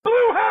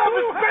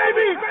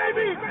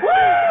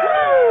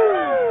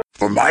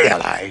For my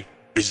ally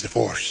is the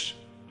Force.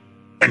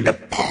 And a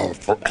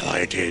powerful ally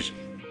it is.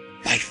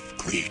 Life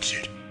creates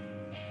it,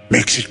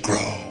 makes it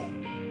grow.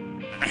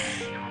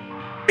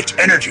 Its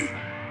energy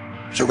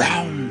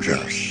surrounds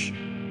us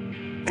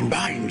and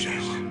binds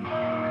us.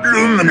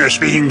 Luminous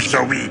beings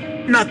so we,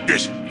 not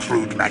this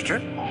crude matter.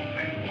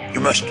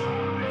 You must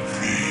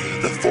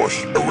feel the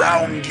Force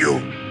around you.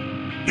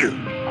 Here,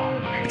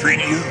 between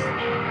you,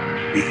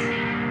 me,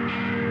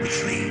 the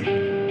tree,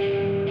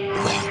 the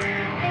rock,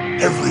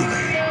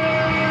 everywhere.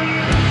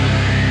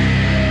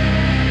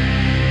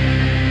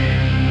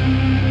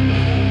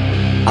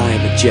 I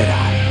am a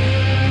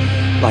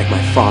Jedi, like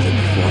my father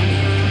before me.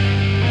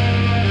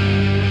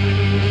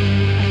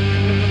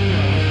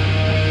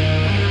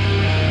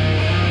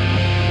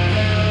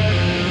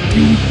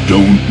 You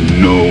don't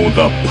know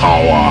the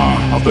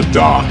power of the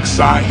dark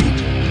side.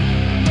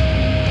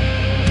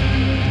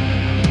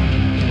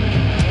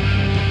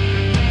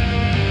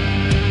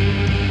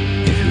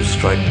 If you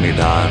strike me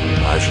down,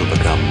 I shall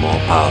become more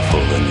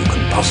powerful than you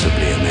can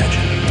possibly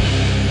imagine.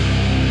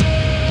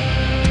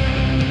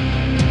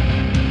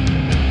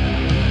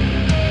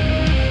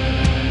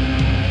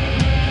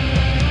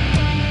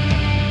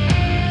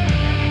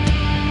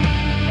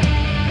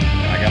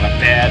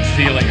 Bad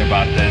feeling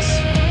about this.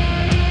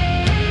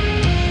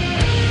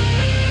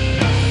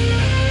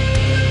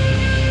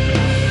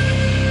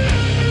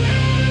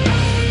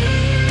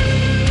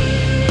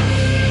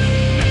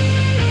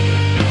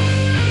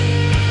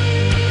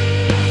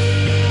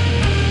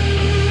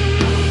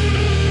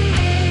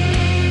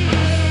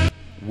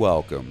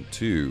 Welcome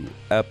to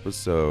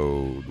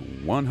episode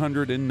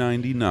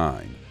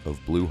 199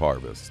 of Blue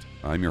Harvest.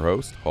 I'm your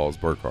host, Halls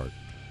Burkhart.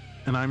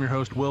 And I'm your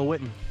host, Will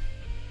Witten.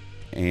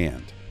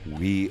 And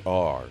we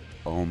are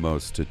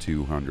almost to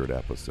 200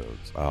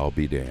 episodes. I'll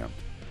be damned.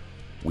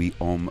 We've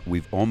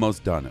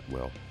almost done it,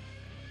 Will.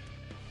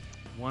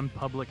 One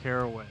public hair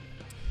away.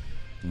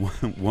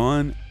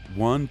 One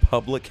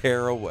public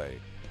hair away.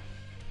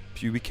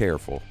 You be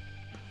careful.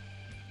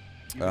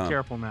 You be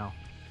careful now.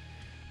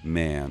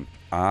 Man,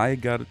 I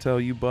gotta tell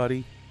you,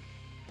 buddy,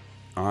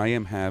 I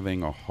am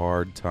having a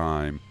hard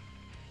time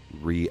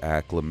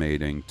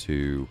reacclimating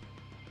to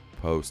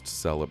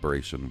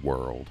post-celebration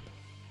world.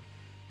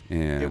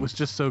 And it was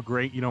just so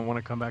great you don't want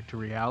to come back to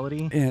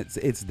reality.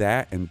 It's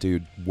that, and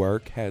dude,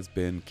 work has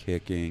been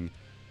kicking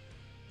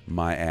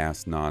my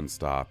ass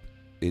nonstop.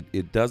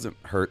 It doesn't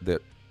hurt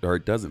that, or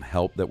it doesn't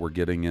help that we're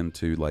getting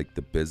into like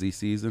the busy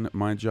season at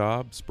my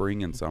job.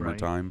 Spring and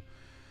summertime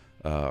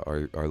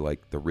are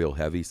like the real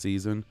heavy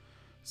season.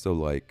 So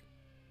like,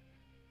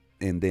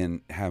 and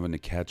then having to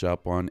catch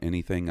up on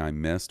anything I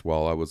missed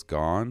while I was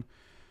gone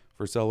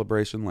for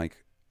celebration.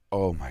 Like,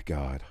 oh my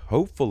God,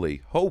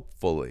 hopefully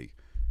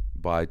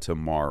by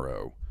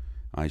tomorrow,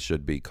 I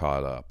should be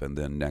caught up, and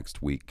then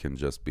next week can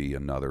just be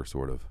another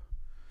sort of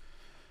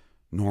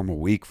normal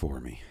week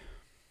for me.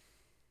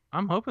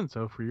 I'm hoping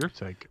so for your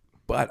sake.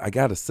 But I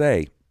gotta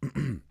say,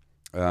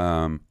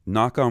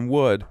 knock on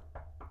wood,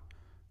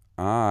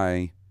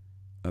 I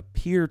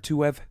appear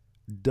to have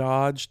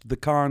dodged the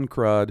con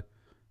crud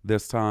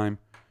this time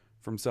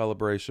from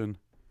celebration.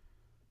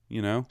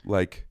 You know,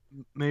 like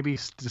maybe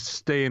just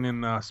staying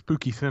in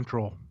Spooky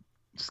Central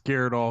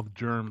scared all the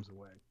germs away.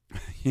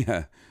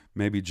 Yeah,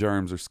 maybe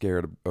germs are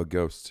scared of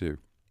ghosts too.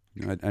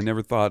 I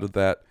never thought of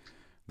that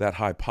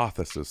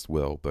hypothesis,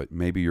 Will, but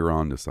maybe you're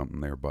on to something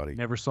there, buddy.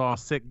 Never saw a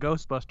sick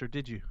Ghostbuster,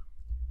 did you?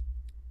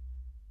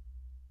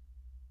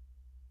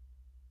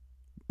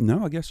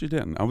 No, I guess you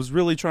didn't. I was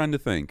really trying to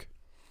think.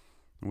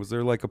 Was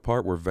there like a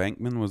part where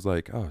Venkman was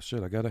like, "Oh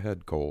shit, I got a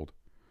head cold"?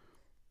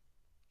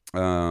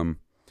 So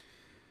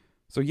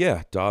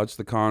yeah, dodge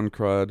the con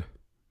crud.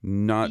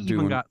 Not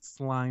even got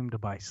slimed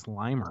by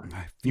Slimer.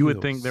 You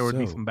would think there would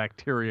be some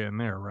bacteria in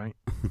there, right?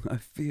 I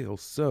feel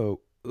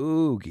so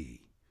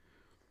oogie.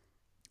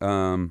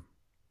 Yeah,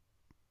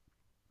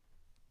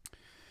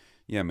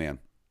 man.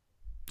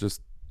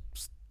 Just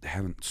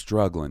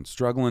struggling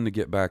to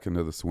get back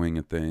into the swing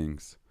of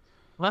things.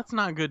 Well, that's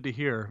not good to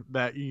hear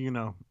that,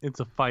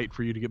 it's a fight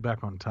for you to get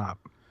back on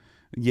top.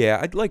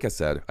 Yeah, like I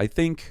said, I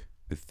think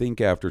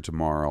after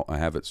tomorrow I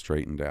have it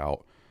straightened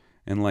out.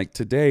 And like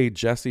today,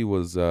 Jessie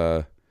was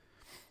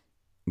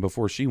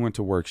before she went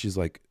to work, she's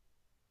like,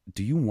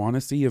 "Do you want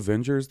to see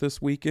Avengers this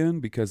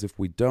weekend? Because if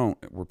we don't,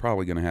 we're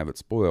probably going to have it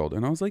spoiled."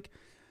 And I was like,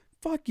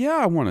 "Fuck yeah,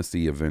 I want to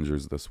see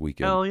Avengers this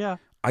weekend." Hell yeah.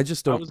 I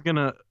just don't.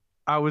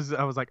 I was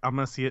like, I'm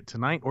going to see it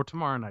tonight or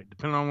tomorrow night,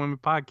 depending on when we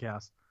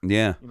podcast.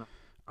 Yeah.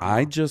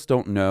 I just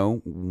don't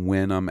know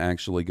when I'm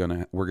actually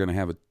we're going to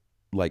have it,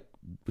 like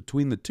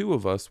between the two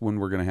of us, when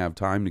we're going to have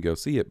time to go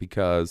see it,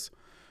 because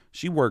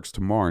she works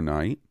tomorrow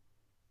night,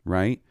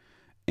 right?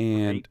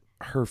 And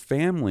her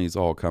family's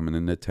all coming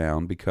into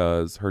town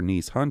because her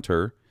niece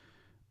Hunter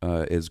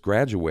is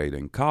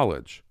graduating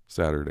college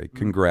Saturday.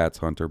 Congrats,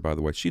 Hunter, by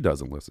the way. She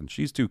doesn't listen.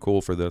 She's too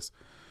cool for this.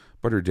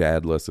 But her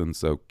dad listens,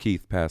 so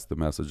Keith passed the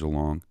message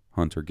along.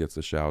 Hunter gets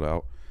a shout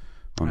out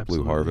on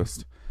Absolutely. Blue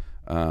Harvest.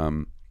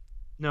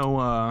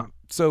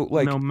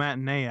 No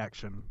matinee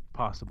action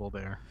possible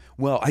there.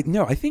 Well,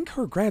 I think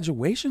her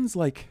graduation's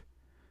like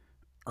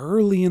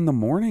early in the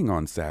morning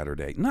on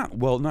Saturday. Not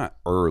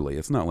early.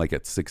 It's not like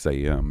at 6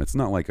 a.m. It's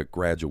not like a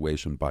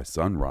graduation by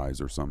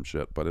sunrise or some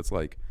shit, but it's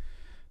like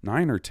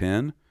 9 or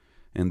 10.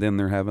 And then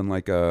they're having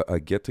like a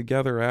get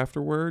together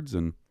afterwards.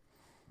 And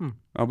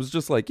I was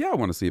just like, yeah, I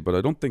want to see it, but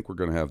I don't think we're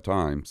going to have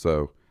time.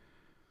 So,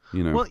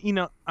 you know.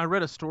 Well, I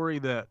read a story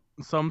that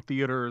some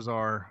theaters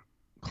are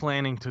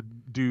planning to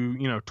do,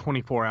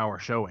 24-hour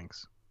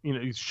showings.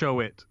 Show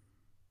it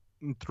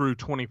through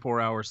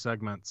 24-hour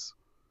segments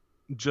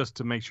just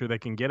to make sure they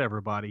can get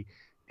everybody.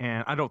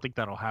 And I don't think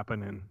that'll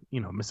happen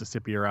in,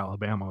 Mississippi or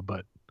Alabama,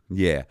 but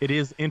yeah, it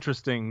is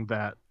interesting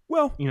that,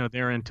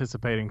 they're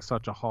anticipating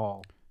such a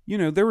haul.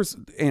 This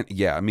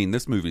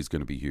movie's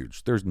going to be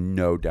huge. There's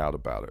no doubt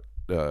about it.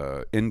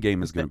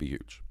 Endgame is going to be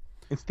huge.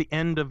 It's the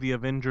end of the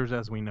Avengers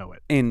as we know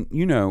it. And,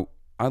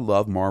 I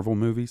love Marvel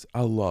movies.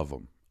 I love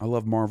them. I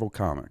love Marvel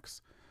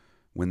comics.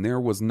 When there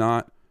was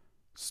not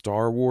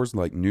Star Wars,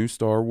 like new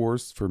Star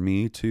Wars, for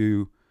me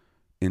to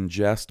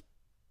ingest,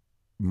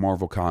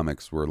 Marvel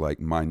comics were like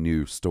my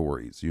new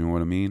stories. You know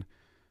what I mean?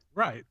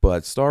 Right.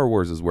 But Star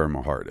Wars is where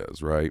my heart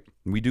is, right?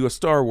 We do a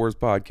Star Wars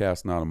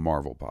podcast, not a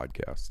Marvel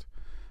podcast.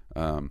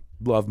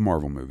 Love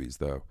Marvel movies,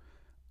 though.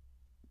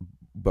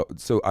 But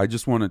so I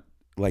just want to,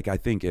 I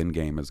think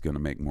Endgame is going to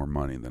make more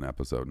money than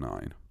Episode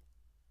 9.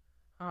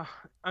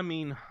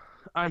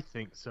 I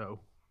think so.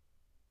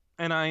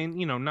 And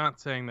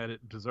not saying that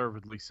it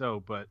deservedly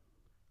so, but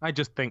I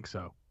just think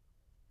so.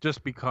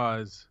 Just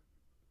because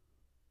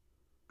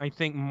I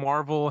think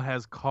Marvel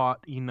has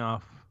caught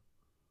enough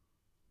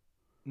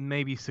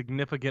maybe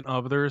significant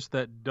others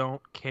that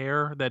don't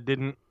care, that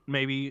didn't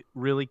maybe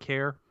really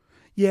care.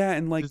 Yeah,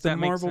 and Does the that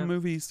make Marvel sense?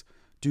 movies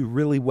do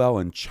really well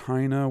in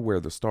China where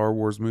the Star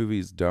Wars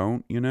movies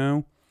don't,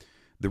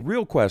 The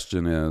real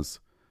question is,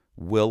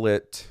 will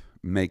it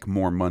make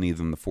more money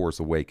than The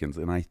Force Awakens?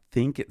 And I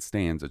think it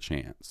stands a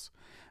chance.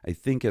 I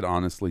think it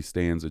honestly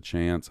stands a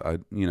chance. I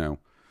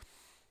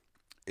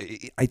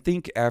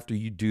think after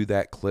you do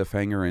that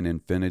cliffhanger in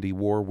Infinity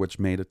War, which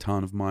made a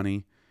ton of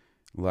money,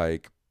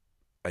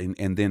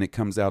 and then it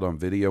comes out on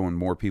video and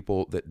more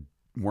people that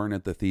weren't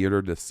at the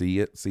theater to see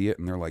it,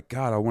 and they're like,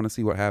 God, I want to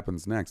see what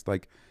happens next.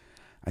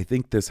 I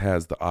think this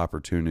has the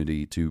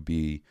opportunity to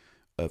be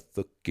a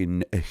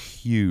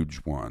huge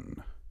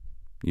one.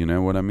 You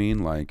know what I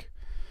mean?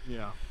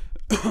 Yeah.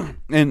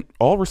 And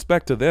all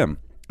respect to them.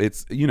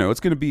 It's, it's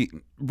going to be,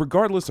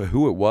 regardless of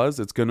who it was,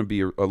 it's going to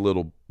be a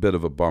little bit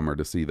of a bummer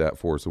to see that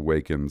Force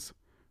Awakens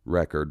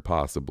record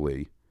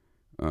possibly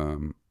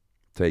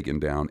taken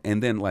down.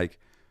 And then,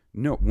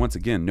 once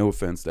again, no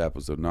offense to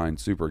Episode 9.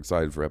 Super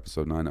excited for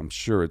Episode 9. I'm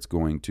sure it's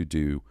going to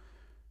do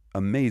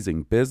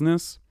amazing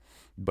business.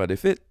 But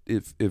if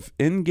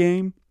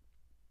Endgame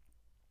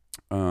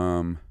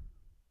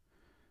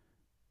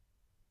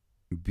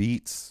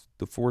beats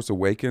The Force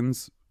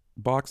Awakens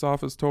box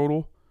office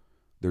total,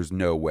 there's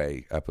no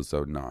way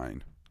Episode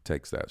 9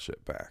 takes that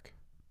shit back.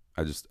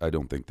 I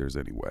don't think there's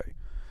any way.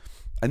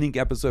 I think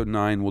Episode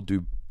 9 will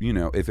do,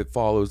 if it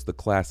follows the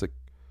classic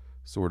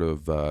sort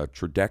of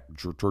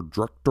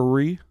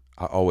trajectory.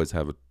 I always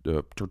have a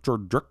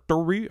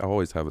trajectory. I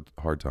always have a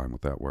hard time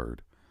with that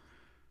word.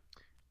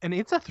 And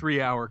it's a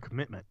 3-hour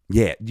commitment.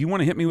 Yeah. Do you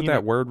want to hit me with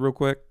that word real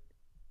quick?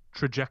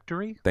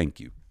 Trajectory? Thank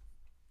you.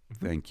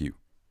 Thank you,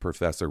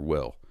 Professor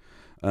Will.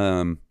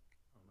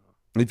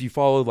 If you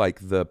follow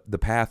the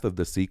path of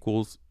the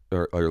sequels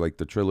or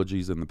the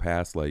trilogies in the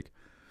past,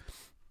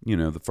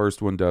 the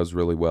first one does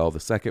really well. The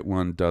second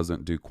one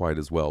doesn't do quite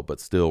as well, but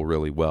still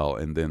really well.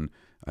 And then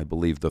I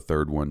believe the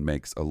third one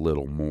makes a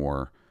little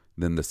more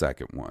than the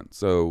second one.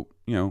 So,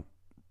 The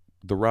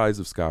Rise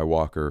of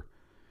Skywalker,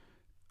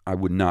 I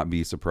would not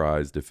be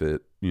surprised if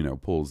it,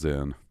 pulls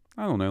in,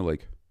 I don't know, I'm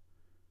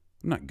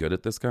not good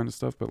at this kind of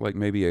stuff, but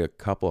maybe a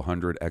couple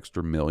hundred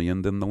extra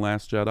million than The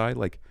Last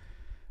Jedi. I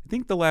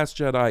think The Last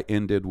Jedi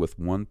ended with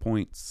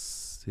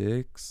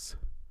 1.6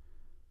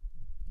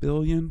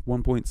 billion,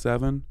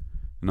 1.7,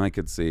 and I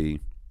could see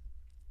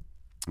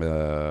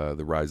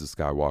The Rise of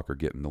Skywalker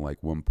getting to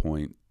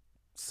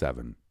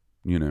 1.7,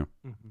 Yeah.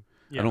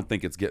 I don't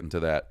think it's getting to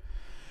that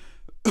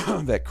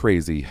that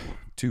crazy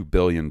 $2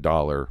 billion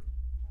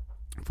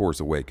Force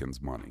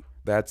Awakens money.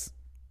 That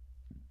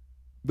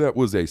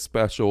was a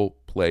special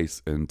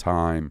place and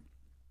time,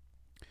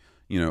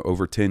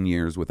 over 10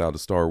 years without a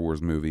Star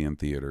Wars movie in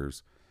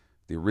theaters.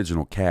 The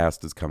original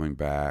cast is coming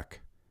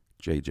back.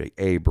 J.J.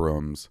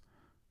 Abrams,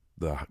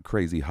 the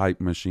crazy hype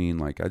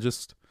machine. I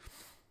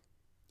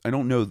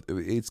don't know.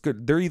 It's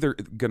good. They're either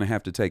going to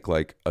have to take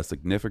a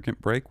significant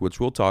break,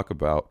 which we'll talk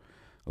about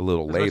a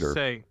little later.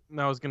 I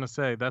was going to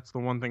say, that's the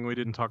one thing we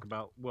didn't talk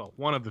about. Well,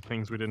 one of the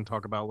things we didn't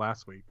talk about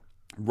last week.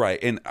 Right.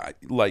 And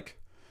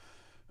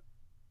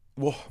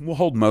we'll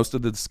hold most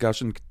of the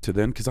discussion to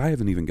then, because I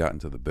haven't even gotten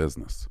to the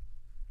business.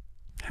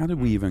 How did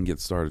we even get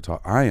started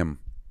talking?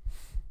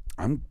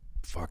 I'm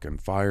fucking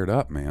fired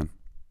up, man.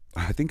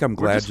 I think I'm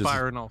glad. We're just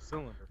firing all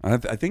cylinders. I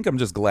think I'm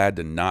just glad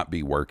to not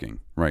be working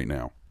right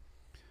now.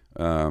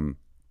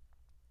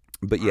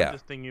 But I'm yeah.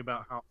 just thinking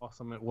about how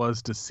awesome it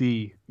was to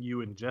see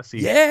you and Jesse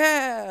for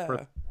Yeah.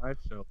 the live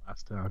show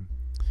last time.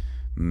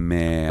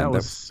 Man, That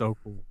was so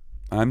cool.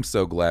 I'm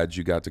so glad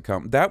you got to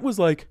come. That was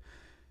like,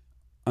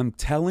 I'm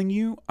telling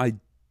you, I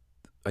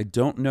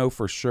don't know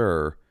for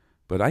sure,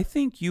 but I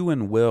think you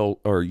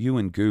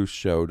and Goose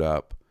showed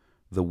up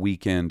the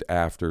weekend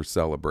after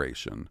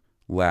Celebration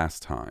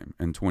last time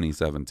in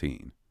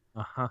 2017.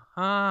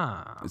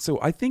 So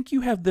I think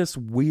you have this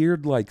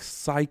weird like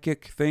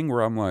psychic thing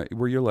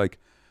where you're like,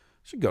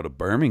 should go to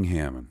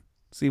Birmingham and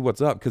see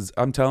what's up. Cause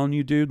I'm telling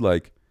you, dude,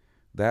 like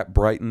that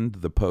brightened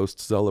the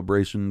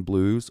post-Celebration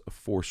blues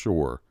for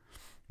sure.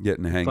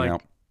 Getting to hang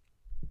out.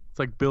 It's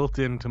like built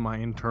into my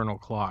internal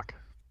clock.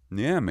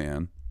 Yeah,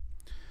 man.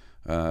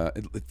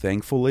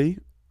 Thankfully,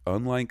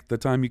 unlike the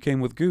time you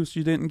came with Goose,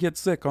 you didn't get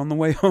sick on the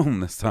way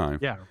home this time.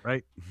 Yeah,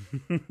 right.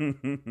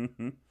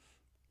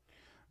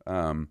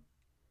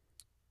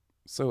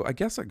 So I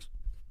guess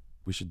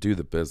we should do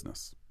the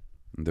business,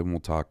 and then we'll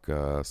talk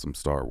some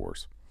Star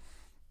Wars.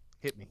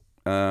 Hit me.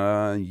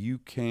 You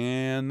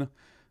can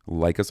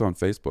like us on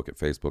Facebook at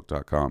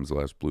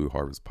facebook.com/Blue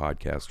Harvest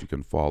Podcast. You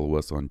can follow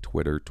us on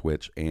Twitter,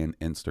 Twitch, and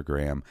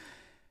Instagram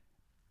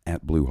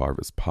at Blue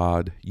Harvest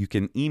Pod. You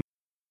can email.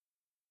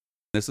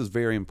 This is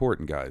very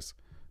important, guys.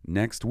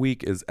 Next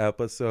week is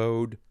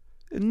episode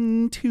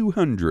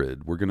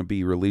 200. We're going to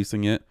be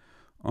releasing it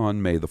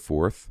on May the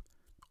 4th,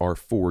 our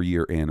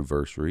 4-year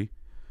anniversary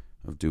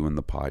of doing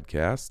the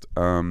podcast.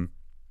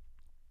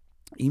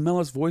 Email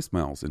us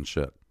voicemails and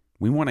shit.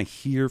 We want to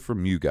hear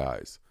from you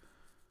guys.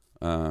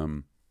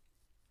 So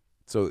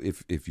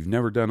if you've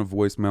never done a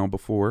voicemail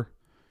before,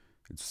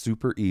 it's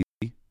super easy.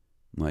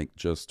 Like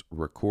just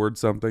record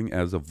something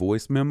as a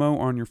voice memo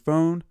on your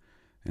phone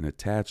and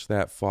attach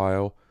that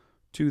file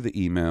to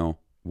the email.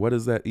 What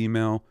is that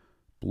email?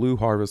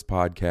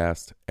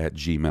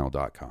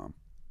 blueharvestpodcast@gmail.com.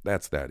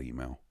 That's that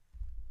email.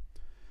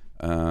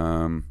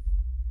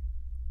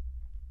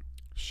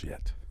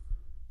 Shit.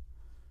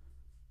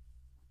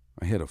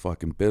 I hit a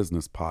fucking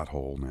business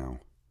pothole now.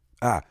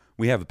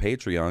 We have a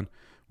Patreon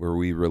where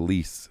we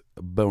release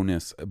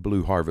bonus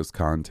Blue Harvest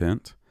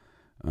content.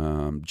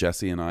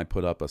 Jesse and I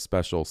put up a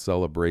special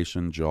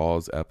Celebration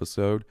Jaws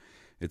episode.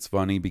 It's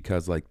funny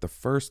because like the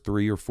first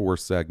 3 or 4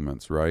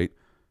 segments, right,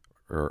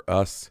 are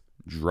us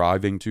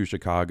driving to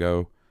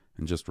Chicago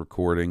and just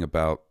recording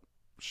about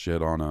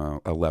shit on a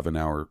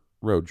 11-hour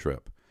road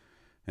trip.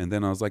 And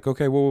then I was like,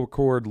 okay, we'll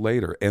record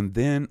later. And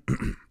then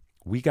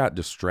we got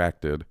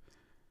distracted.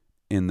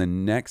 And the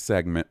next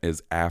segment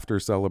is after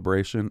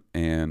Celebration,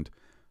 and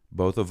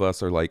both of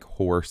us are like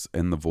hoarse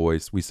in the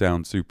voice. We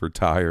sound super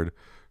tired.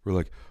 We're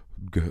like,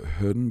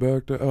 heading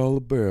back to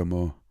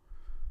Alabama.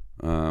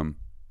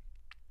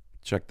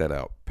 Check that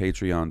out.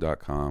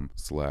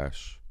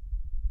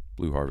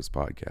 Patreon.com/Blue Harvest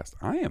Podcast.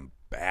 I am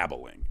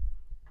babbling.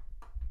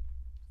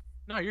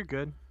 No, you're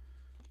good.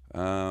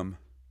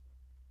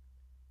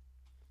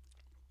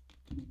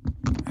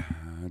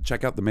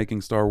 Check out the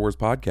Making Star Wars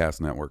Podcast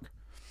Network,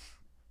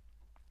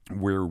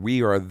 where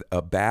we are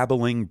a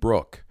babbling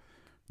brook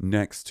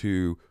next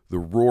to the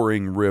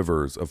roaring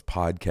rivers of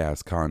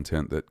podcast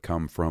content that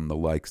come from the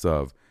likes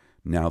of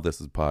Now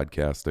This Is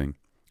Podcasting,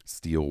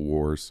 Steel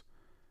Wars,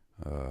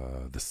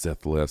 The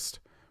Sith List,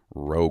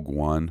 Rogue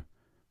One,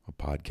 a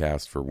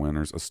podcast for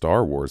winners, a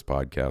Star Wars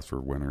podcast for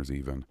winners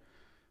even,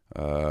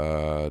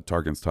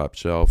 Tarkin's Top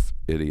Shelf,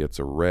 Idiot's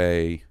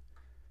Array,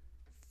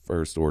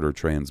 First Order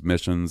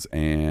Transmissions,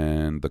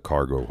 and The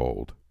Cargo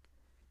Hold.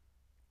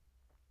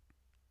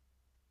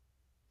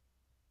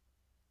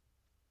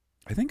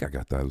 I think I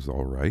got those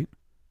all right. I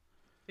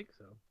think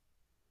so.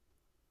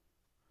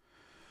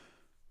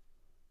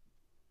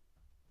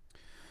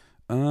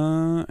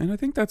 And I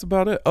think that's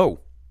about it.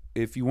 Oh,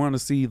 if you want to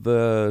see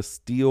the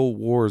Steel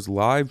Wars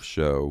live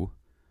show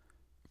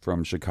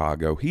from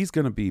Chicago, he's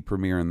going to be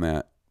premiering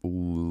that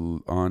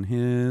on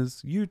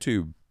his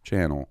YouTube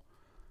channel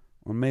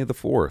on May the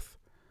 4th.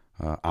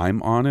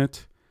 I'm on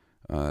it.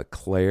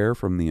 Claire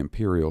from the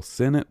Imperial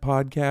Senate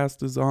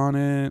podcast is on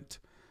it.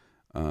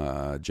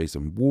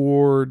 Jason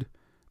Ward.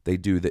 They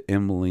do the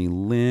Emily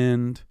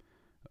Lind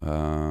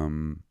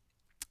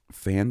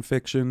fan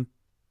fiction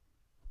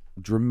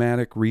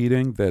dramatic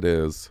reading that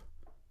is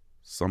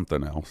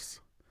something else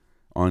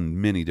on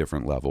many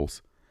different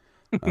levels.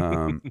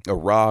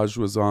 Araj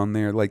was on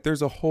there. Like,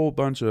 there's a whole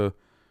bunch of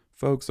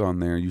folks on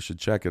there. You should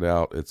check it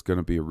out. It's going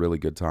to be a really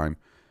good time.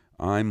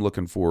 I'm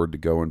looking forward to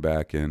going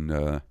back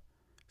and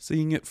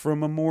seeing it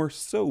from a more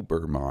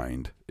sober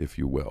mind, if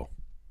you will.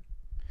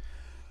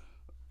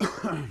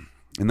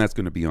 And that's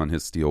going to be on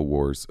his Steel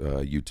Wars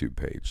YouTube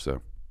page,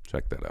 so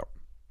check that out.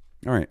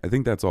 All right, I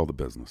think that's all the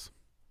business.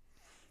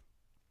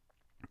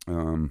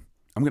 I'm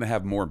going to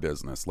have more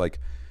business. Like,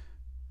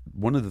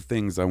 one of the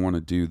things I want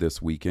to do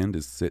this weekend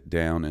is sit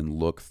down and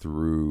look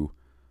through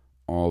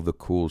all the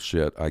cool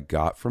shit I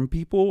got from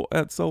people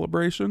at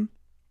Celebration.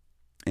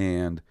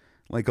 And,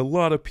 like, a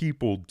lot of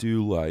people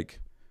do, like,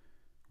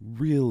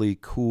 really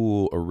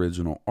cool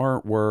original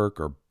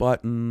artwork or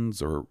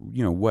buttons or,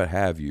 you know, what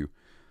have you.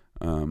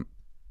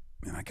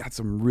 And I got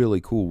some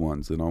really cool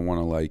ones, and I want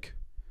to like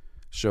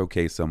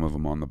showcase some of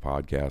them on the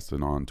podcast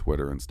and on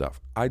Twitter and stuff.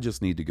 I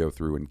just need to go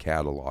through and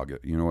catalog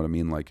it. You know what I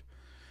mean? Like,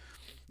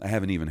 I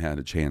haven't even had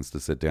a chance to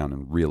sit down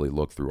and really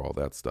look through all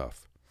that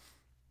stuff.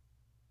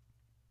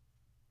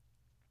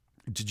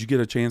 Did you get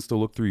a chance to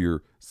look through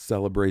your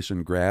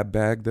Celebration grab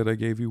bag that I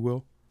gave you,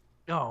 Will?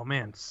 Oh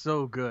man,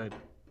 so good.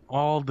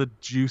 All the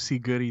juicy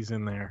goodies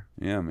in there.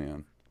 Yeah,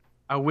 man.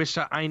 I wish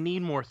I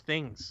need more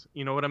things.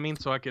 You know what I mean?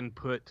 So I can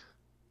put.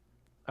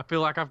 I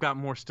feel like I've got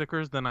more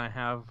stickers than I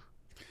have.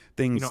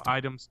 Things.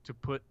 Items to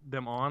put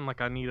them on. Like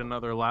I need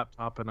another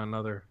laptop and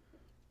another.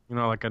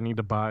 Like I need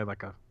to buy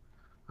like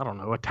I don't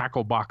know, a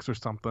tackle box or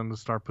something to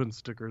start putting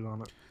stickers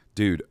on it.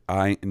 Dude,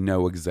 I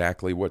know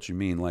exactly what you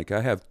mean. Like,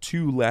 I have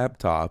 2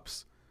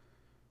 laptops.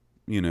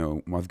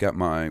 I've got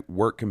my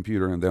work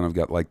computer, and then I've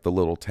got, like, the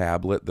little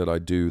tablet that I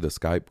do the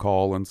Skype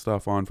call and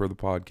stuff on for the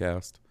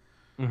podcast.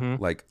 Mm-hmm.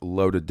 Like,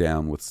 loaded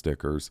down with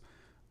stickers.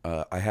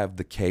 I have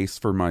the case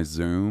for my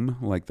Zoom,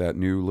 like that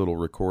new little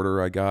recorder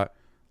I got,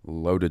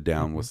 loaded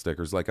down with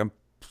stickers. Like, I'm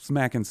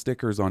smacking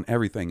stickers on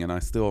everything, and I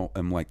still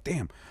am like,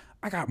 damn,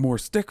 I got more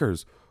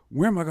stickers.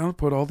 Where am I going to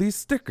put all these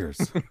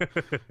stickers?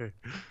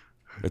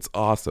 It's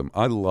awesome.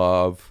 I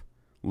love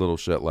little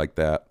shit like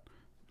that.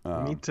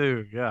 Me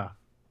too. Yeah.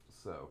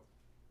 So,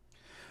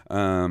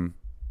 all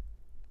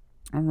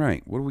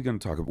right. What are we going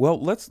to talk about?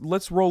 Well,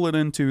 let's roll it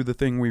into the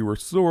thing we were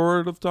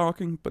sort of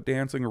talking but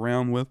dancing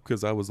around with,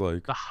 because I was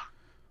like,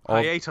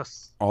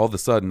 hiatus. all of a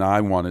sudden I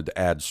wanted to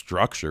add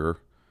structure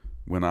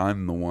when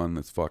I'm the one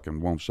that's fucking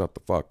won't shut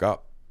the fuck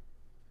up.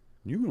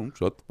 You don't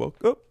shut the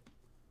fuck up.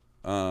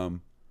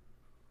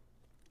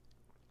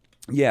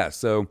 Yeah.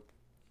 So.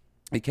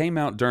 It came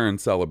out during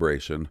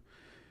Celebration.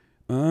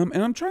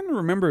 And I'm trying to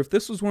remember if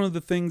this was one of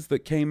the things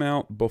that came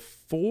out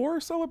before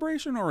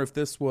Celebration or if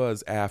this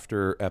was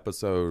after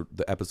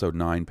the episode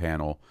 9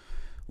 panel,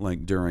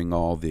 like during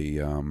all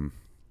the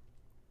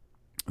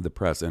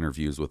press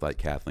interviews with like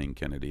Kathleen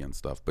Kennedy and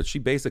stuff. But she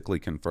basically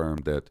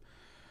confirmed that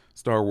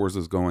Star Wars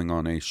is going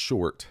on a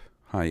short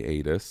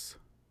hiatus.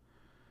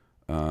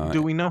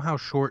 Do we know how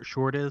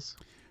short is?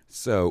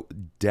 So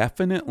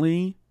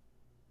definitely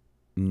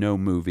no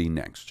movie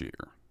next year.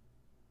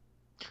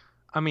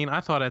 I mean, I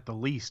thought at the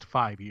least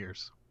 5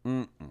 years.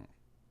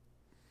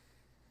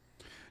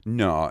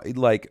 No,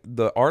 like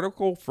the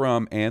article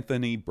from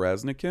Anthony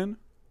Bresnikan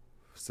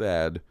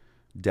said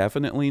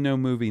definitely no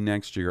movie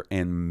next year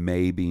and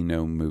maybe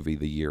no movie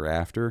the year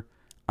after.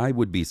 I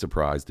would be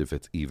surprised if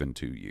it's even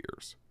 2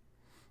 years.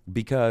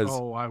 Because...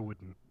 Oh, I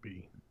wouldn't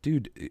be.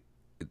 Dude,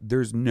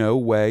 there's no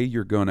way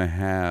you're going to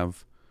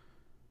have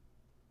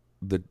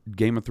the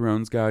Game of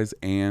Thrones guys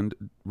and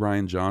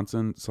Rian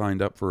Johnson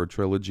signed up for a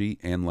trilogy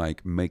and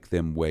like make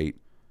them wait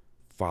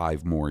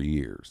 5 more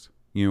years.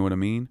 You know what I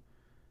mean?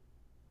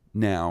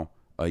 Now,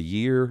 a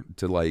year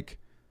to like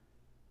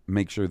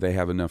make sure they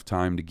have enough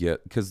time to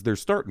get, because they're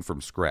starting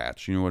from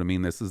scratch. You know what I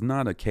mean? This is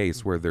not a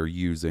case where they're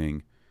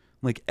using,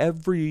 like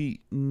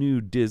every new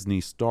Disney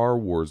Star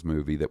Wars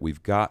movie that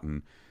we've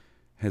gotten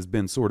has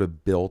been sort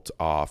of built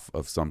off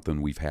of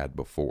something we've had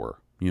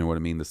before. You know what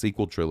I mean? The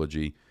sequel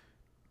trilogy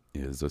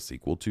is a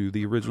sequel to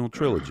the original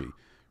trilogy.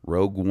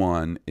 Rogue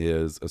One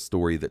is a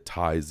story that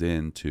ties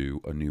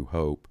into A New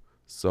Hope.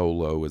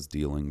 Solo is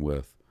dealing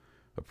with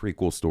a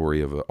prequel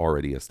story of an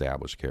already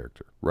established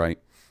character, right?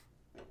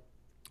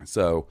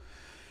 So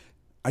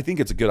I think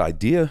it's a good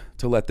idea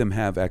to let them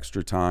have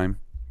extra time,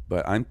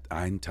 but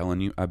I'm telling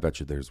you, I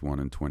bet you there's one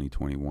in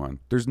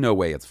 2021. There's no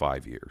way it's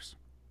 5 years.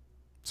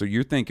 So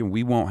you're thinking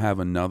we won't have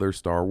another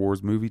Star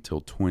Wars movie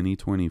till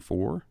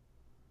 2024?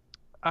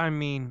 I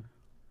mean,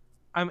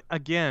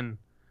 again,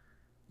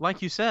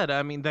 like you said,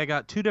 I mean, they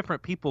got 2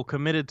 different people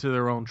committed to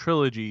their own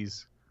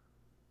trilogies,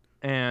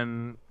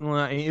 and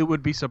it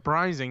would be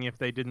surprising if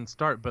they didn't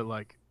start. But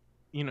like,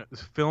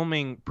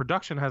 filming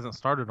production hasn't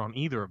started on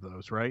either of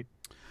those, right?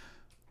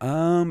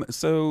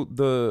 So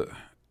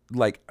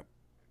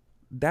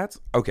that's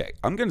okay.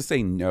 I'm gonna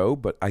say no,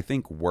 but I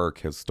think work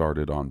has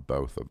started on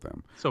both of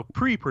them. So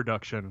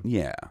pre-production,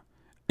 yeah,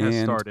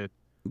 has started.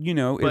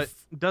 But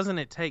doesn't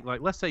it take,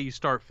 like, let's say you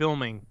start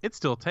filming, it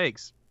still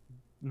takes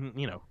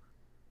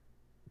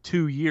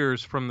 2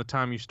 years from the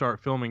time you start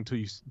filming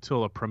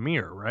till a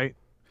premiere, right?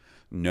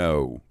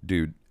 No,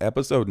 dude.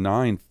 Episode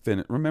 9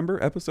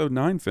 remember Episode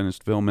 9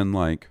 finished filming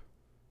like,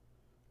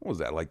 what was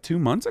that, like 2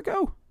 months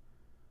ago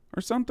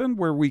or something,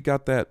 where we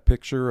got that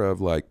picture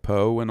of like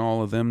Poe and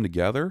all of them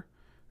together,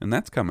 and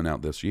that's coming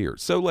out this year.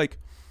 So like,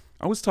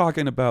 I was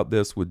talking about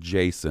this with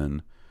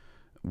Jason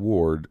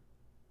Ward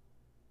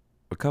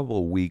a couple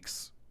of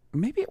weeks,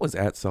 maybe it was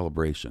at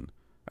Celebration.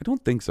 I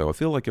don't think so. I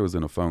feel like it was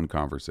in a phone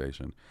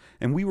conversation.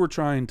 And we were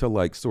trying to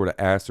like sort of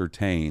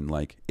ascertain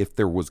like if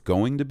there was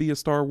going to be a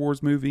Star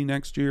Wars movie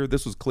next year.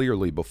 This was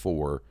clearly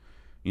before,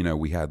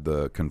 we had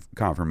the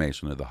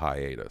confirmation of the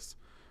hiatus.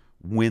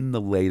 When the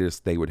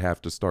latest they would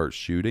have to start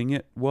shooting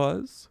it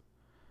was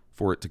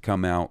for it to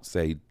come out,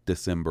 say,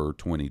 December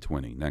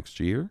 2020, next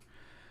year.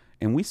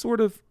 And we sort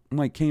of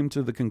like came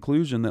to the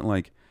conclusion that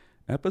like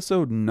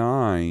Episode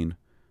 9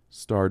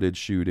 started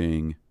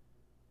shooting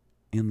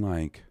in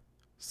like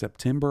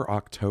September,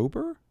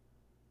 October?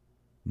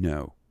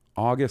 No,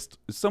 August,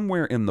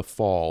 somewhere in the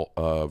fall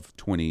of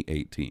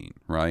 2018,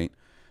 right?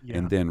 Yeah.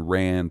 And then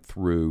ran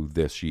through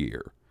this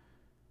year.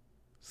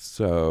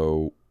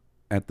 So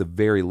at the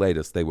very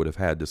latest, they would have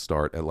had to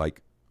start at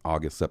like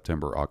August,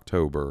 September,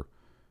 October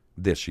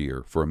this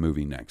year for a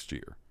movie next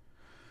year.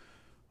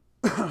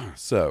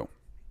 So,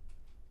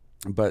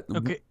 but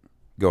Okay.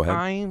 Go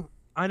ahead.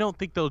 I don't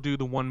think they'll do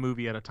the one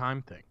movie at a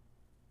time thing.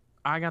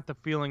 I got the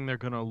feeling they're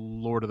gonna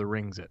Lord of the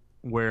Rings it,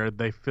 where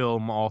they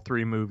film all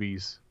 3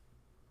 movies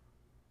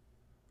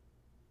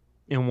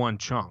in one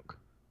chunk.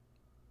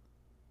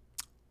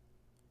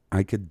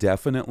 I could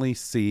definitely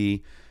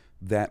see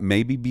that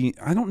maybe be.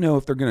 I don't know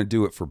if they're going to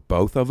do it for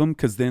both of them,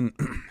 because then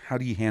how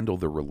do you handle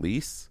the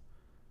release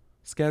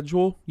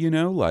schedule?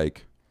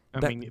 Like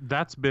I mean,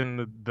 that's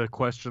been the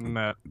question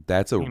that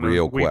that's a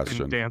real we've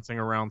question. been dancing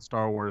around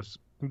Star Wars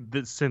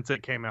since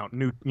it came out.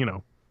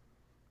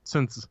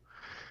 Since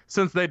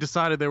they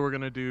decided they were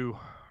going to do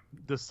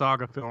the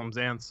saga films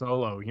and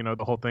Solo.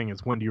 The whole thing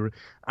is, when do you?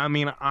 I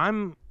mean,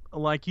 I'm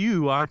like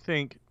you. I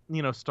think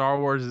Star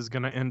Wars is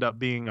going to end up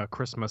being a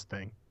Christmas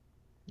thing.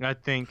 I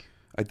think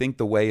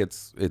the way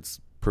it's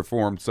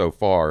performed so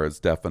far is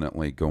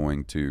definitely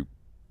going to,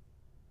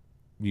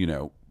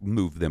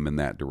 move them in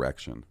that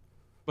direction.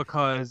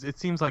 Because it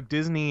seems like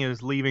Disney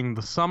is leaving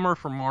the summer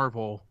for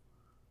Marvel,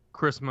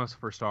 Christmas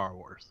for Star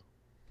Wars.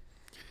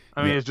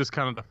 I mean, it's just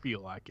kind of the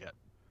feel I get.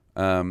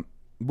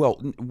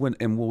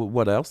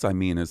 What else I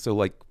mean is, so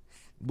like,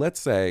 let's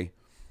say,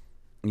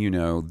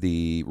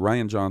 the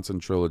Rian Johnson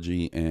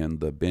trilogy and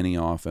the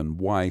Benioff and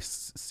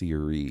Weiss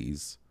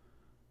series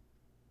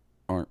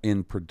are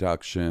in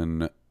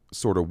production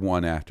sort of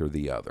one after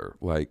the other.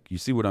 Like, you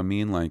see what I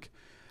mean? Like,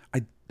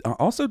 I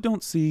also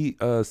don't see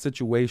a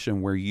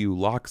situation where you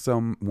lock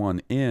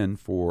someone in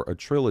for a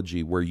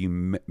trilogy where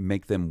you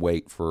make them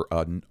wait for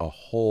a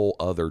whole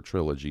other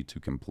trilogy to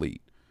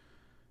complete,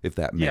 if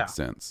that makes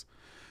sense.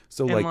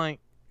 So, and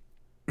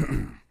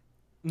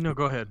no,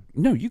 go ahead.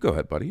 No, you go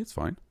ahead, buddy. It's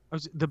fine.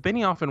 The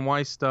Benioff and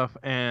Weiss stuff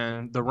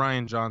and the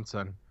Rian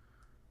Johnson,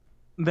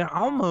 they're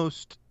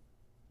almost,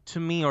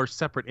 to me, are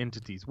separate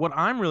entities. What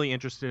I'm really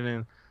interested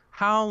in,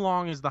 how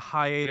long is the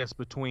hiatus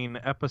between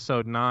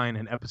episode 9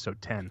 and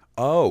episode 10?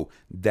 Oh,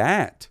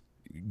 that's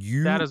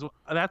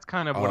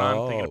kind of what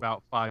I'm thinking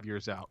about 5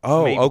 years out.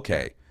 Oh, maybe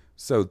okay. 10.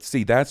 So,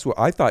 see, that's what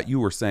I thought you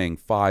were saying,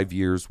 5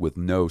 years with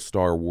no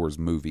Star Wars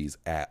movies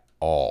at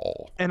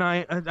all. And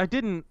I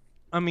didn't,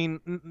 I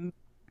mean,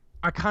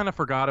 I kind of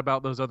forgot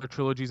about those other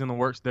trilogies in the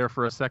works there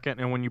for a second,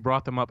 and when you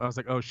brought them up, I was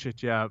like, oh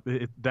shit, yeah,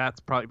 that's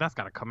got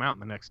to come out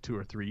in the next 2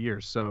 or 3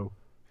 years. So,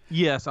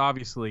 yes,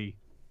 obviously.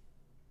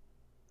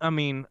 I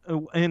mean,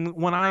 and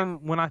when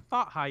I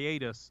thought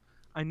hiatus,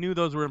 I knew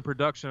those were in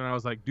production, and I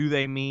was like, do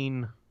they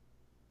mean,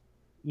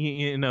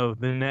 the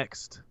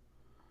next?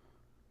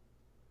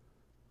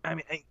 I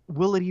mean,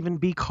 will it even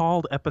be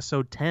called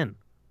episode 10?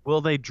 Will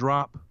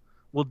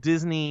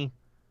Disney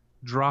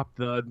drop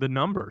the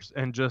numbers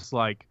and just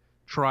like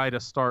try to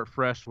start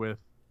fresh with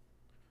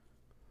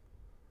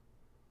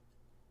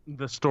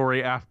the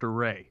story after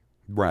Rey?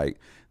 Right.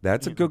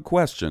 That's a good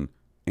question.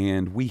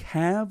 And we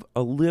have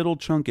a little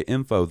chunk of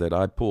info that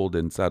I pulled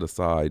and set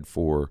aside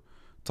for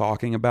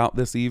talking about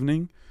this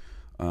evening.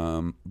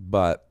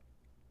 But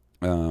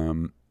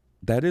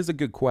that is a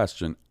good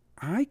question.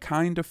 I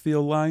kind of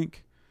feel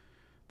like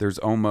there's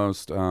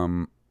almost,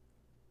 I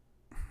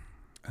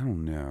don't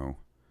know.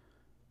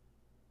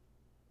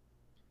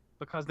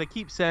 Because they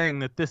keep saying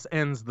that this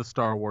ends the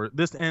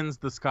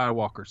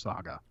Skywalker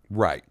saga.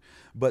 Right.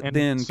 But and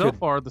then so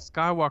far, the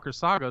Skywalker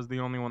saga is the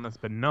only one that's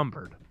been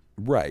numbered.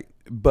 Right.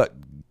 But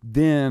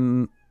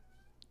then,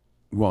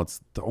 well,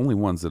 it's the only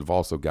ones that have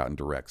also gotten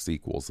direct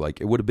sequels.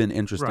 Like, it would have been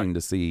interesting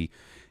to see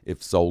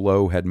if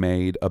Solo had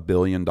made $1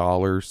 billion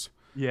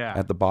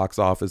at the box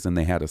office and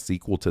they had a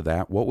sequel to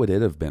that. What would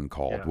it have been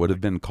called? Yeah, would it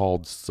have been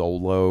called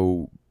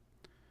Solo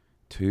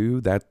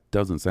 2? That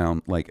doesn't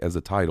sound like, as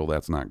a title,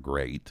 that's not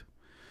great.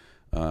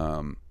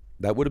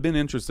 That would have been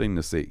interesting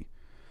to see.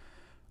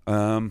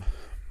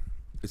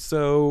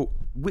 So,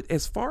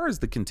 as far as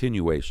the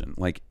continuation,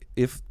 like,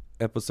 if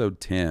episode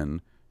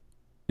 10,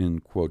 in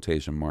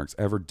quotation marks,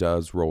 ever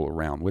does roll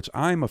around, which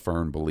I'm a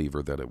firm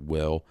believer that it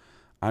will,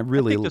 I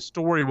think the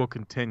story will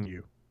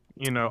continue.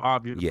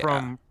 Obviously,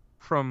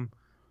 from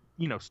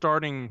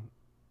starting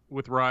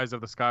with Rise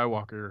of the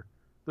Skywalker,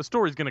 the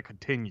story's going to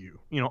continue,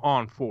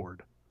 on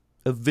forward.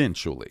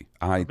 Eventually.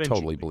 I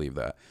totally believe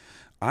that.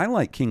 I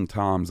like King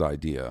Tom's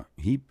idea.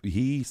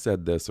 He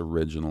said this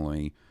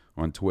originally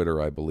on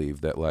Twitter, I believe,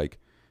 that like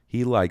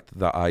he liked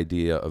the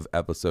idea of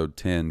episode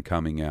 10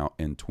 coming out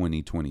in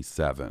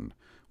 2027,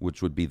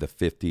 which would be the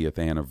 50th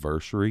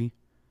anniversary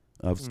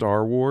of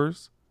Star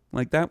Wars.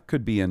 Like, that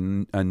could be a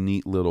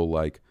neat little,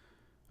 like,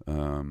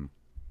 big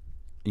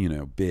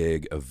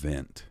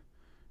event.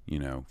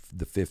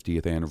 The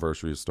 50th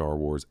anniversary of Star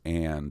Wars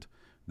and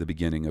the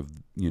beginning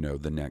of,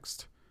 the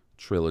next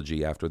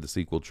trilogy after the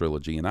sequel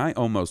trilogy. And I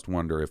almost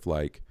wonder if,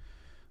 like,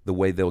 the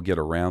way they'll get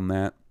around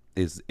that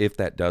is if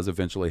that does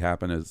eventually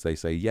happen, is they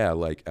say, yeah,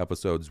 like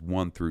episodes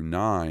 1 through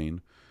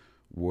 9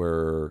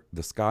 were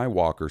the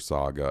Skywalker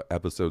saga,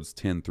 episodes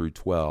 10 through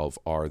 12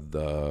 are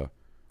the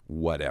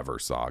whatever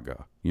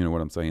saga. You know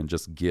what I'm saying?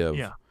 Just give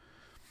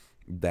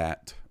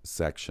that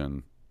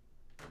section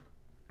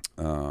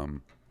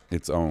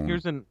its own.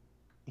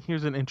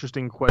 Here's an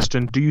interesting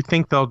question. Do you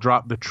think they'll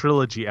drop the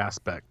trilogy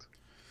aspect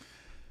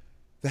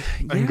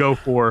and go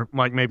for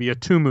like maybe a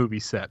 2 movie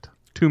sets?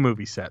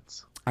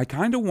 I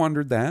kind of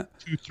wondered that.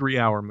 2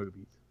 3-hour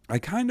movies. I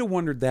kind of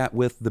wondered that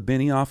with the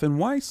Benioff and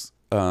Weiss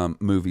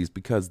movies,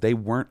 because they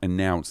weren't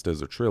announced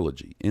as a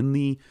trilogy. In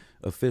the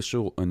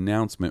official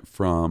announcement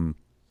from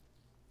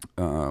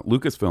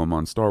Lucasfilm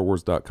on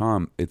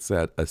StarWars.com, it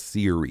said a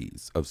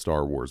series of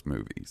Star Wars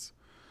movies.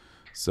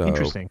 So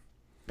interesting.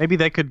 Maybe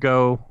they could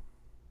go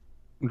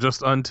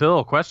just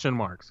until question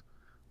marks.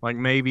 Like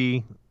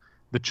maybe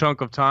the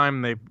chunk of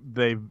time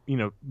they've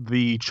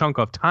the chunk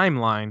of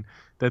timeline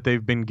that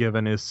they've been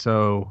given is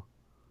so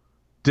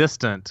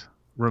distant,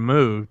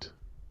 removed,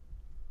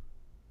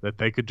 that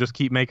they could just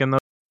keep making those.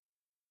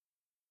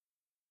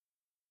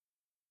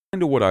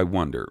 Kind of what I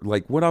wonder.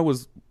 Like what I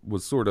was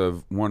sort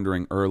of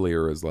wondering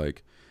earlier is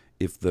like,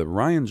 if the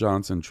Rian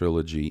Johnson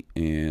trilogy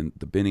and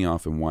the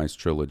Benioff and Weiss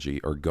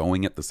trilogy are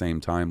going at the same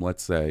time,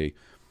 let's say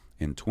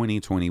in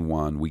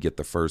 2021 we get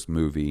the first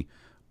movie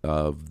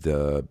of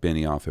the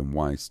Benioff and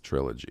Weiss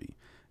trilogy,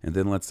 and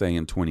then let's say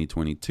in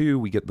 2022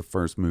 we get the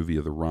first movie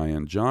of the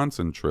Rian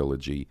Johnson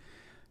trilogy,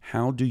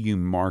 how do you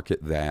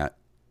market that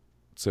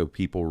so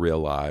people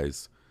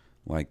realize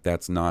like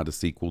that's not a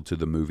sequel to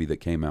the movie that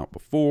came out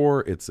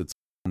before, it's its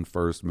own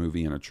first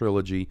movie in a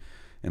trilogy?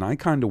 And I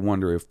kind of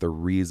wonder if the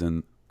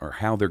reason or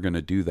how they're going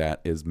to do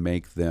that is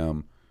make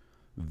them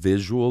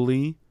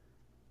visually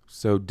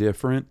so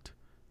different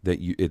that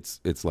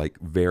it's like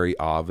very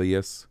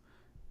obvious.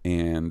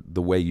 And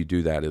the way you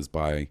do that is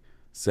by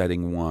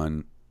setting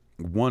one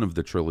of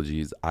the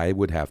trilogies, I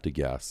would have to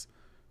guess,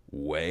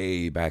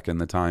 way back in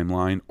the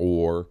timeline,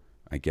 or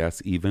I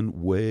guess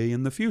even way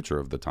in the future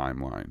of the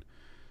timeline.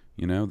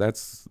 You know,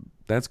 that's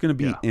going to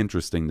be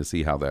interesting to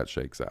see how that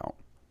shakes out.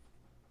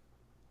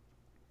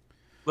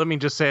 Let me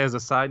just say as a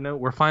side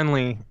note, we're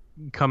finally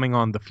coming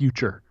on the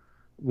future.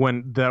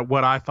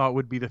 What I thought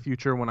would be the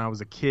future when I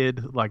was a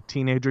kid, like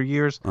teenager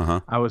years,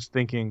 I was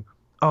thinking,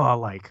 oh,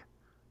 like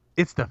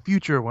it's the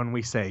future when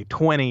we say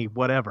 20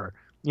 whatever.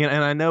 You know,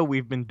 and I know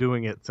we've been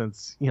doing it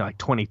since, like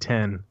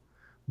 2010,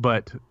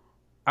 but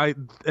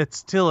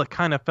it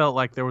kind of felt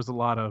like there was a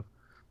lot of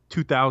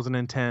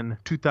 2010,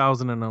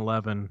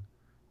 2011,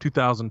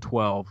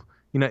 2012.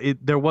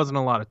 There wasn't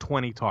a lot of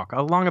 20 talk.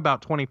 Along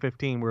about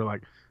 2015, we were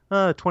like,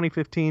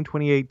 2015,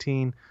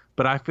 2018.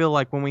 But I feel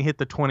like when we hit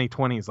the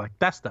 2020s, like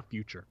that's the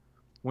future.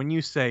 When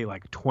you say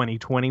like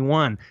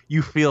 2021,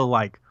 you feel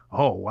like,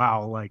 oh,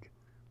 wow, like,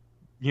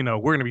 we're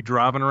going to be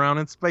driving around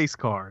in space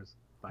cars.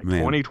 Like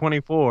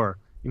 2024,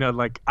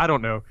 like, I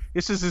don't know.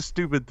 It's just a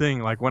stupid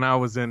thing. Like when I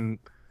was in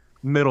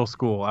middle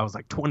school, I was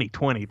like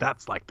 2020.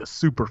 That's like the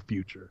super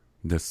future.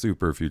 The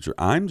super future.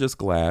 I'm just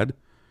glad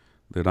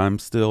that I'm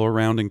still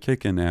around and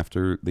kicking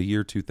after the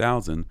year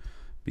 2000,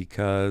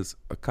 because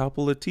a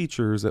couple of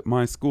teachers at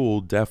my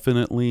school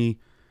definitely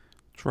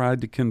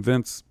tried to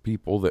convince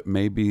people that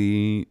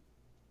maybe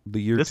the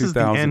year 2000 is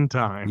the end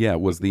time. Yeah,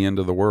 was the end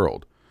of the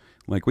world.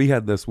 Like we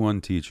had this one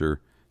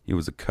teacher, he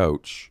was a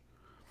coach,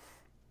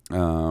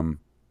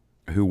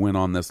 who went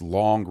on this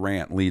long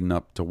rant leading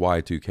up to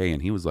Y2K,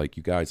 and he was like,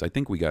 you guys, I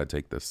think we got to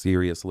take this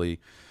seriously.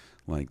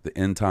 Like the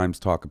end times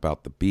talk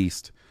about the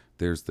beast.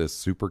 There's this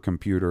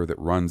supercomputer that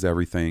runs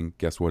everything.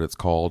 Guess what it's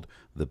called?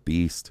 The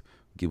Beast.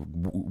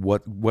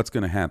 What's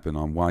going to happen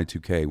on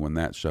Y2K when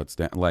that shuts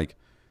down? Like,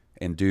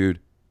 and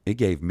dude, it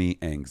gave me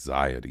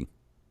anxiety.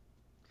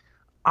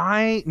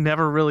 I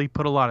never really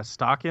put a lot of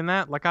stock in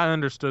that. Like I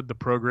understood the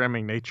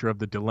programming nature of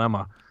the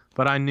dilemma,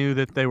 but I knew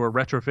that they were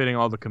retrofitting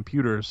all the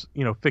computers,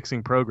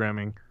 fixing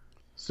programming.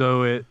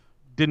 So it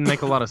didn't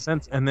make a lot of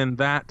sense. And then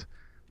that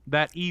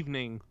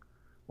evening,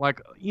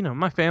 like,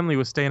 my family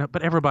was staying up,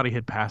 but everybody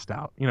had passed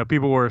out.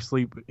 People were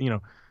asleep,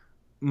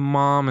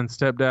 mom and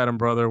stepdad and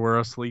brother were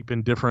asleep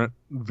in different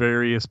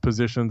various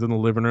positions in the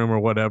living room or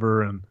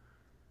whatever. And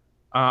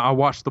I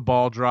watched the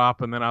ball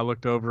drop, and then I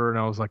looked over and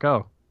I was like,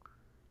 oh,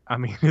 I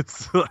mean,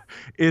 it's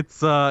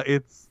the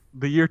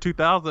year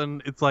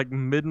 2000. It's like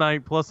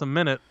midnight plus a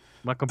minute.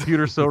 My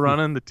computer's still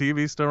running. The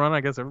TV's still running.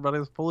 I guess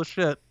everybody's full of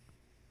shit.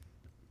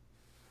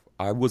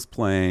 I was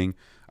playing.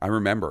 I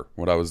remember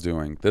what I was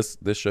doing. This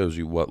shows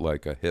you what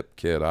like a hip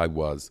kid I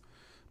was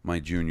my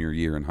junior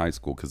year in high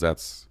school, because I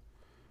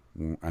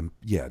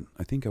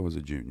think I was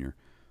a junior.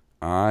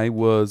 I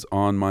was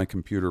on my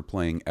computer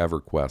playing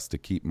EverQuest to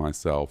keep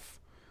myself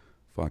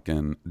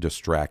fucking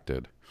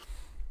distracted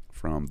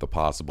from the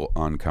possible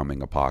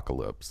oncoming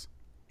apocalypse.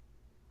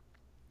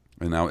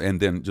 And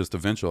then just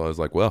eventually I was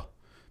like, well,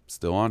 I'm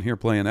still on here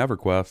playing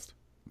EverQuest.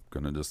 I'm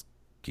gonna just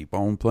keep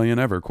on playing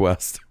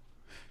EverQuest.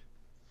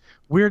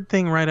 Weird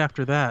thing right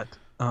after that,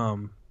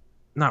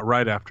 not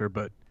right after,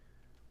 but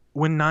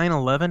when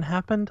 9/11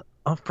 happened,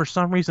 for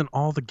some reason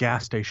all the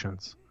gas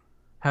stations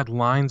had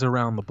lines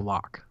around the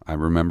block. I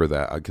remember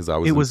that because I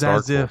was. It in was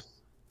as Starkville. if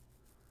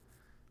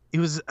it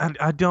was.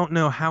 I don't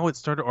know how it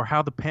started or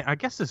how I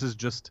guess this is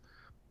just,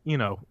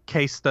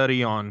 case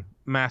study on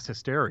mass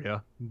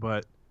hysteria,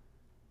 but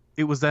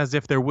it was as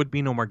if there would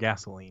be no more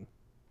gasoline.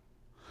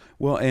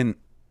 Well, and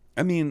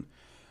I mean,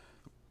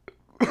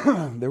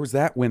 there was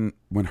that when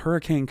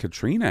Hurricane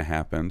Katrina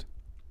happened.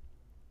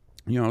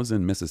 I was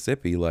in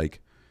Mississippi,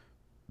 like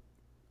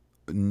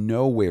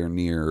nowhere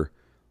near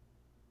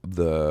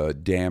the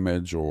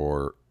damage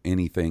or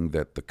anything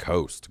that the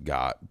coast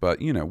got, but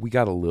we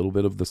got a little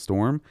bit of the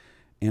storm.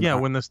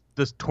 And when this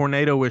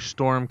tornado-ish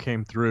storm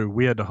came through,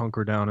 we had to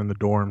hunker down in the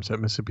dorms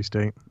at Mississippi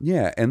State.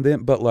 Yeah, and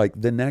then but like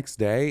the next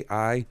day,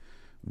 I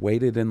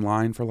waited in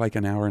line for like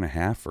an hour and a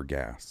half for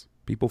gas.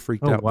 People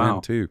freaked out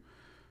then too.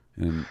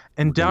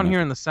 And down here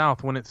in the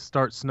South, when it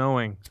starts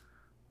snowing,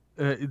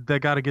 they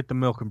got to get the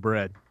milk and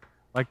bread.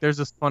 Like there's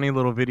this funny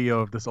little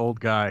video of this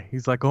old guy.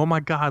 He's like, "Oh my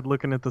God,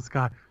 looking at the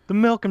sky, the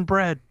milk and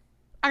bread.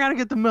 I gotta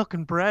get the milk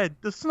and bread.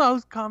 The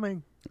snow's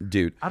coming."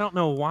 Dude, I don't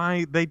know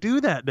why they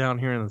do that down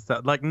here in the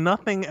South. Like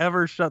nothing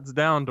ever shuts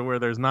down to where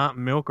there's not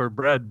milk or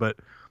bread,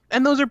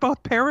 and those are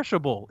both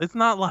perishable. It's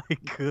not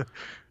like,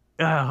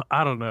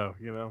 I don't know,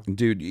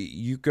 Dude,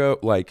 you go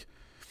like,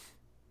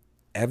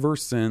 ever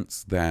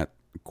since that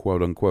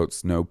quote unquote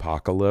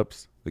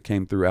snowpocalypse that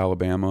came through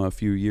Alabama a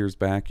few years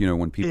back,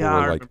 when people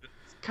were like,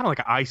 it's kind of like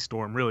an ice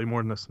storm, really,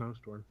 more than a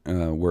snowstorm.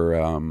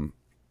 Were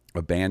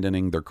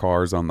abandoning their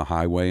cars on the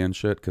highway and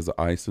shit because of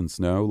ice and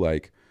snow,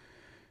 like.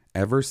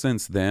 Ever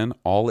since then,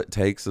 all it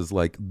takes is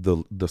like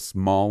the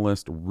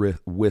smallest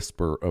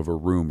whisper of a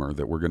rumor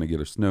that we're going to get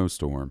a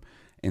snowstorm,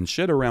 and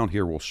shit around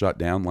here will shut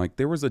down. Like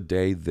there was a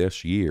day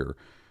this year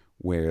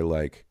where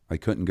like I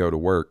couldn't go to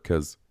work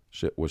because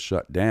shit was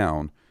shut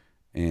down,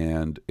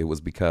 and it was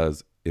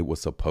because it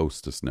was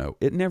supposed to snow.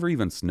 It never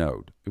even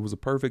snowed. It was a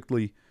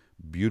perfectly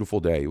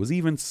beautiful day. It was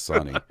even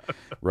sunny,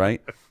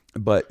 right?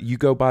 But you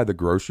go by the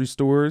grocery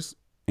stores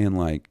and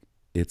like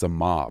it's a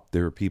mob.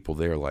 There are people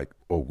there like,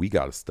 oh, we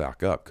got to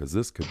stock up because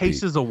this could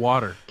cases of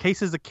water,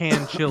 cases of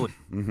canned chili.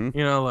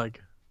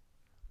 Like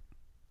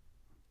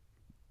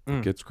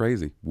it gets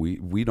crazy.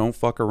 We don't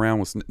fuck around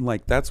with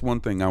like that's one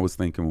thing I was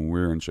thinking when we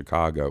were in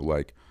Chicago.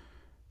 Like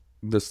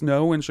the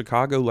snow in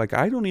Chicago, like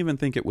I don't even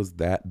think it was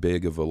that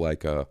big of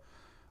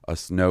a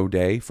snow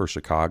day for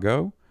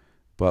Chicago,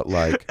 but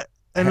like.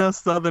 And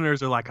us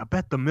Southerners are like, I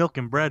bet the milk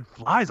and bread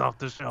flies off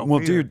the shelf. Well,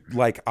 here. dude,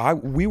 like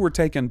we were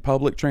taking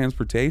public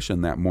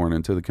transportation that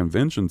morning to the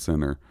convention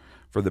center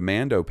for the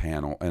Mando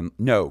panel, and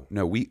no,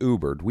 we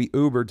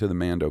Ubered to the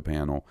Mando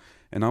panel,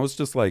 and I was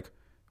just like,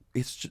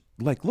 it's just,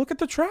 like, look at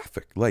the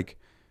traffic, like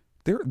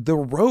the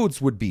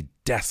roads would be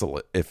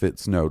desolate if it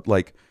snowed,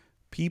 like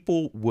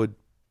people would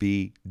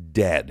be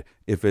dead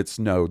if it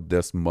snowed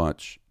this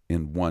much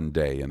in one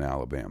day in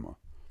Alabama.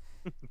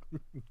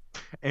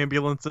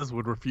 Ambulances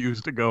would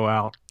refuse to go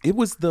out. It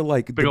was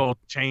big old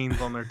chains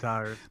on their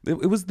tires.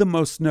 It was the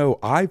most snow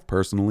I've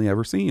personally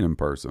ever seen in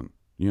person,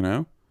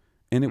 and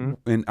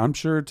and I'm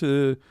sure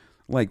to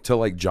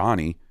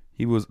Johnny,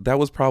 that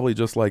was probably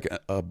just like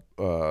an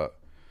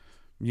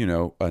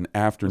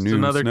afternoon just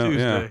another snow.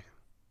 Tuesday. Yeah.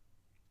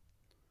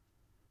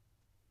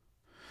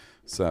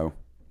 So,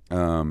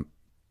 all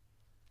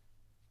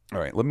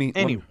right,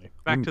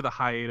 back to the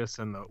hiatus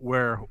and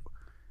where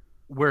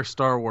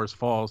Star Wars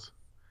falls.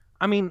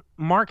 I mean,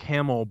 Mark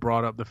Hamill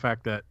brought up the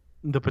fact that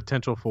the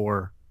potential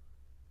for,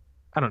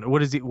 I don't know,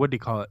 what did he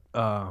call it?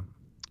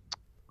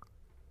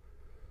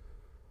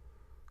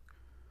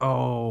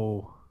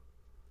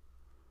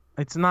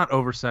 It's not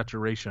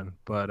oversaturation,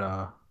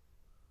 but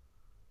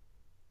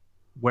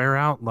wear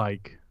out,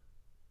 like.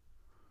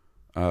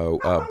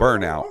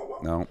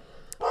 Burnout. No.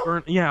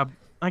 Yeah,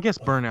 I guess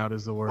burnout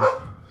is the word.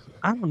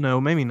 I don't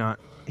know, maybe not.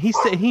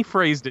 He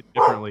phrased it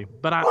differently,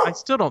 but I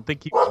still don't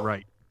think he was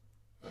right.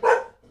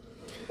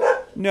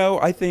 No,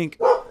 I think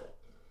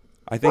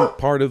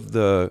part of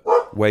the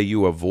way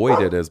you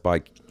avoid it is by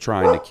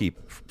trying to keep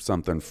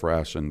something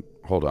fresh. And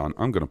hold on,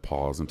 I'm going to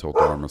pause until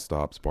Dharma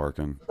stops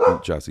barking.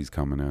 Jesse's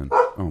coming in.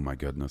 Oh my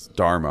goodness.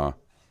 Dharma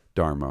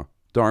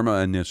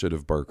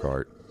Initiative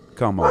Burkhart.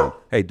 Come on.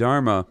 Hey,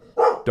 Dharma,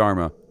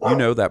 you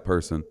know that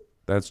person.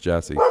 That's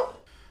Jesse.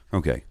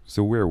 Okay,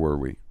 so where were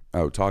we?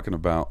 Oh, talking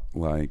about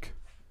like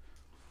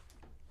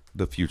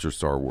the future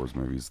Star Wars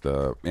movies,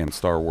 and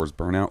Star Wars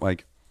burnout.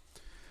 Like,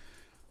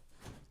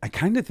 I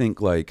kind of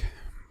think, like,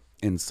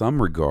 in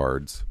some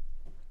regards,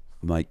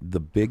 like the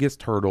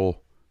biggest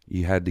hurdle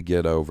you had to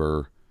get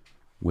over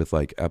with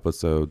like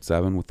episode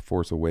 7 with The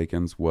Force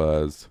Awakens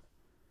was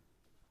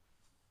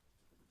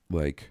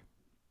like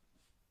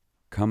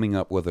coming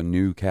up with a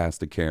new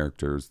cast of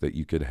characters that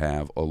you could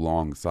have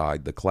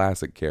alongside the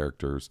classic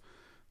characters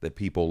that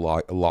people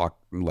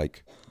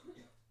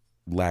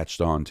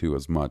latched onto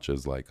as much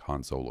as like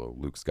Han Solo,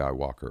 Luke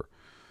Skywalker,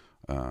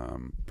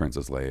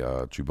 Princess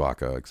Leia,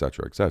 Chewbacca,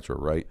 etc.,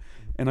 right?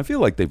 And I feel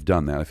like they've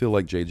done that. I feel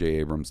like J.J.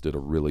 Abrams did a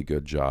really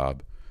good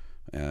job,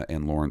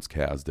 and Lawrence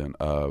Kasdan,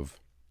 of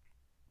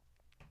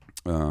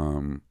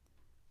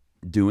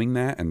doing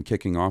that and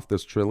kicking off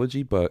this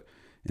trilogy. But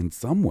in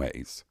some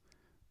ways,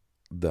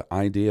 the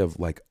idea of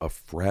like a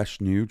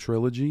fresh new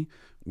trilogy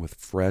with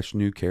fresh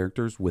new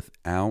characters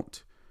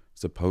without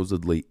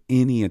supposedly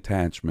any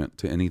attachment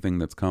to anything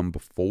that's come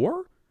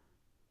before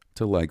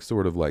to like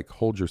sort of like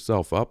hold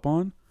yourself up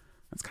on,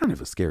 that's kind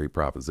of a scary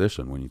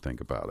proposition when you think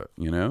about it,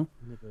 you know?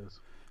 It is.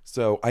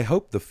 So I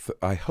hope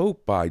I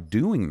hope by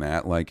doing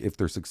that, like if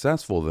they're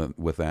successful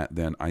with that,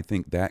 then I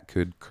think that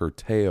could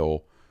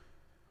curtail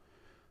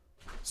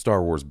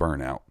Star Wars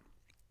burnout.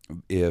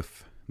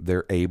 If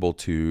they're able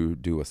to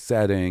do a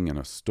setting and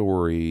a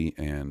story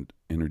and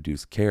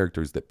introduce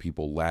characters that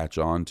people latch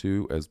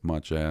onto as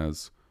much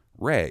as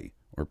Rey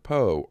or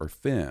Poe or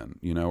Finn,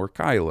 you know, or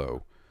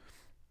Kylo.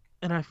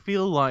 And I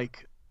feel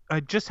like I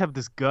just have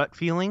this gut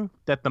feeling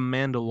that The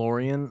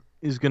Mandalorian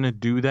is going to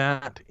do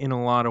that in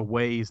a lot of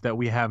ways that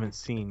we haven't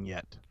seen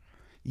yet.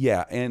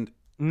 Yeah, and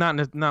not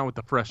with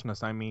the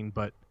freshness, I mean,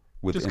 but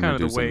with just kind of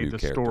the way introducing new the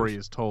characters. story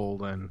is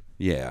told and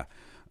Yeah.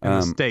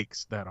 the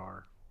stakes that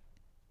are.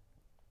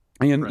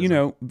 And, present. you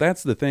know,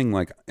 that's the thing.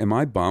 Like, am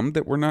I bummed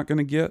that we're not going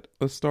to get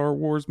a Star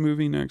Wars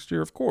movie next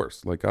year? Of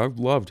course. Like, I've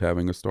loved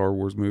having a Star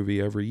Wars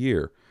movie every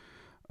year.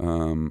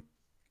 But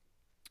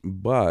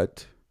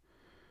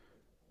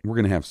we're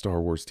going to have Star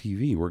Wars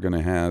TV. We're going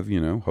to have, you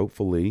know,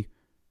 hopefully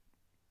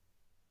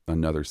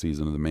another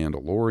season of The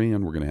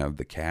Mandalorian. We're going to have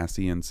the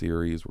Cassian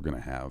series. We're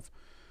going to have,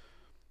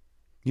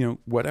 you know,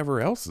 whatever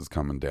else is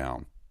coming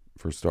down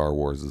for Star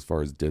Wars as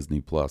far as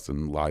Disney Plus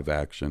and live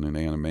action and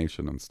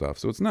animation and stuff.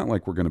 So it's not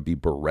like we're going to be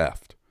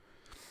bereft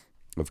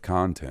of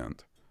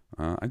content.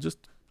 I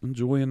just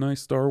enjoy a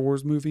nice Star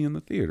Wars movie in the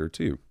theater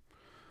too.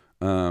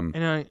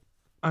 And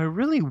I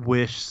really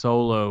wish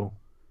Solo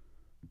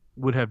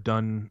would have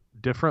done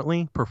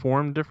differently,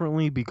 performed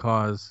differently,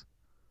 because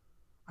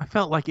I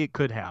felt like it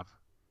could have.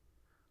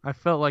 I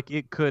felt like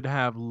it could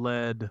have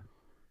led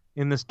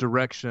in this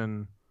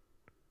direction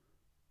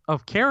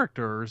of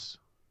characters,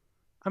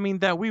 I mean,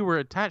 that we were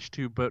attached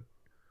to, but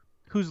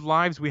whose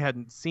lives we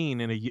hadn't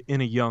seen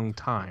in a young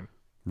time.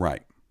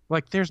 Right.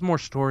 Like, there's more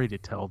story to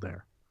tell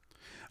there.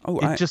 Oh,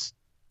 I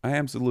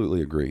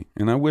absolutely agree.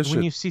 And I wish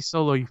when you see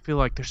Solo, you feel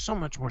like there's so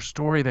much more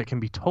story that can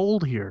be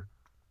told here.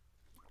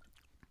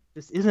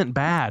 This isn't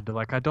bad.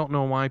 Like, I don't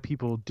know why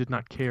people did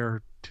not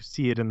care to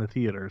see it in the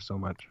theater so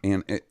much.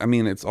 And I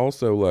mean, it's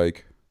also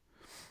like,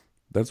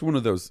 that's one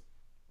of those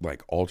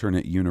like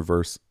alternate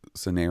universe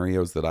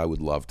scenarios that I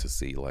would love to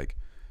see. Like,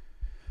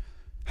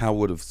 how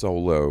would have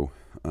Solo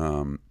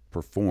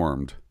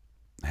performed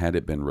had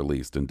it been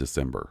released in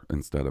December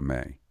instead of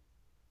May?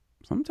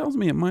 Something tells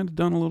me it might have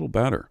done a little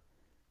better.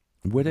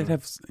 Would it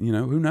have, you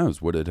know, who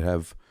knows? Would it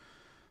have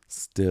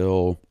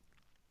still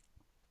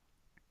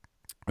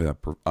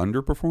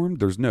underperformed?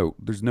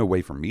 There's no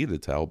way for me to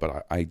tell,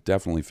 but I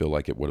definitely feel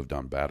like it would have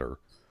done better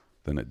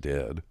than it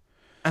did.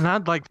 And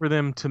I'd like for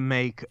them to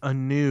make a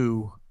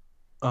new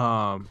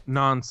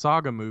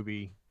non-saga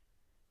movie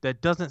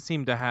that doesn't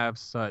seem to have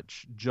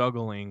such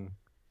juggling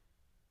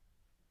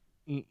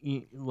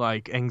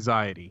like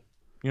anxiety.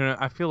 You know,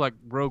 I feel like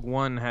Rogue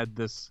One had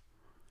this,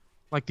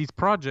 like, these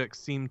projects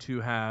seem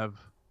to have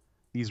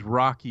these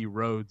rocky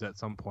roads at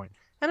some point.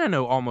 And I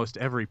know almost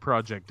every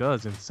project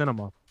does in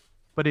cinema,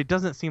 but it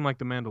doesn't seem like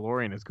The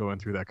Mandalorian is going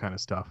through that kind of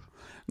stuff.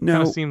 No, It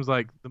kind of seems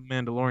like The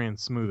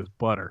Mandalorian's smooth as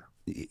butter.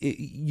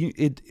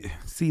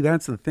 See,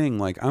 that's the thing.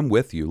 Like, I'm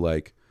with you.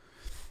 Like,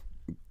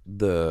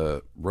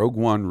 the Rogue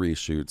One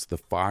reshoots, the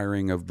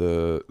firing of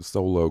the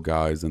Solo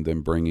guys, and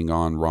then bringing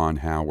on Ron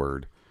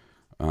Howard,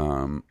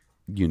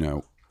 you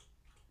know,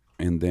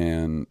 and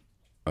then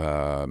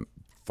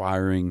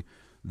firing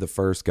the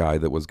first guy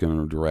that was going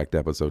to direct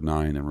Episode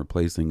 9 and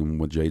replacing him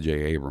with J.J.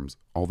 Abrams.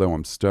 Although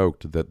I'm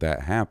stoked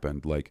that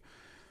happened. Like,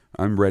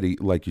 I'm ready,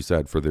 like you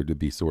said, for there to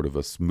be sort of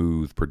a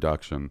smooth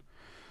production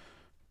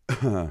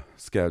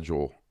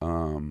schedule.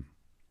 Hold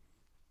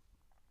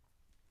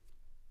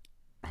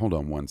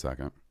on one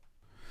second.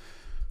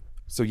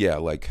 So yeah,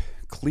 like,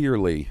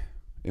 clearly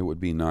it would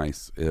be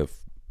nice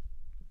if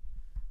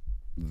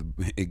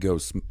it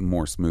goes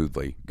more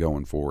smoothly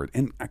going forward.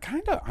 And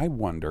I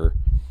wonder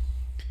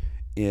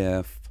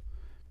if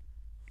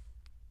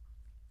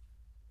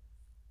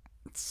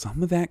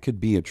some of that could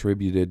be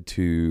attributed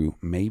to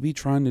maybe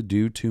trying to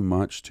do too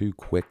much too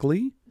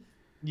quickly.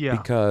 Yeah.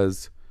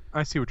 Because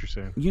I see what you're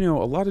saying. you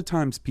know, a lot of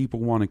times people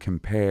want to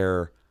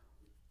compare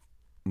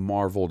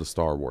Marvel to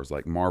Star Wars,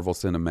 like Marvel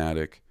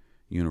Cinematic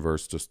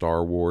Universe to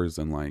Star Wars,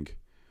 and like.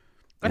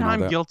 And all I'm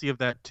that. guilty of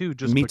that too,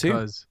 just Me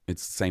because too.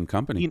 It's the same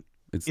company.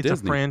 It's it's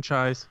Disney. a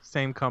franchise,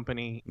 same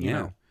company, you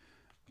know.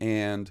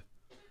 And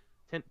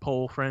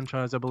Tentpole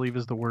franchise, I believe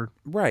is the word.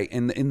 right,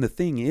 and the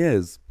thing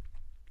is,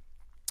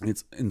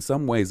 it's in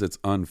some ways it's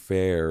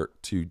unfair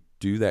to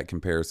do that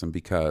comparison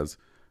because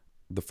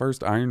the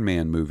first Iron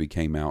Man movie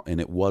came out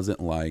and it wasn't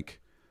like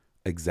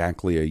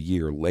exactly a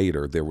year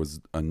later there was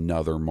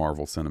another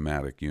Marvel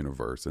Cinematic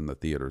Universe in the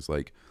theaters.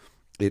 Like,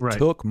 it Right.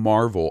 took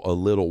Marvel a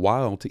little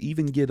while to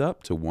even get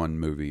up to one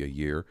movie a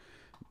year.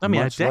 I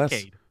mean, much a less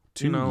decade.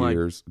 2 You know, like-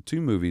 years,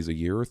 2 movies a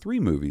year or 3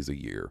 movies a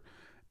year.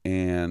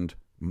 And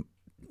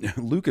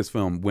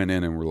Lucasfilm went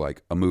in and were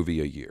like a movie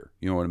a year.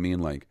 You know what I mean?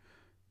 Like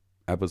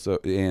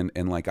episode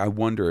and like I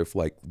wonder if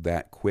like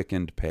that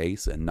quickened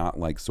pace and not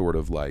like sort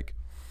of like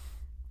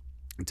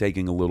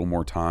taking a little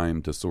more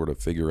time to sort of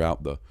figure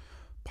out the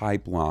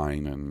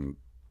pipeline and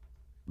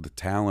the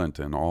talent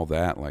and all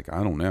that. Like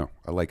I don't know.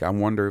 I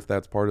wonder if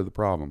that's part of the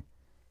problem.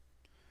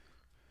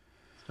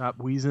 Stop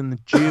wheezing the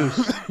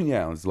juice.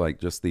 Yeah, it's like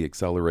just the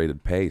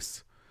accelerated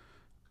pace.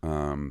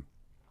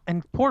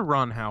 And poor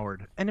Ron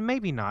Howard. And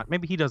maybe not.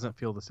 Maybe he doesn't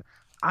feel the same.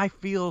 I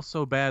feel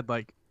so bad.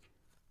 Like,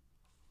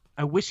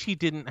 I wish he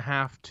didn't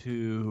have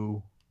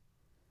to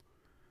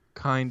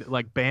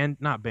not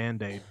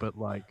Band-Aid, but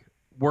like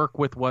work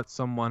with what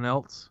someone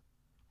else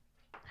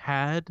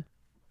had.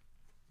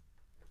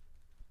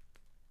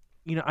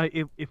 You know,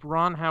 if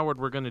Ron Howard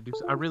were going to do,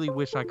 I really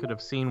wish I could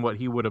have seen what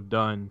he would have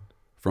done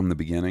From the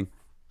beginning.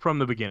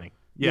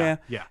 Yeah.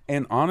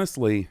 And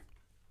honestly,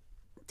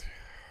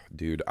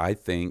 dude, I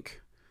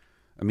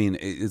mean,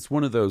 it's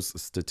one of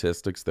those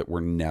statistics that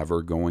we're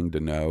never going to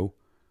know.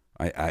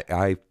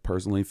 I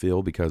personally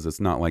feel, because it's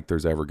not like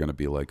there's ever going to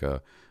be like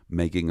a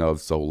making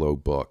of Solo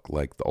book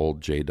like the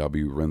old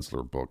J.W.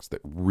 Rinsler books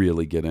that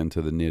really get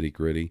into the nitty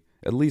gritty.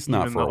 At least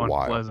not Even for the a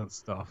while. Unpleasant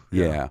stuff.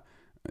 Yeah.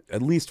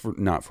 At least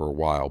not for a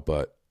while.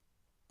 But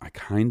I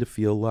kind of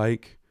feel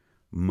like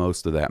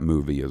most of that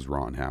movie is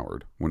Ron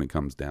Howard when it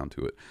comes down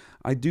to it.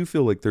 I do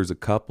feel like there's a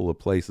couple of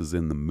places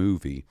in the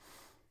movie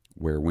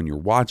where when you're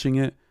watching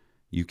it,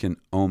 you can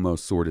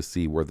almost sort of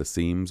see where the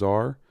seams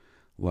are.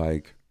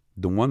 Like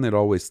the one that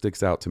always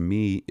sticks out to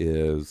me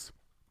is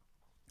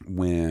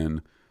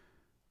when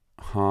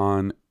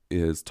Han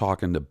is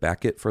talking to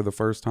Beckett for the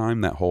first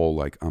time, that whole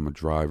like, I'm a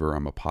driver,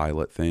 I'm a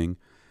pilot thing.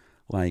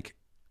 Like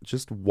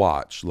just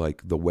watch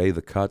like the way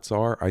the cuts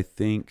are. I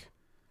think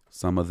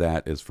some of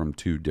that is from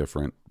two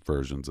different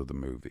versions of the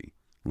movie,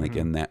 like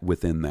in that,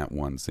 within that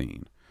one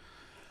scene.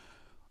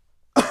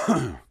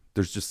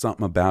 There's just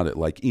something about it.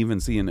 Like even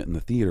seeing it in the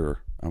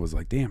theater, I was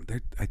like, damn,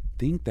 I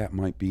think that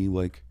might be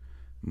like,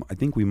 I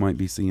think we might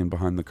be seeing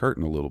behind the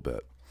curtain a little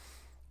bit.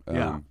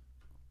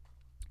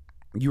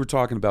 You were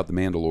talking about The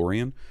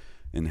Mandalorian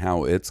and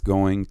how it's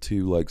going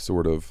to like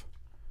sort of,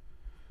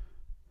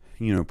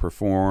 you know,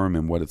 perform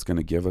and what it's going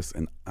to give us.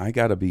 And I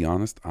got to be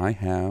honest, I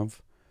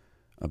have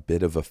a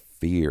bit of a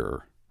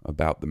fear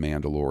about The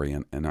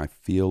Mandalorian, and I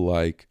feel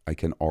like I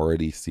can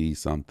already see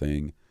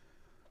something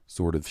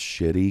sort of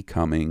shitty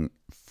coming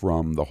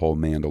from the whole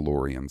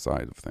Mandalorian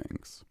side of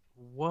things.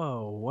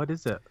 Whoa, what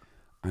is it?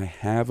 I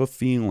have a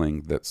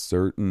feeling that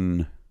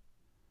certain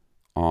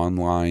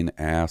online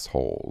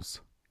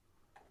assholes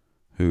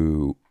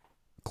who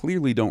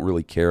clearly don't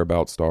really care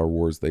about Star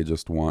Wars, they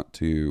just want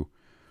to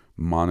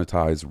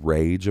monetize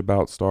rage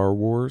about Star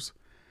Wars.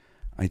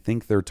 I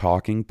think their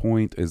talking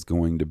point is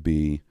going to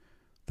be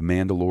The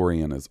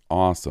Mandalorian is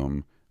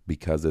awesome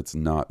because it's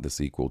not the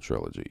sequel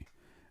trilogy.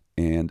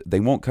 And they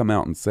won't come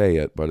out and say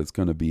it, but it's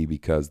going to be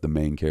because the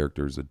main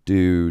character is a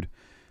dude.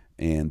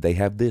 And they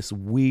have this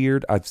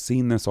weird, I've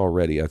seen this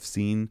already. I've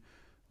seen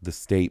the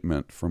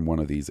statement from one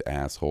of these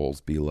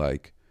assholes be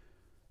like,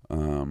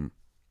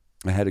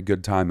 I had a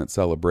good time at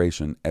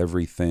Celebration.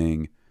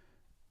 Everything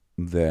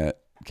that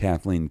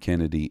Kathleen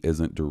Kennedy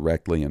isn't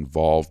directly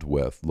involved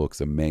with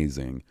looks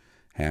amazing.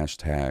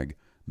 Hashtag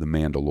The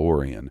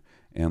Mandalorian.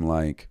 And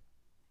like,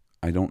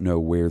 I don't know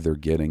where they're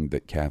getting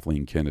that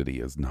Kathleen Kennedy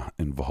is not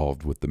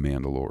involved with The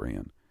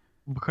Mandalorian.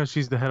 Because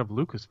she's the head of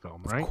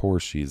Lucasfilm, right? Of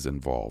course she's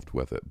involved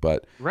with it.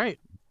 But right,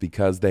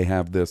 because they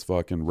have this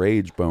fucking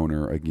rage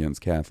boner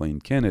against Kathleen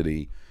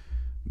Kennedy,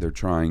 they're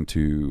trying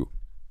to,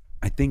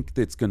 I think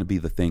that's going to be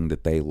the thing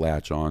that they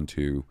latch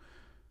onto,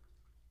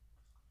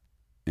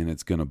 and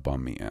it's going to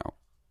bum me out.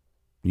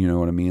 You know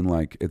what I mean?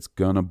 Like, it's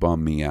going to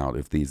bum me out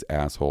if these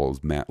assholes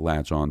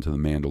latch on to The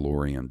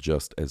Mandalorian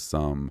just as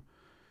some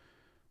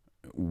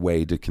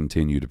way to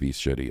continue to be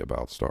shitty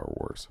about Star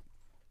Wars.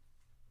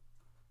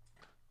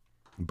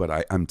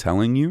 But I'm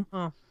telling you,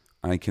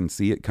 I can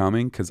see it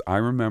coming, because I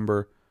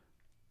remember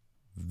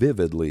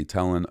vividly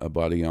telling a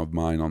buddy of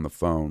mine on the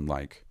phone,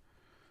 like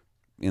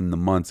in the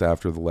months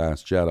after The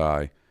Last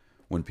Jedi,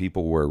 when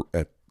people were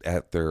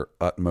at their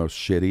utmost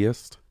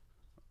shittiest.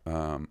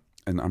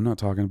 And I'm not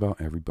talking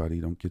about everybody.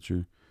 Don't get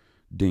your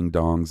ding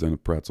dongs in a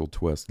pretzel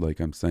twist.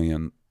 Like I'm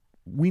saying,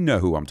 we know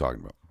who I'm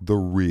talking about. The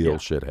real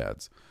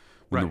shitheads.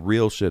 When the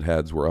real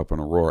shitheads were up in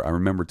a roar, I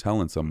remember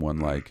telling someone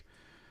like,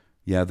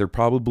 yeah, they're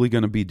probably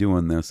going to be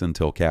doing this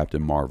until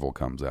Captain Marvel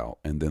comes out.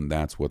 And then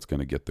that's what's going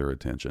to get their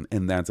attention.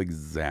 And that's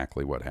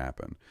exactly what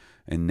happened.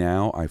 And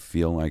now I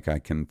feel like I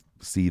can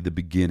see the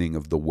beginning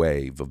of the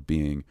wave of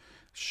being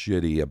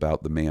shitty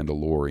about The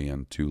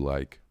Mandalorian to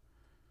like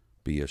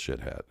be a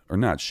shithead. Or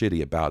not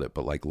shitty about it,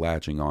 but like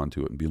latching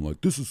onto it and being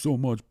like, this is so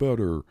much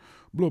better,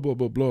 blah, blah,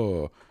 blah,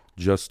 blah,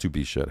 just to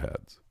be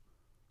shitheads.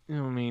 You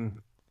know what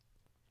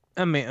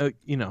I mean,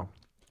 you know.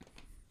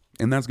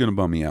 And that's going to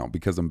bum me out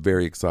because I'm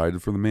very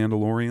excited for The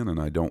Mandalorian and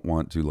I don't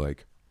want to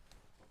like,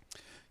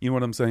 you know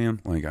what I'm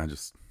saying? Like I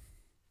just...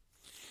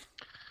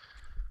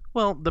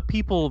 Well, the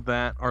people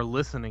that are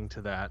listening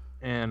to that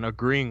and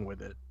agreeing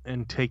with it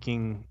and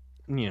taking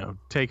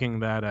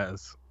that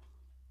as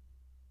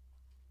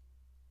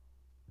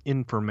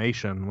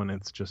information when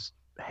it's just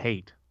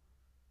hate.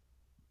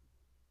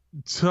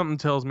 Something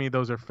tells me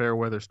those are fair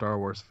weather Star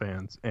Wars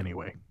fans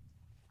anyway.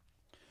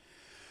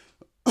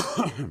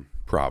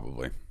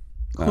 Probably.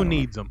 Who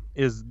needs them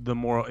is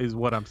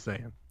what I'm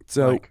saying.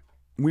 So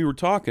we were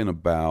talking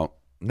about,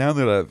 now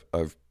that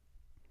I've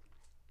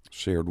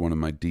shared one of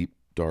my deep,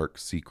 dark,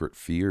 secret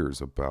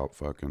fears about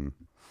fucking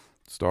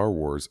Star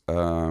Wars.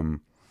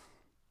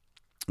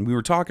 We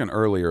were talking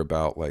earlier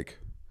about, like,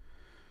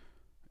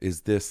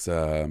 is this,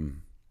 will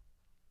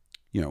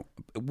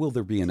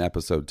there be an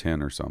episode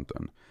 10 or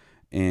something?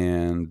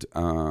 And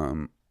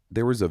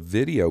there was a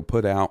video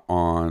put out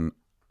on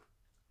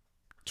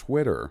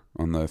Twitter,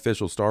 on the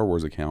official Star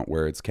Wars account,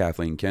 where it's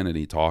Kathleen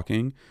Kennedy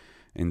talking,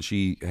 and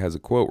she has a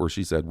quote where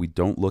she said, "We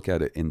don't look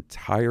at it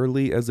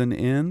entirely as an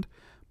end,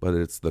 but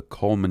it's the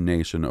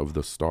culmination of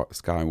the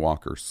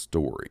Skywalker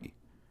story."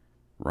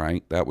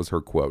 Right? That was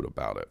her quote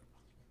about it.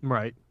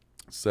 Right.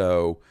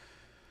 So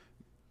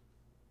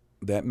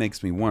that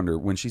makes me wonder,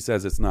 when she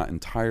says it's not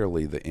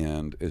entirely the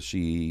end, is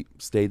she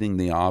stating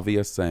the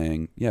obvious,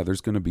 saying, yeah,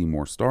 there's going to be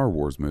more Star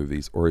Wars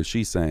movies? Or is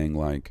she saying,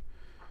 like,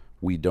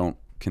 we don't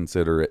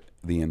consider it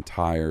the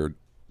entirely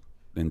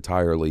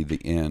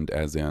the end,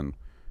 as in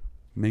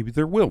maybe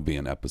there will be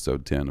an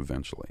episode 10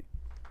 eventually?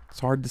 It's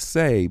hard to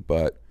say,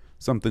 but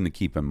something to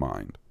keep in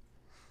mind.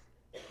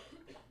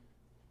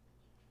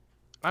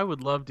 I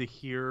would love to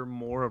hear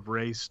more of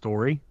Rey's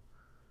story,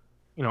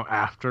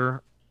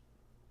 after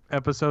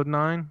episode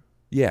 9.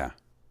 Yeah.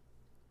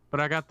 But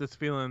I got this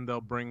feeling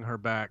they'll bring her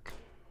back,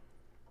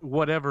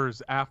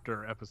 whatever's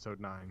after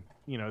episode 9,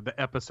 the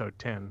episode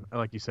 10,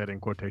 like you said, in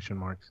quotation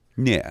marks.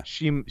 Yeah.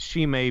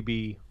 She may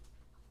be,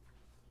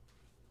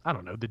 I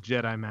don't know, the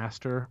Jedi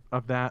Master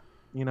of that,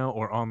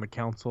 or on the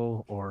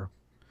council, or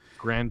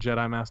Grand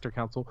Jedi Master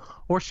Council,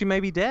 or she may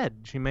be dead.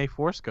 She may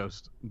Force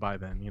Ghost by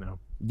then,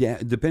 Yeah,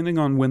 depending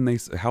on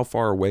how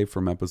far away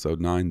from episode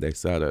 9 they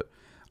said it.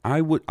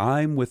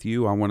 I'm with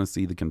you. I want to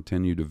see the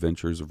continued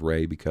adventures of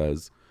Rey,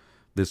 because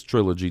this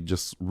trilogy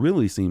just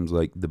really seems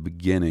like the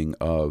beginning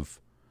of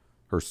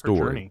her story.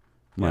 Her journey.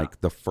 Like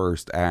the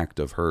first act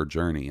of her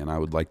journey. And I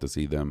would like to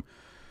see them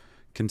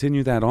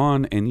continue that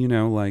on. And,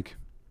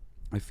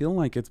 I feel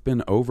like it's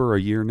been over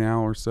a year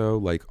now or so.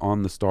 Like,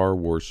 on the Star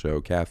Wars show,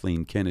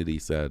 Kathleen Kennedy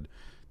said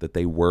that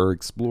they were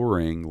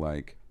exploring,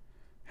 like,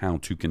 how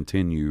to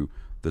continue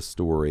the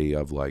story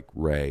of, like,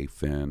 Rey,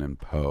 Finn, and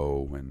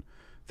Poe, and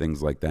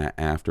things like that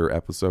after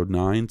episode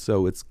 9.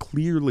 So it's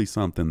clearly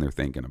something they're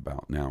thinking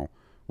about. Now,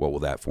 what will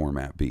that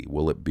format be?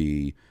 Will it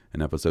be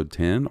an episode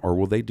 10, or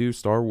will they do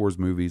Star Wars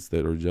movies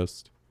that are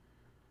just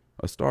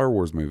a Star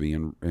Wars movie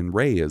and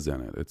Rey is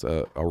in it? It's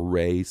a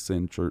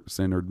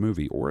Rey-centered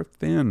movie, or a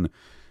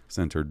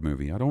Finn-centered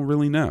movie. I don't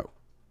really know.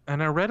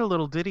 And I read a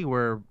little ditty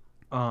where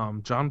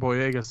John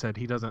Boyega said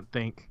he doesn't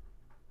think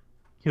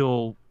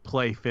he'll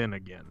play Finn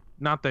again.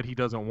 Not that he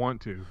doesn't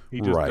want to.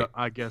 He just, right.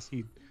 I guess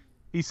he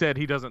said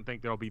he doesn't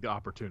think there'll be the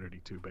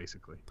opportunity to,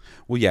 basically.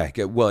 Well, yeah.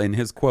 Well, and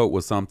his quote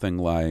was something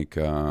like,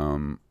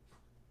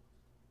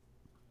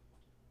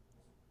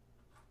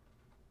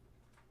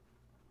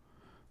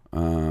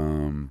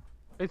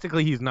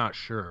 basically, he's not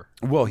sure.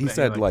 Well, he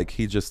said, like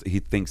he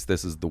thinks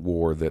this is the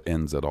war that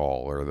ends it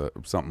all, or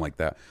something like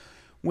that.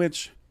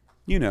 Which,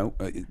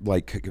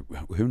 like,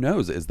 who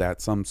knows? Is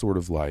that some sort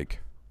of, like,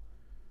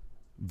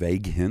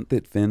 vague hint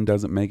that Finn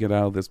doesn't make it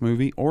out of this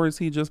movie, or is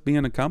he just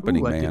being a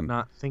company man? I did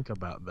not think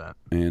about that.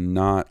 And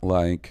not,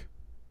 like,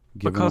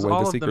 giving because away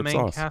all the secret of the main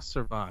sauce. cast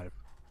survive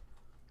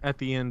at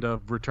the end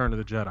of Return of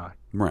the Jedi,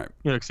 Right?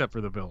 Except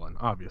for the villain,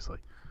 obviously.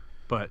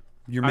 But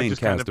Your main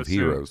cast of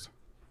heroes,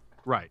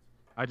 right?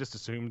 I just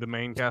assumed the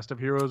main cast of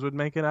heroes would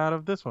make it out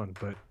of this one,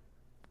 but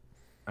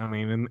I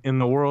mean, in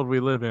the world we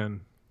live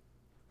in,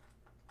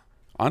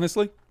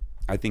 honestly,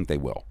 I think they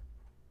will.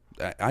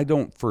 I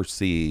don't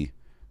foresee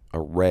a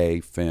Rey,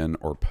 Finn,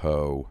 or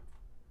Poe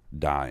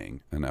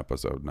dying in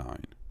episode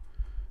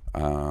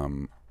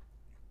 9.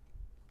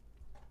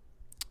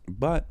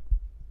 But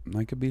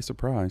I could be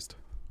surprised.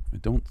 I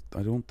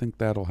don't think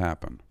that'll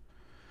happen.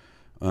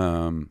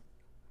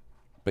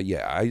 But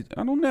yeah, I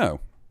don't know.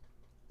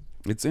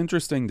 It's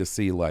interesting to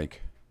see,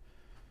 like,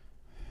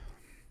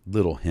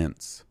 little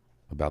hints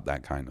about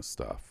that kind of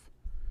stuff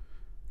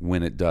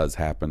when it does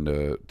happen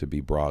to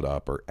be brought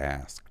up or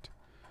asked.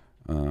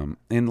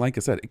 And like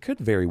I said, it could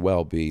very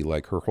well be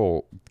like her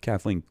whole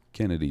Kathleen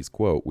Kennedy's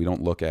quote, we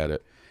don't look at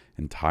it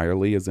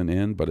entirely as an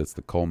end, but it's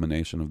the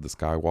culmination of the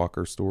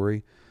Skywalker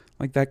story.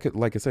 Like, that could,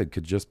 like I said,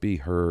 could just be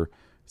her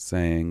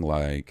saying,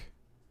 like,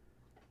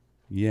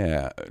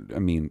 yeah, I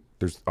mean,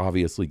 there's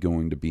obviously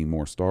going to be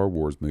more Star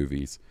Wars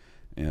movies,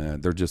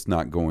 and they're just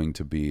not going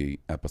to be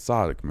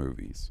episodic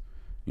movies.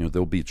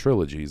 There'll be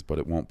trilogies, but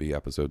it won't be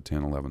episode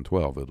 10, 11,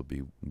 12. It'll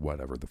be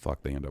whatever the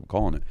fuck they end up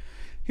calling it.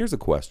 Here's a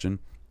question.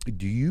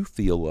 Do you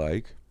feel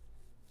like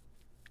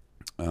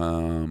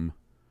the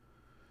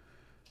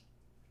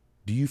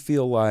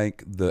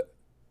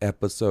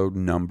episode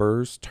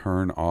numbers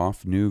turn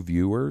off new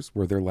viewers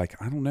where they're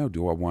like, I don't know,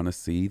 do I want to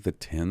see the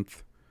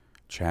 10th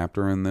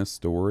chapter in this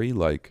story?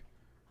 Like,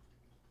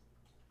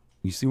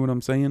 you see what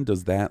I'm saying?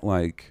 Does that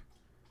like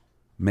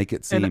make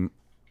it seem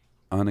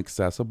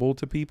unaccessible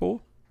to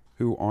people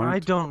who aren't? I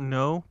don't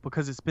know,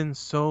 because it's been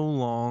so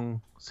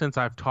long since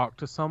I've talked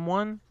to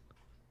someone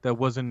that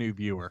was a new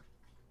viewer.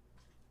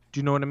 Do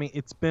you know what I mean?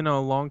 It's been a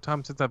long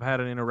time since I've had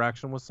an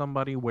interaction with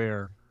somebody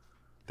where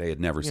They had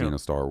never seen a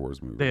Star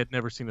Wars movie. they had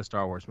never seen a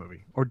Star Wars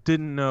movie, or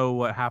didn't know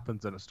what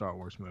happens in a Star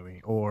Wars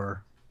movie,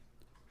 or...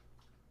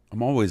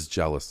 I'm always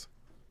jealous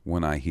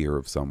when I hear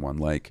of someone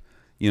like,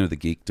 you know, the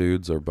Geek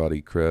Dudes, our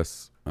buddy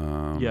Chris,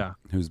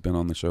 who's been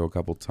on the show a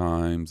couple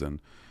times, and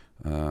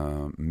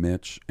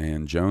Mitch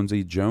and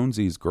Jonesy.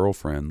 Jonesy's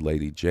girlfriend,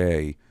 Lady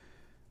J,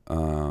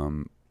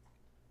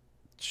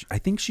 I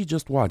think she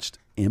just watched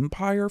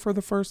Empire for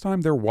the first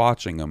time. They're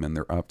watching them, and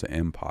they're up to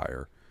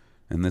Empire.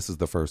 And this is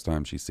the first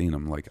time she's seen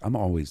them. Like, I'm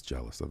always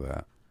jealous of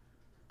that.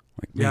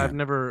 Like, Yeah,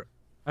 man,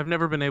 I've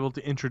never been able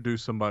to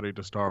introduce somebody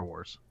to Star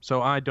Wars,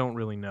 so I don't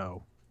really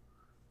know,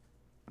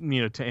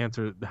 you know,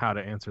 how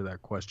to answer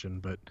that question.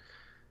 But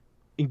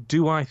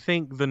do I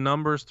think the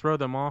numbers throw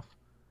them off?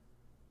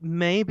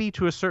 Maybe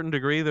to a certain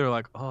degree. They're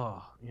like,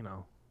 oh, you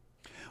know,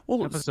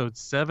 well, episode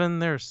 7,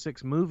 there's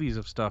 6 movies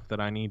of stuff that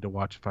I need to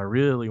watch if I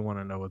really want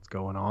to know what's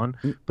going on.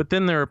 But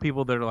then there are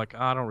people that are like,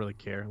 I don't really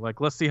care.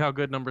 Like, let's see how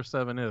good number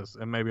 7 is,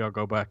 and maybe I'll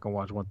go back and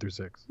watch 1 through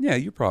 6. yeah,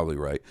 you're probably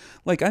right.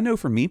 Like, I know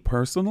for me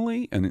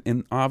personally,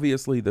 and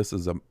obviously this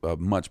is a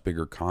much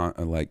bigger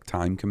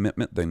time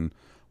commitment than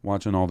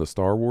watching all the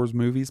Star Wars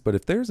movies. But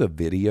if there's a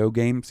video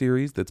game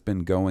series that's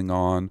been going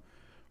on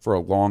for a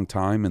long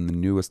time and the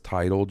newest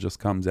title just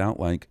comes out,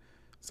 like,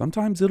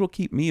 sometimes it'll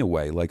keep me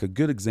away. Like, a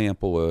good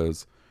example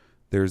is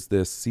there's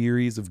this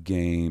series of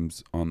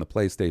games on the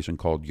PlayStation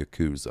called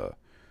Yakuza,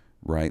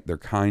 right? They're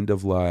kind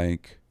of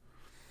like,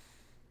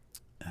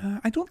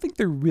 I don't think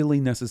they're really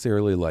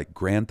necessarily like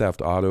Grand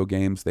Theft Auto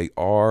games. They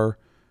are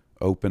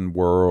open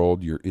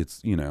world.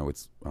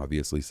 It's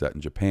obviously set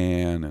in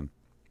Japan, and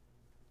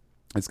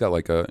it's got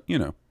like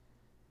an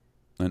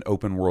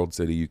open world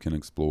city you can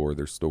explore.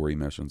 There's story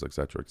missions,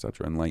 etc.,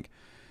 etc. And like,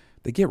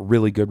 they get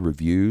really good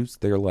reviews.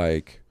 They're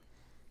like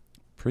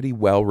pretty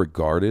well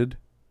regarded.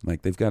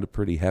 Like, they've got a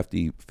pretty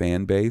hefty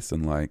fan base,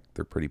 and like,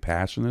 they're pretty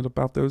passionate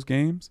about those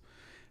games.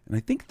 And I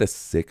think the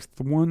 6th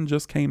one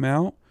just came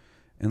out,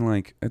 and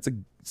like, it's a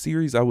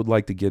series I would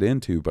like to get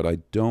into, but I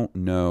don't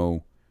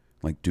know,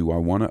 like, do I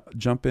want to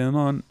jump in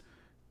on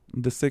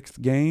the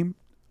 6th game?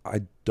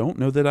 I don't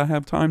know that I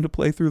have time to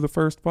play through the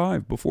first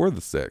 5 before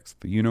the 6th.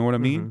 You know what I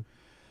mean?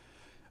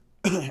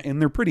 And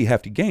they're pretty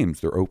hefty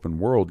games. They're open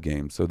world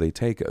games, so they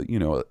take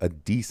a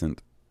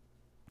decent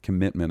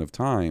commitment of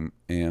time.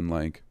 And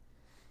like,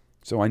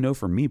 so I know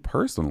for me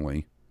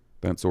personally,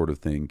 that sort of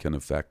thing can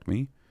affect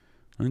me.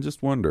 I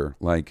just wonder,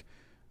 like,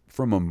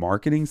 from a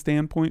marketing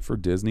standpoint for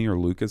Disney or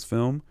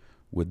Lucasfilm,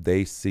 would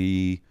they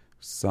see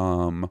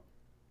some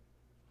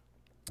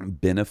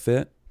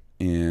benefit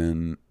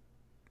in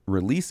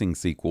releasing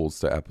sequels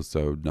to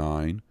Episode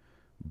 9,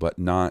 but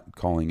not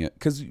calling it?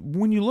 Because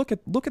when you look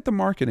at the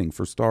marketing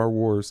for Star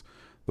Wars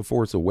The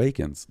Force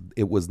Awakens,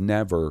 it was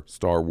never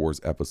Star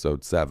Wars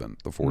Episode 7,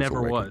 The Force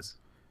Awakens.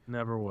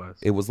 Never was.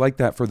 It was like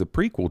that for the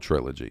prequel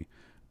trilogy.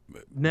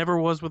 Never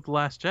was with The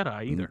Last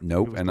Jedi either.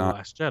 Nope. It was And The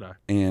Last Jedi.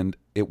 And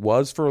it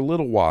was for a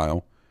little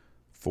while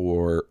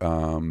for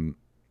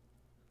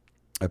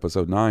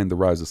Episode 9, The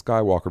Rise of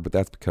Skywalker, but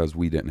that's because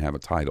we didn't have a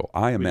title.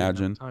 I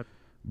imagine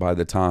by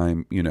the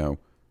time,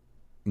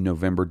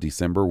 November,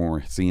 December, when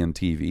we're seeing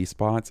TV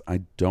spots,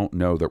 I don't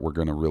know that we're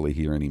going to really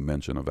hear any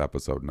mention of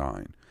Episode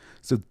 9.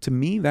 So to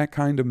me, that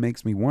kind of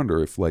makes me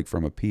wonder if, like,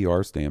 from a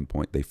PR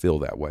standpoint, they feel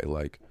that way.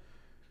 Like,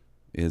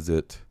 is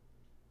it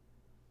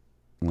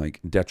like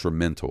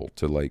detrimental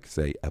to, like,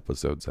 say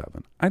Episode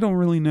 7? I don't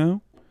really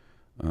know.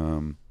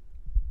 But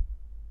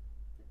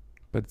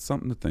it's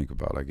something to think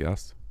about, I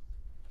guess.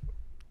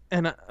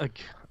 And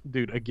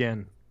dude,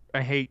 again,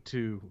 I hate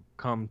to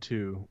come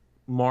to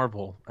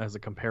Marvel as a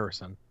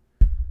comparison.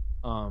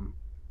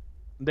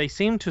 They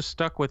seem to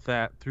stuck with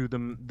that through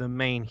the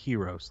main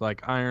heroes,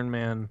 like Iron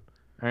Man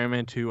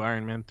 2,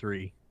 Iron Man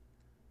 3.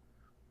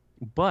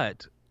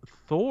 But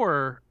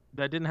Thor,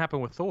 that didn't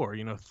happen with Thor.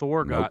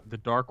 Thor got the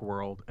Dark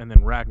World and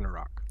then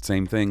Ragnarok.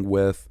 Same thing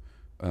with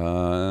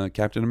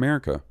Captain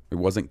America. It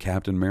wasn't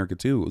Captain America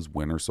 2. It was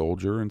Winter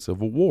Soldier and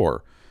Civil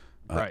War.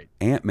 Right.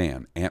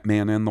 Ant-Man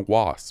and the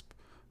Wasp.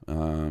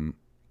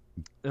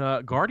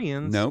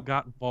 Guardians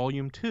got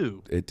Volume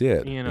 2. It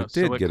did. It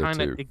did get a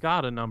 2. It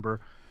got a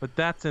number, but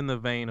that's in the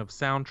vein of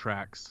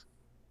soundtracks,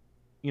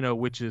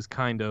 which is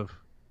kind of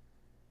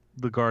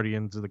the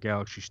Guardians of the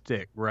Galaxy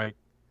shtick, right?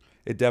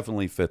 It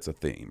definitely fits a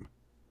theme.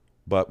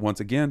 But once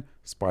again,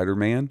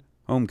 Spider-Man,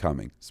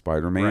 Homecoming.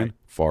 Spider-Man,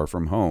 Far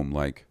From Home.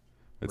 Like,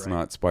 it's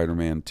not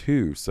Spider-Man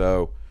 2.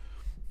 So,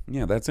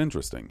 yeah, that's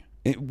interesting.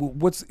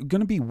 What's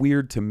going to be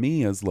weird to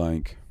me is,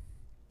 like,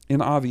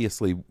 and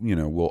obviously,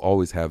 we'll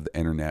always have the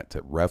internet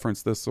to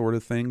reference this sort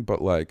of thing,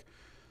 but like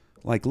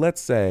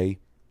let's say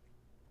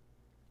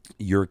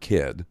you're a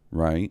kid,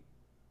 right?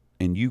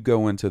 And you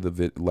go into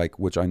the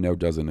which I know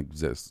doesn't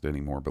exist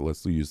anymore, but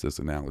let's use this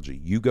analogy.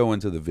 You go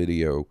into the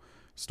video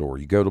store,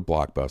 you go to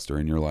Blockbuster,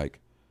 and you're like,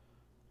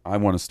 I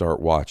want to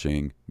start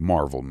watching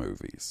Marvel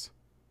movies.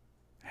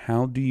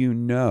 How do you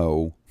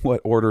know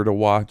what order to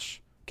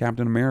watch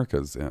Captain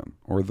America's in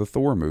or the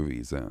Thor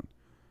movies in?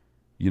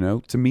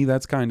 To me,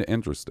 that's kind of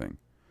interesting.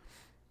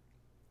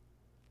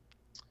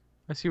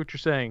 I see what you're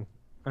saying.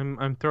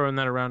 I'm throwing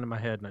that around in my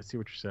head, and I see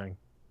what you're saying.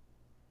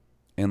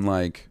 And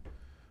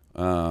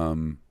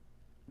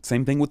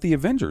same thing with the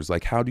Avengers.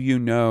 Like, how do you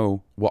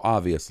know? Well,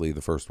 obviously,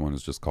 the first one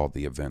is just called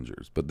the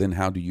Avengers. But then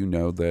how do you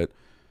know that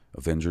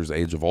Avengers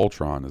Age of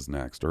Ultron is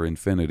next, or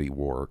Infinity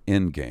War,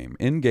 Endgame?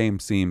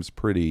 Endgame seems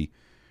pretty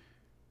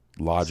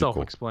logical.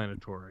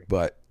 Self-explanatory.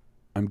 But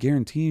I'm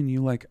guaranteeing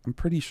you, I'm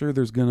pretty sure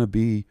there's going to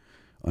be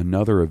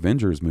another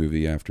Avengers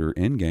movie after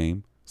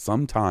Endgame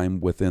sometime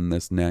within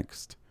this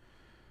next,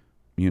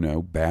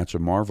 batch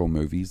of Marvel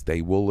movies.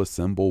 They will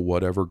assemble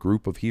whatever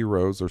group of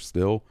heroes are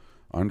still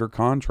under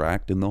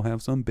contract, and they'll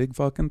have some big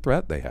fucking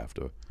threat they have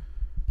to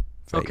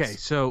face. Okay,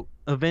 so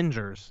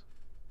Avengers.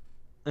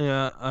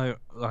 Only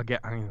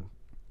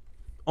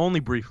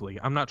briefly.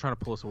 I'm not trying to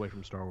pull us away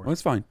from Star Wars. Well,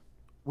 that's fine.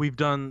 We've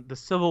done the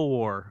Civil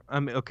War.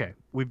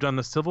 We've done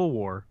the Civil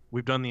War.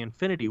 We've done the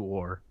Infinity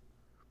War.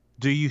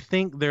 Do you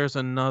think there's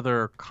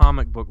another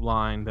comic book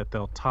line that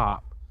they'll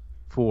tap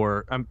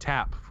for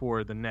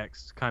the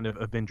next kind of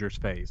Avengers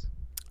phase?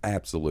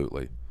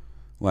 Absolutely.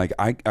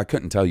 I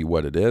couldn't tell you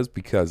what it is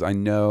because I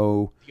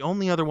know... The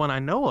only other one I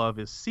know of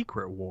is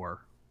Secret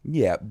War.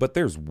 Yeah, but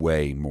there's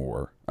way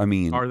more. I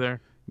mean... Are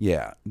there?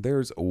 Yeah,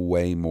 there's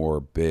way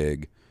more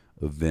big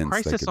events.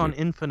 Crisis on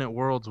Infinite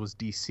Worlds was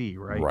DC,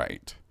 right?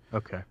 Right.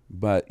 Okay.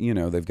 But,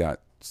 they've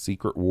got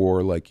Secret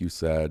War, like you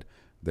said.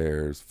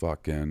 There's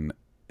fucking...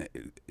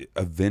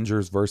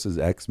 Avengers versus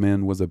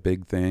X-Men was a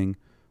big thing.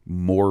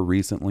 More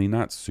recently,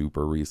 not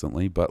super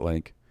recently, but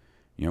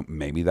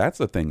maybe that's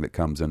a thing that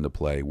comes into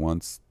play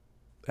once...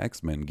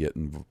 X-Men get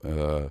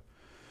involved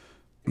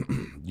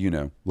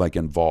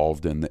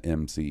in the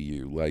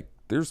MCU.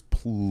 There's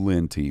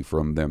plenty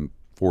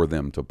for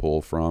them to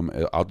pull from.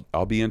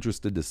 I'll be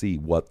interested to see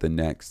what the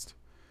next...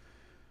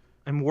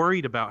 I'm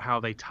worried about how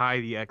they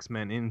tie the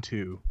X-Men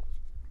into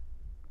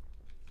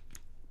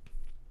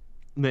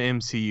the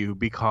MCU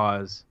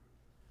because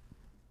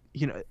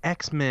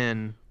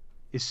X-Men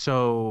is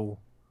so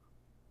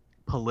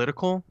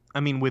political. I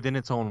mean, within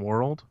its own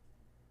world.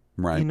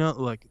 Right.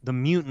 The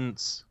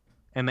mutants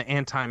and the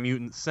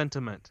anti-mutant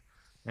sentiment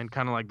and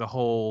kind of the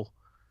whole,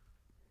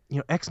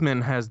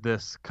 X-Men has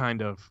this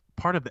kind of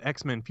part of the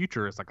X-Men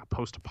future is a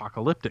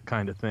post-apocalyptic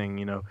kind of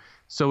thing,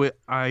 So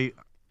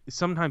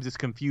sometimes it's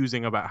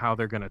confusing about how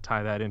they're going to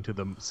tie that into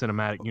the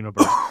cinematic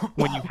universe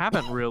when you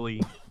haven't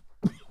really,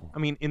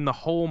 in the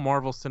whole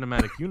Marvel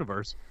Cinematic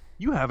Universe,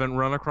 you haven't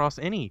run across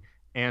any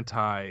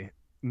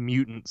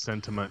anti-mutant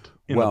sentiment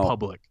in the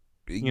public.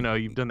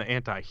 You've done the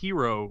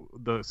anti-hero,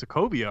 the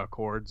Sokovia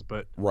Accords,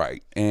 but...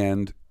 Right.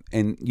 And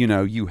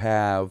you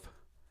have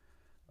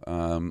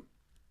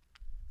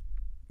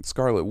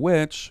Scarlet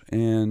Witch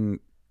and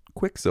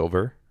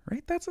Quicksilver,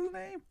 right? That's his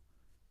name?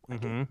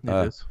 Mm-hmm,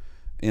 it is.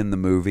 In the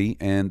movie,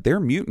 and they're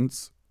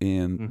mutants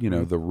in,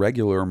 the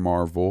regular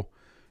Marvel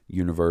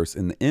universe.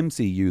 In the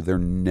MCU, they're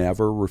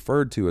never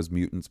referred to as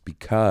mutants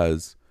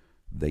because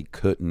they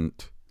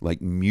couldn't,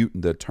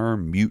 the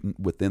term mutant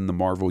within the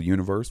Marvel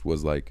universe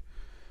was,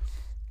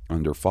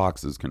 under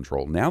Fox's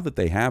control. Now that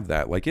they have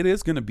that, it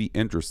is going to be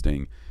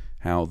interesting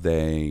how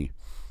they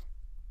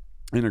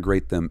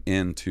integrate them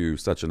into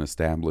such an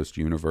established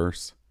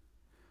universe.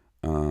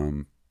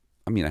 I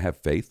have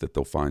faith that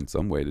they'll find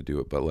some way to do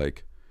it, but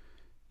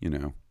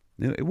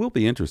it will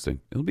be interesting.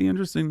 It'll be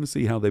interesting to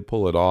see how they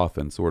pull it off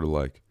and sort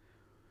of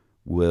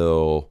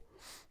will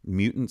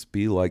mutants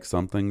be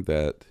something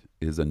that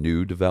is a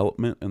new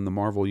development in the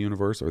Marvel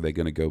universe? Or are they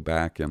going to go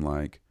back and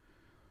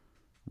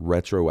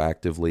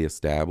retroactively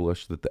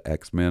establish that the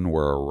X-Men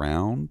were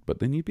around? But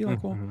then you'd be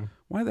well,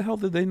 why the hell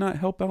did they not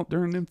help out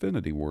during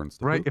Infinity War and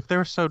stuff? Right. If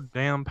they're so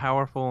damn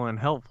powerful and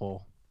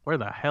helpful, where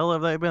the hell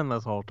have they been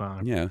this whole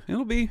time? Yeah,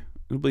 it'll be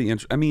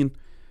interesting.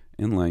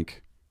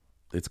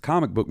 It's a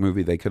comic book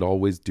movie. They could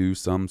always do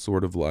some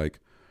sort of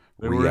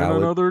they were in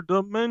another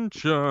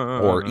dimension,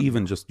 or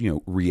even just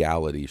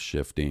reality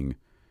shifting.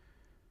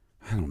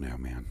 I don't know,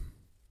 man.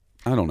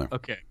 I don't know.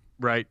 Okay.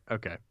 Right.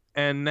 Okay.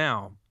 And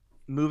now,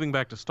 moving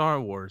back to Star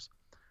Wars,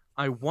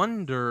 I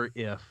wonder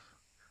if...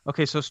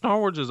 Okay, so Star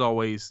Wars is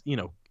always,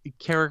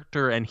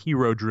 character and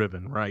hero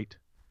driven, right?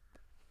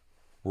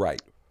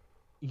 Right.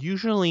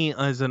 Usually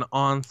as an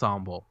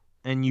ensemble,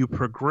 and you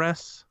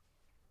progress...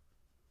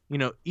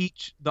 the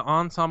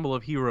ensemble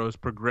of heroes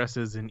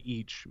progresses in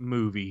each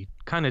movie,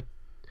 kind of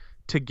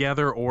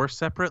together or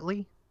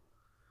separately.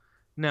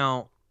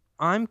 Now,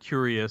 I'm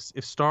curious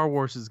if Star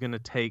Wars is going to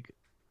take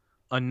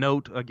a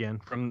note again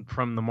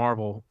from the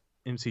Marvel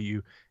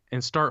MCU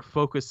and start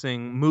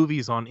focusing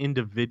movies on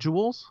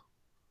individuals.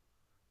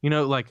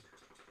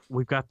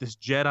 We've got this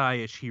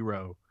Jedi-ish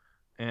hero,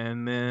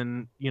 and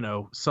then,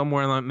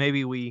 somewhere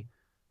maybe we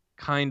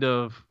kind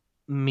of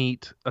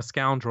meet a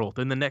scoundrel.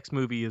 Then the next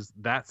movie is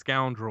that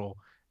scoundrel,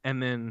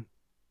 and then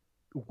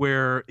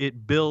where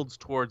it builds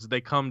towards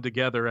they come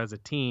together as a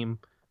team.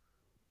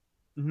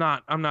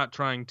 I'm not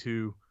trying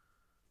to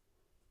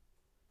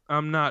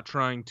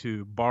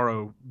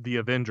borrow the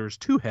Avengers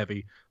too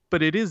heavy,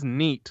 but it is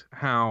neat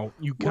how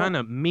you kind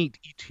of meet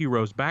each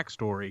hero's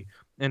backstory,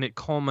 and it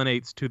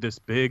culminates to this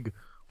big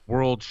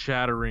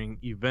world-shattering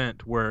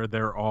event where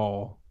they're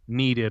all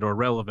needed or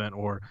relevant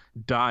or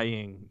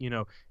dying. You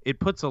know, it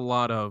puts a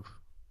lot of,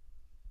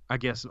 I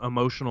guess,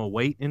 emotional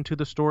weight into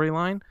the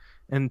storyline,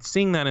 and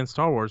seeing that in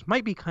Star Wars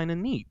might be kind of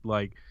neat.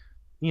 Like,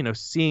 you know,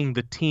 seeing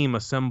the team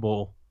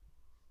assemble,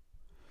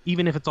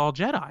 even if it's all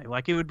Jedi.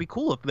 Like, it would be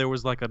cool if there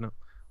was like an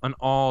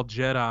all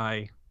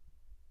Jedi,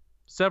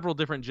 several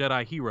different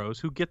Jedi heroes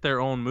who get their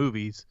own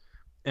movies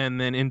and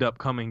then end up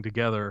coming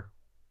together,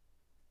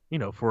 you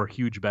know, for a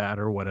huge bad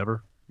or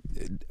whatever.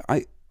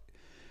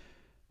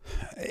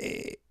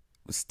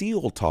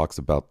 Steele talks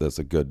about this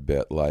a good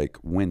bit. Like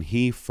when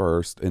he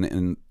first,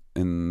 and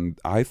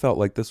I felt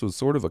like this was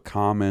sort of a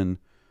common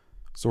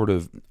sort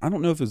of, I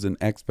don't know if it was an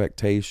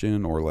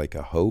expectation or like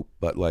a hope,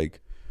 but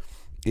like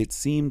it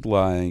seemed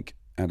like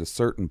at a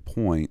certain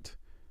point,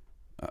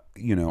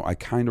 you know, I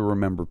kind of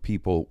remember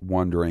people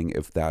wondering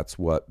if that's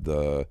what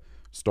the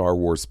Star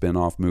Wars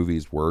spin-off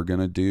movies were going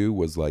to do,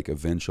 was like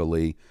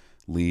eventually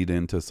lead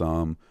into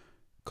some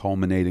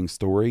culminating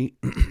story.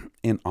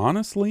 And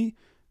honestly,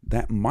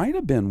 that might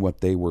have been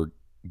what they were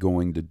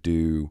going to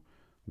do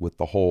with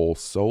the whole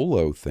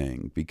Solo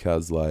thing,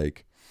 because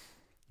like,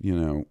 you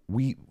know,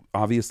 we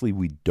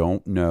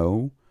don't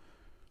know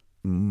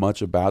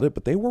much about it,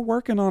 but they were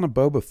working on a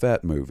Boba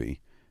Fett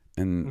movie.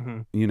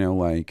 And, you know,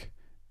 like,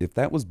 if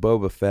that was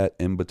Boba Fett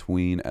in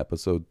between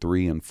episode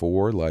 3 and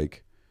 4,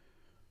 like,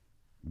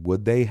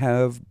 would they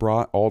have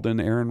brought Alden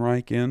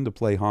Ehrenreich in to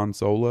play Han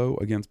Solo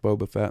against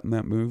Boba Fett in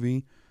that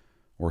movie?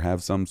 Or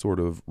have some sort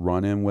of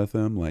run-in with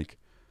him? Like,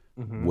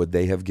 would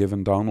they have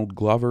given Donald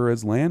Glover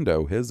as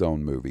Lando his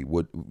own movie?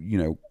 Would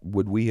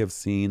we have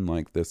seen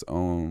like this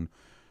own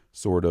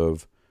sort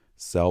of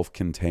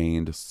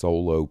self-contained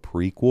Solo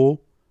prequel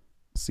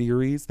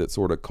series that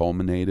sort of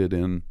culminated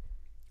in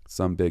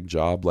some big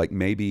job? Like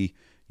maybe,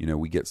 you know,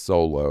 we get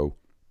Solo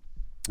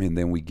and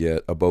then we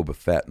get a Boba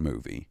Fett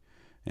movie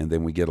and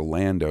then we get a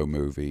Lando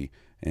movie,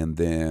 and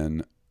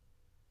then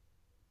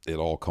it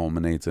all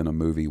culminates in a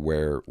movie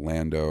where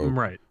Lando,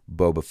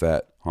 Boba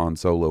Fett, Han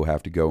Solo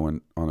have to go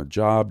on a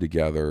job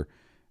together,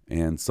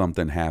 and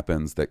something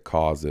happens that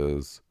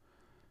causes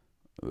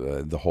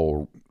the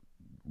whole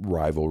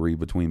rivalry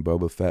between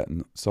Boba Fett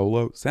and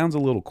Solo. Sounds a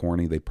little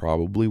corny. They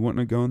probably wouldn't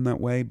have gone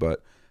that way,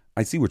 but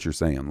I see what you're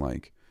saying.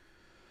 Like,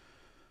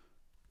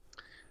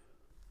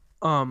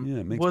 yeah,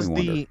 it makes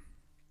me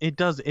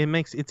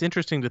wonder. It's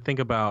interesting to think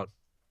about.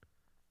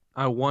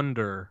 I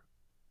wonder.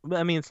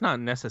 I mean, it's not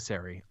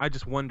necessary. I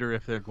just wonder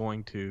if they're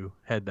going to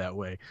head that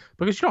way,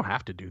 because you don't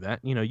have to do that.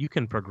 You know, you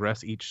can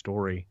progress each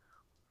story,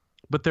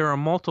 but there are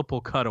multiple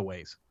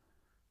cutaways,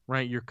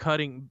 right? You're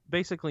cutting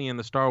basically in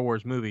the Star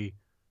Wars movie.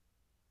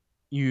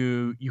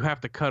 You have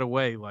to cut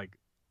away like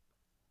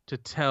to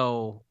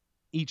tell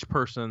each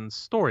person's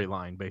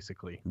storyline,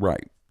 basically.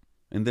 Right.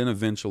 And then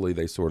eventually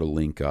they sort of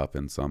link up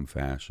in some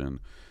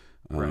fashion.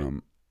 Right.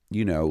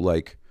 You know,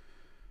 like,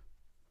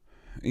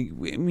 I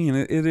mean,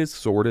 it is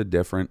sort of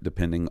different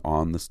depending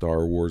on the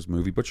Star Wars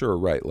movie, but you're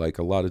right. Like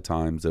a lot of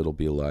times it'll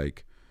be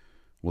like,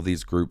 well,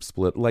 these groups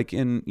split. Like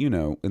in, you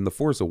know, in The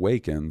Force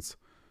Awakens,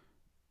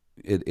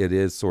 it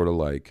is sort of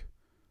like,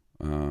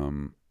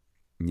 you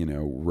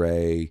know,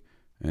 Rey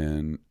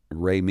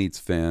meets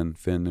Finn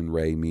and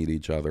Rey meet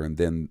each other, and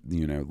then,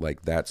 you know,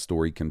 like that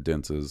story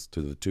condenses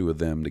to the two of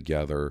them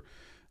together,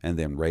 and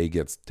then Rey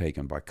gets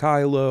taken by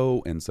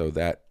Kylo, and so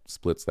that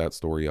splits that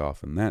story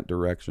off in that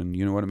direction.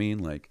 You know what I mean?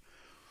 Like,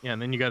 yeah,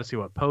 and then you got to see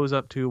what Poe's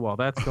up to while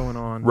that's going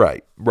on.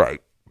 Right.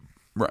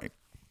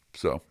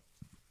 So,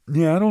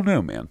 yeah, I don't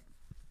know, man.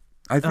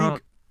 I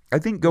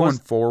think going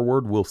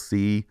forward, we'll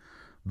see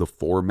the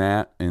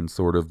format and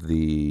sort of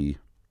the,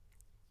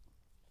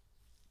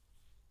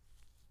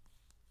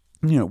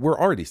 you know, we're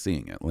already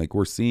seeing it. Like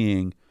we're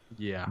seeing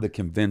the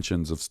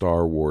conventions of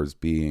Star Wars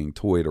being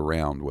toyed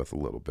around with a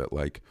little bit.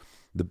 Like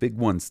the big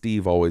one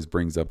Steve always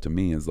brings up to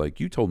me is like,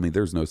 you told me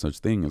there's no such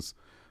thing as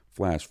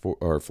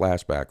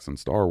flashbacks in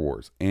Star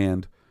Wars,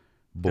 and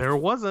there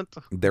wasn't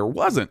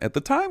at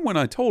the time when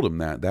I told him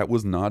that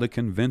was not a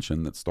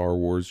convention that Star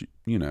Wars,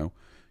 you know,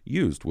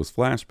 used, was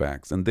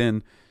flashbacks. And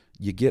then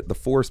you get the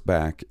Force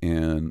back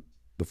in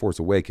The Force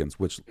Awakens,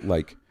 which,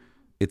 like,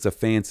 it's a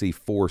fancy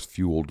Force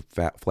fueled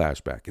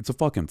flashback. It's a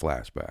fucking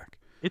flashback.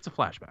 It's a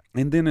flashback.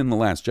 And then in The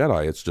Last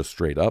Jedi, it's just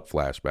straight up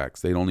flashbacks.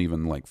 They don't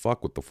even like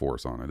fuck with the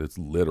Force on it. It's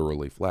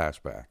literally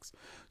flashbacks.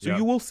 So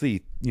you will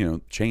see, you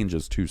know,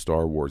 changes to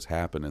Star Wars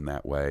happen in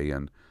that way.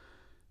 And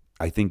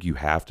I think you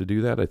have to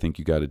do that. I think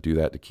you got to do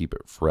that to keep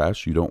it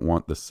fresh. You don't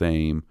want the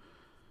same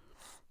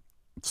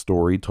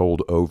story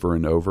told over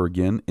and over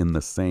again in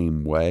the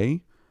same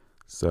way.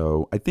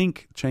 So I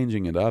think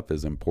changing it up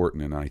is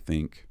important. And I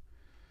think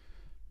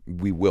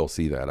we will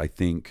see that. I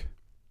think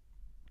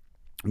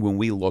when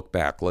we look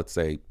back, let's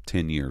say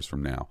 10 years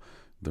from now,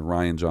 the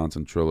Rian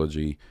Johnson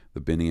trilogy,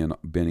 the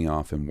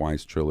Benioff and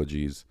Weiss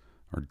trilogies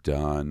are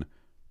done,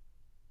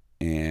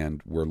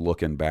 and we're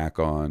looking back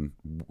on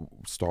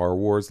Star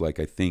Wars, like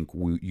I think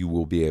you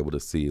will be able to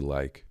see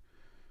like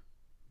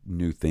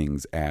new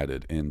things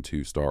added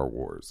into Star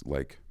Wars,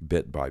 like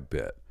bit by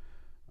bit.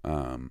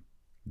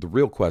 The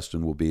real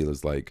question will be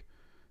is like,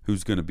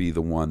 who's going to be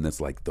the one that's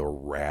like the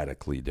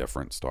radically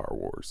different Star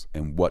Wars,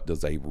 and what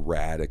does a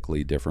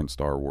radically different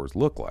Star Wars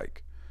look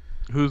like?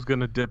 Who's going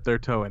to dip their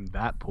toe in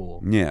that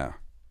pool? Yeah.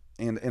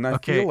 And I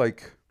feel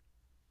like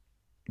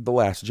The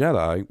Last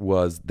Jedi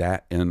was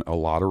that in a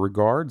lot of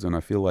regards, and I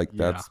feel like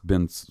that's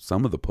been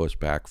some of the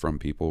pushback from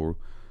people,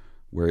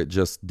 where it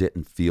just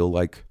didn't feel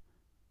like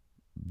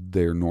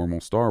their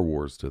normal Star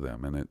Wars to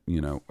them, and it,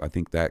 you know, I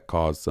think that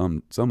caused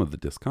some of the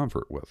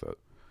discomfort with it.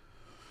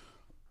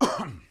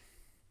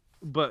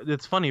 But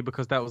it's funny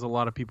because that was a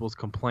lot of people's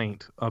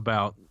complaint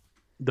about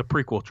the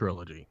prequel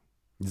trilogy.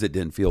 It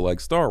didn't feel like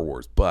Star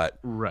Wars, but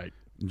right.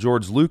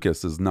 George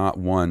Lucas is not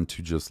one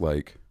to just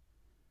like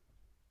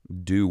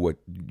do what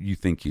you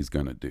think he's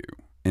going to do.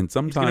 And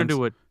sometimes he's going to do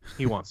what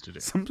he wants to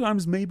do.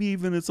 Sometimes maybe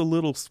even it's a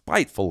little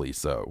spitefully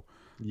so.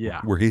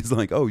 Yeah. Where he's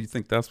like, "Oh, you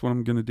think that's what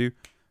I'm going to do?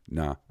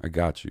 Nah, I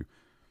got you."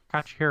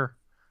 Got you here.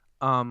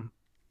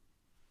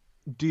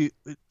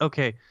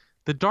 Okay,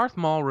 the Darth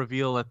Maul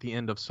reveal at the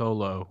end of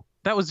Solo,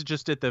 that was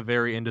just at the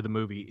very end of the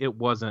movie. It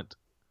wasn't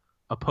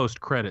a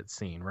post-credit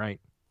scene, right?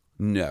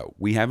 No,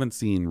 we haven't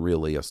seen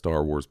really a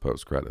Star Wars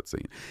post-credit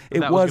scene.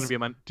 That was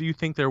going to be do you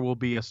think there will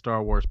be a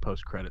Star Wars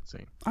post-credit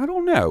scene? I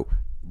don't know.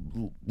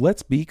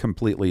 Let's be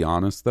completely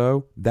honest,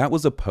 though. That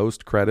was a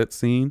post-credit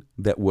scene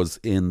that was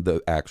in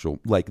the actual,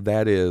 like,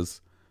 that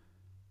is...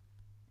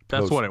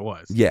 That's what it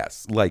was.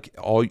 Yes. Like,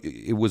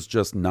 it was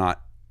just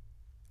not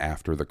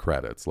after the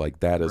credits.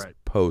 Like, that is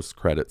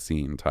post-credit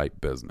scene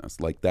type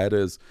business. Like, that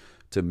is,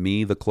 to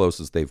me, the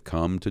closest they've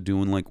come to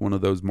doing, like, one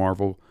of those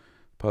Marvel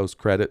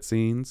post-credit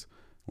scenes.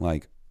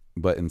 Like,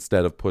 but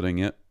instead of putting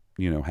it,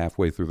 you know,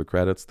 halfway through the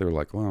credits, they're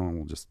like, well,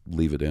 we'll just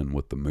leave it in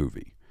with the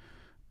movie.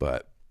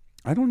 But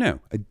I don't know.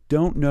 I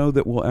don't know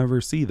that we'll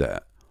ever see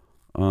that.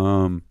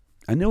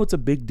 I know it's a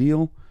big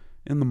deal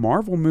in the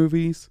Marvel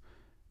movies.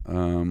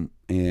 And,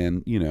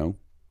 you know,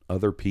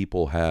 other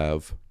people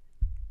have,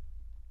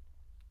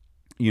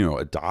 you know,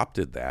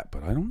 adopted that,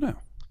 but I don't know.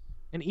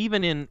 And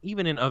even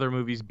in other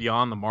movies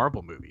beyond the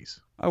Marvel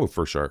movies. Oh,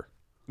 for sure.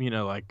 You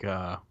know, like,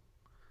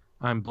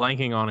 I'm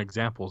blanking on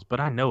examples,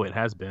 but I know it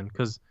has been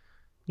because,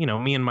 you know,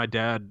 me and my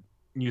dad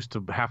used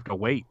to have to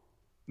wait,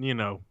 you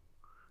know,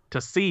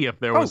 to see if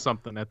there was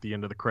something at the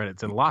end of the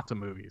credits in lots of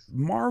movies.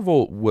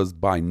 Marvel was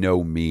by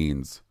no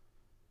means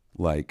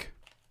like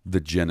the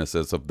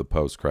genesis of the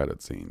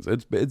post-credit scenes.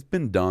 It's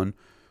been done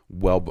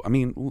well. I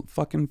mean,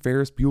 fucking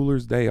Ferris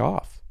Bueller's Day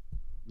Off.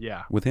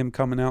 Yeah. With him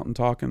coming out and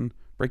talking,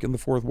 breaking the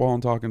fourth wall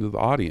and talking to the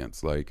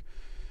audience. Like,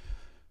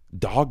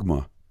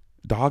 Dogma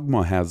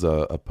has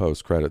a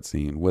post-credit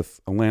scene with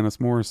Alanis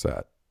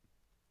Morissette.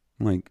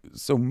 Like,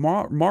 so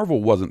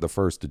Marvel wasn't the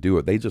first to do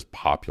it. They just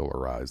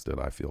popularized it,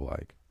 I feel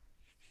like.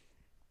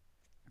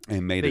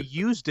 And they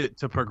used it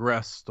to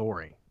progress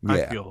story, yeah.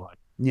 I feel like.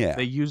 Yeah.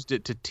 They used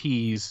it to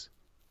tease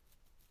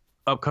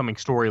upcoming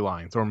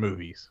storylines or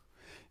movies.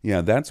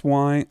 Yeah, that's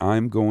why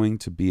I'm going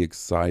to be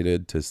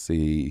excited to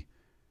see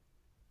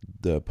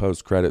the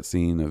post-credit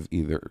scene of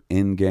either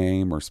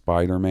Endgame or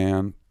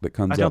Spider-Man that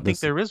comes out. I don't think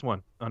there is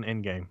one on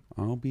Endgame.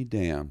 I'll be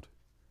damned.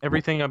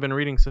 Everything I've been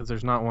reading says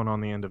there's not one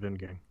on the end of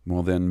Endgame.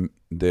 Well,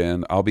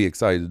 then I'll be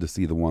excited to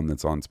see the one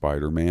that's on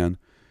Spider-Man.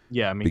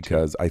 Yeah, me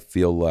because too. I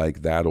feel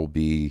like that'll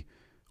be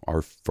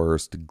our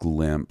first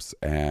glimpse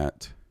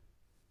at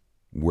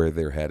where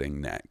they're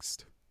heading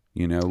next.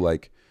 You know,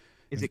 like...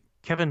 Is it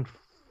Kevin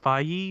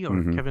Feige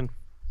or Kevin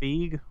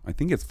Feige? I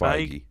think it's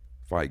Feige.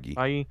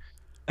 Feige.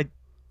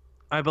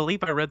 I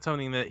believe I read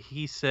something that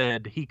he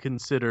said he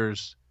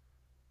considers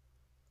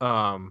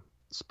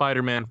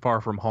Spider-Man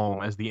Far From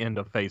Home as the end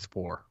of Phase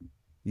 4.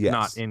 Yes.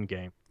 Not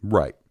Endgame.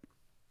 Right.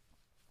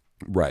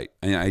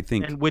 And I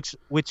think... And which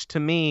to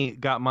me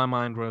got my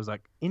mind where I was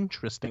like,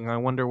 interesting. I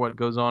wonder what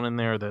goes on in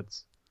there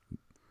that's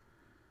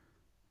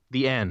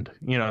the end.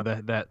 You know,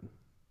 that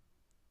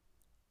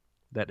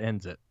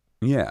ends it.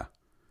 Yeah.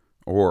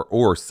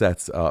 Or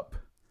sets up,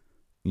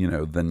 you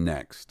know, the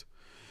next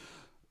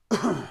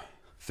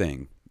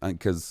thing.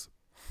 Because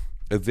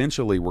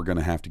eventually we're going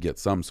to have to get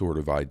some sort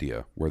of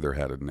idea where they're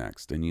headed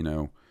next. And, you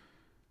know,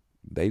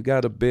 they've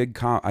got a big...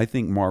 I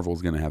think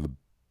Marvel's going to have a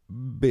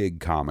big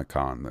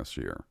Comic-Con this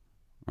year.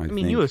 I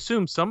mean, you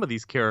assume some of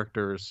these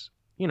characters,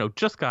 you know,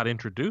 just got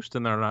introduced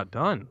and they're not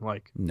done.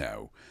 Like,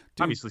 no.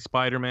 Obviously,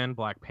 Spider-Man,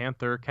 Black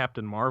Panther,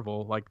 Captain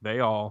Marvel, like they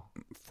all...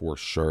 For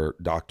sure.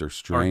 Doctor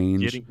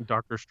Strange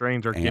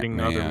are getting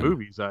other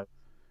movies.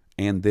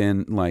 And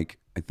then, like,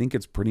 I think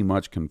it's pretty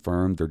much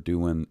confirmed they're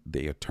doing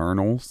the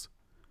Eternals.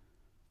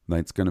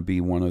 That's going to be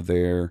one of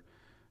their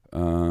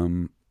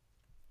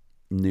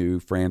new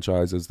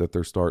franchises that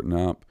they're starting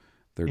up.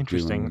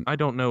 Interesting. I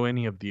don't know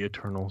any of the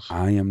Eternals.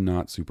 I am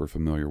not super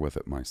familiar with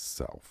it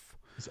myself.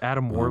 Is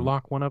Adam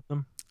Warlock one of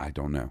them? I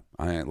don't know.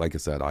 Like I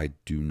said, I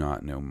do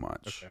not know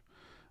much.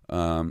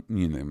 Okay.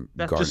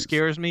 That just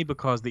scares me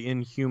because the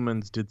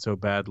Inhumans did so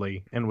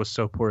badly and was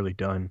so poorly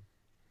done.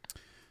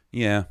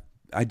 Yeah,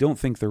 I don't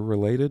think they're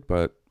related,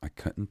 but I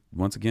couldn't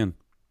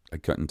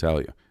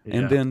tell you. Yeah.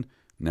 And then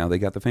now they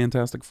got the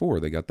Fantastic Four,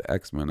 they got the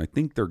X-Men. I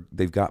think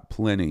they've got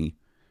plenty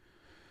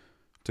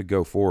to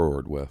go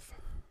forward with.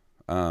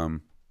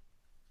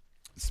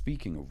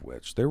 Speaking of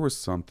which, there was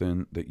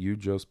something that you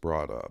just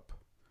brought up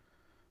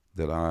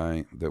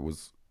that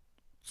was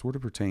sort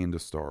of pertained to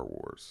Star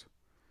Wars.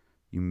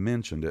 You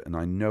mentioned it, and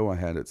I know I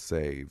had it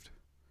saved.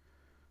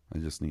 I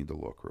just need to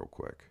look real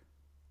quick.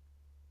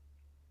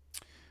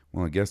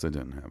 Well, I guess I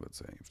didn't have it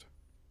saved.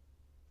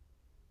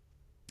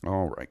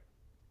 All right.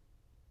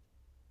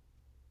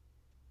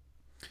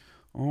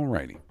 All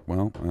righty.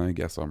 Well, I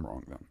guess I'm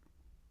wrong then.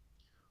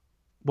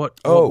 What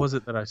was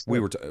it that I said? We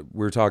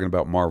were talking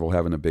about Marvel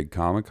having a big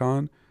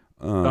Comic-Con.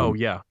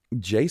 Yeah.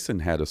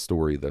 Jason had a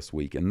story this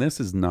week, and this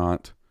is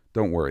not,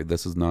 don't worry,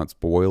 this is not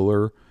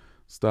spoiler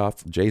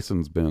stuff.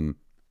 Jason's been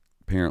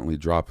apparently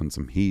dropping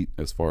some heat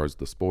as far as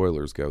the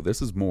spoilers go.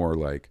 This is more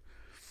like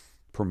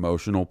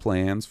promotional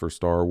plans for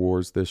Star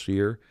Wars this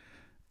year.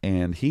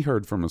 And he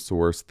heard from a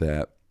source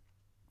that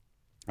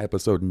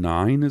Episode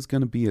 9 is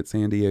going to be at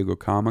San Diego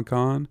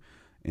Comic-Con,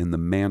 and The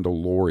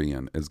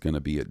Mandalorian is going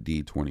to be at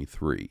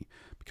D23.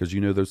 Because,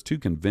 those two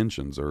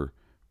conventions are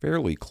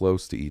fairly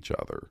close to each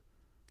other.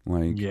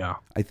 Yeah.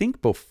 I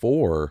think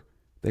before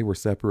they were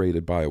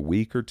separated by a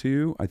week or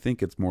two. I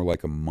think it's more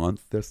like a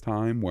month this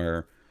time,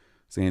 where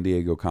San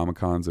Diego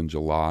Comic-Con's in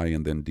July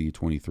and then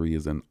D23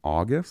 is in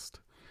August.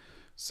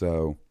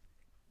 So,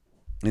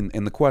 and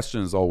the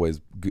question is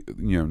always,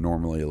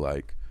 normally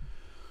like,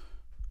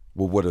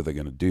 well, what are they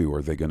going to do?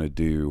 Are they going to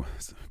do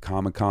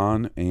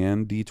Comic-Con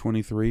and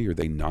D23? Are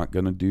they not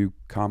going to do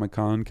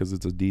Comic-Con because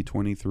it's a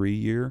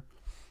D23 year?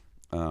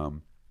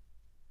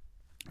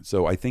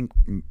 So I think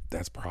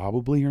that's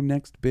probably your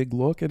next big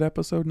look at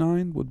Episode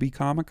 9 would be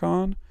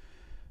Comic-Con,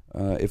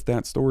 if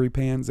that story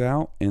pans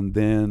out. And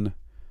then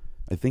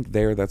I think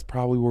that's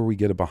probably where we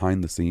get a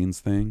behind-the-scenes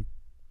thing.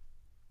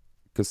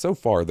 Because so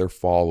far they're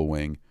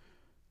following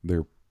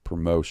their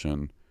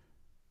promotion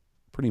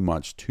pretty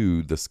much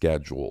to the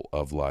schedule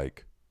of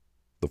like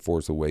The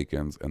Force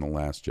Awakens and The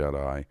Last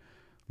Jedi.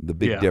 The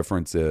big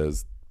difference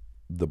is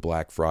the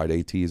Black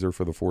Friday teaser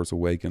for The Force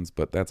Awakens,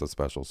 but that's a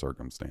special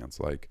circumstance.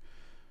 Like,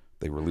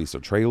 they release a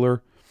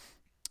trailer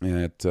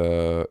at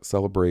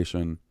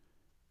Celebration,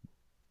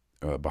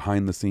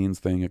 behind the scenes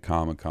thing at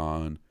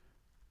Comic-Con,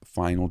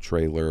 final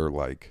trailer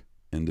like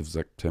end of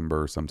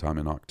September, sometime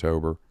in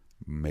October,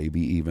 maybe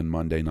even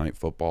Monday Night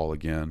Football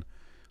again.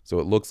 So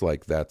it looks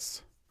like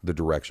that's the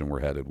direction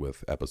we're headed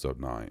with Episode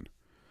 9.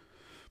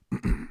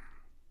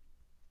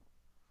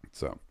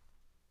 So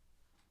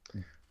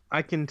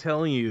I can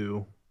tell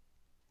you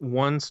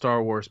one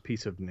Star Wars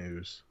piece of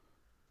news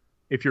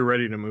if you're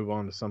ready to move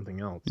on to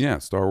something else. Yeah,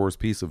 Star Wars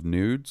piece of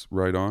nudes,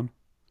 right on.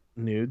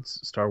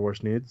 Star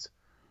Wars nudes.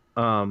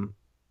 I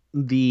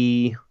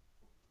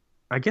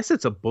guess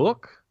it's a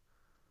book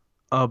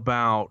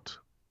about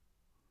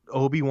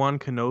Obi-Wan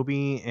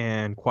Kenobi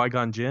and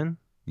Qui-Gon Jinn.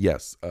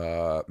 Yes,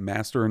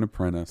 Master and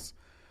Apprentice.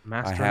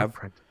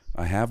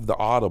 I have the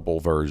Audible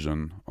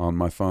version on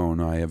my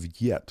phone. I have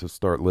yet to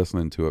start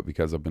listening to it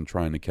because I've been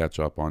trying to catch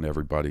up on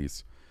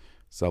everybody's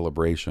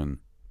Celebration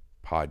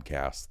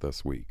podcast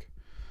this week.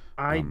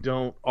 I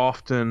don't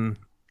often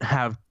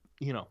have,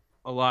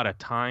 a lot of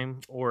time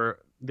or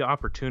the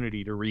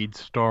opportunity to read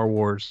Star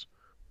Wars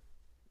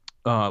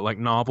like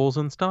novels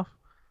and stuff,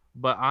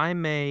 but I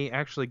may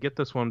actually get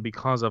this one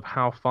because of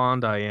how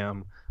fond I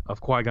am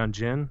of Qui-Gon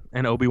Jinn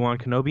and Obi-Wan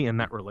Kenobi and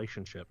that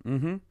relationship.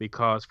 Mm-hmm.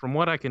 Because from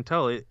what I can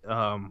tell,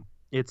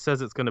 it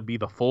says it's going to be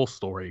the full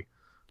story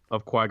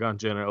of Qui-Gon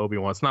Jinn and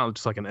Obi-Wan. It's not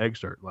just like an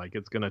excerpt. Like,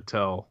 it's going to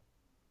tell,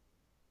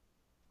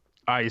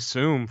 I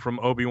assume, from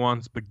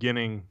Obi-Wan's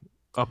beginning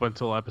up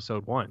until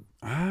Episode 1.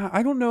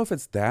 I don't know if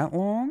it's that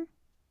long.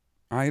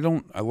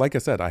 Like I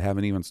said, I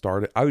haven't even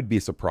started. I would be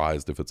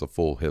surprised if it's a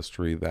full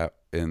history that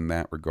in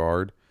that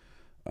regard.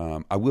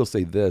 I will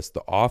say this,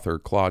 the author,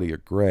 Claudia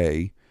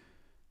Gray,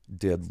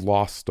 did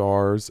Lost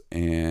Stars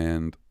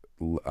and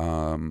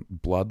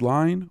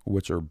Bloodline,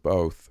 which are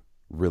both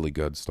really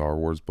good Star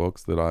Wars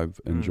books that I've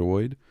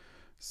enjoyed.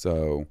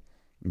 So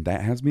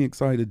that has me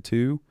excited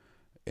too.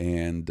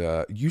 And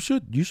you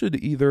should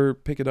either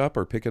pick it up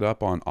or pick it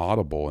up on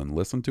Audible and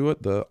listen to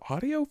it. The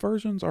audio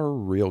versions are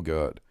real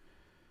good.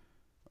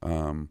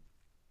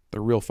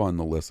 They're real fun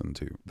to listen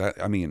to.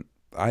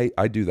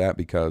 I do that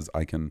because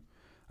I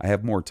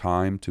have more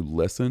time to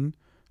listen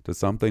to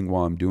something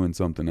while I'm doing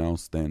something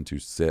else than to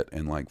sit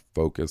and like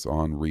focus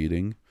on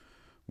reading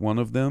one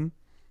of them.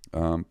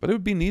 But it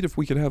would be neat if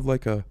we could have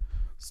like a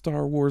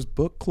Star Wars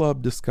book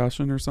club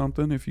discussion or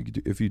something. If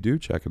you do,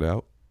 check it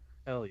out.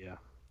 Hell yeah.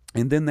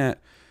 And then that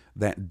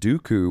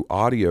Dooku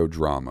audio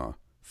drama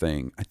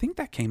thing, I think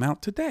that came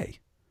out today.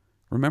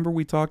 Remember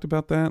we talked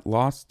about that?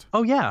 Lost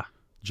Oh yeah.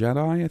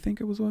 Jedi, I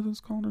think it was what it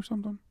was called or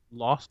something.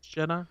 Lost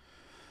Jedi?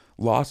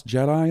 Lost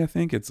Jedi, I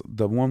think. It's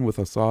the one with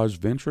Asajj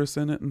Ventress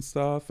in it and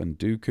stuff, and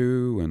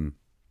Dooku, and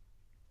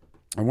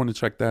I want to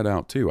check that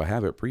out too. I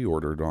have it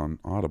pre-ordered on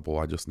Audible.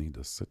 I just need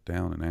to sit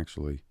down and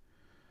actually...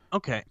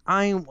 Okay,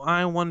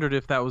 I wondered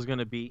if that was going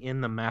to be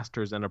in the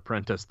Masters and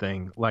Apprentice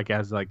thing, like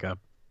as like a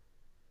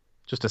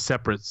just a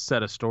separate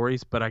set of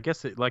stories, but I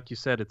guess like you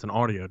said, it's an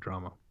audio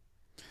drama.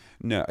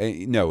 No,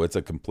 it's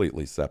a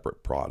completely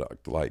separate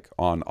product. Like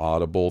on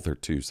Audible, they're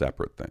two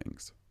separate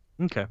things.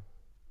 Okay.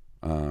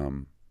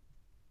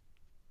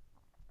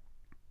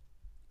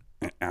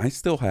 I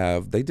still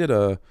have. They did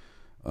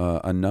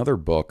another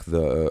book,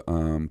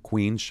 the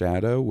Queen's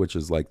Shadow, which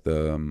is like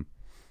the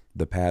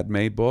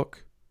Padme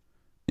book,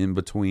 in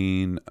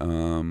between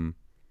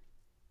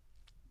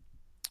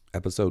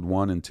episode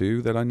 1 and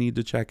 2 that I need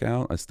to check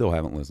out. I still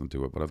haven't listened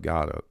to it, but I've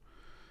got it.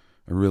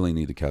 I really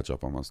need to catch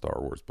up on my Star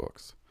Wars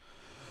books.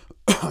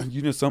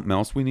 You know something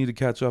else we need to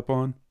catch up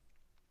on?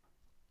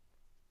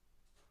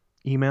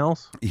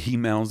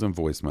 Emails and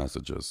voice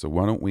messages. So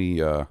why don't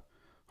we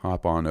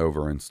hop on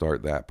over and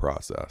start that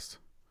process?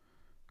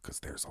 Because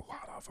there's a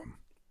lot of them.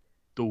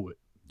 Do it.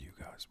 You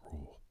guys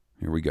rule.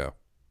 Here we go.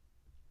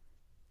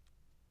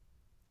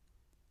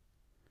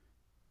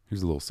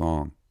 Here's a little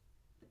song.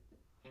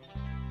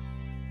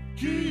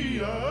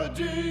 Kia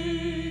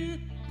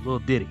D. Little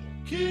ditty.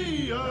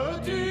 Kia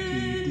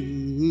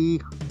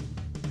D.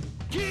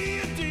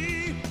 Kia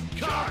D.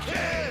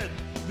 Cockhead.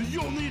 The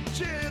only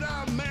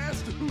Jedi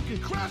Master who can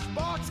crash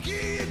box.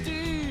 Kia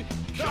D.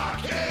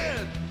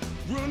 Cockhead.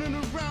 Running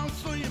around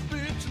slaying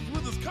bitches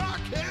with his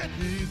cockhead.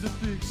 He's a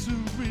big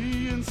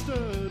Syrian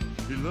stud.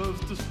 He loves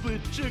to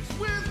split chicks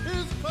with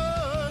his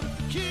bud.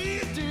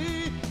 Kia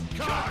D.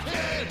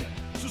 Cockhead.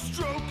 To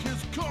stroke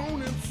his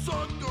cone and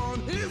suck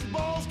on his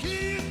balls.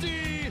 Kia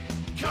D.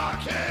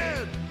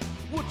 Cockhead.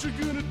 What you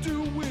gonna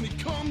do when he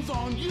comes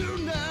on you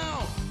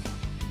now?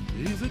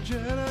 He's a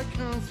Jedi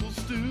Council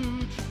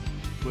stooge,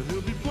 but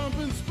he'll be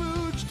pumping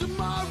spooge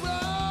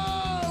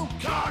tomorrow.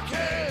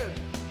 Cockhead.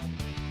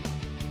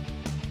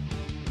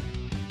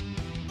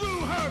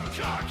 Blue Herbert.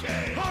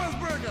 Cockhead.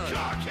 Harsberger.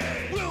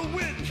 Cockhead. Will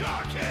Witten.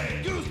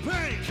 Cockhead. Goose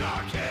Payne.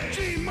 Cockhead.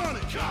 G-Money.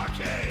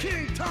 Cockhead.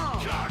 King Tom.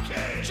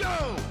 Cockhead.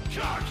 Joe.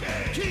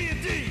 Cockhead. Kia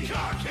D.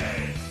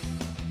 Cockhead.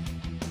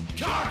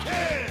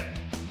 Cockhead.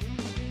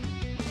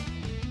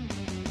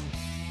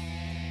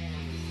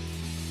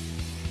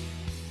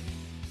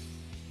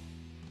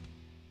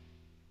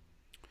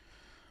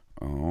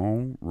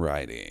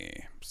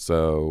 Alrighty.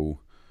 So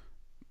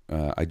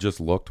I just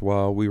looked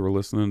while we were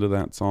listening to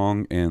that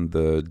song, and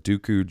the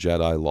Dooku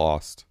Jedi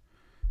Lost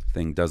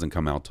thing doesn't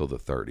come out till the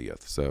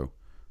 30th, so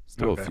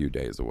still a few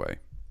days away.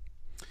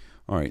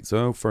 All right,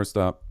 so first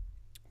up,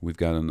 we've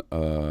got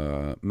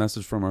a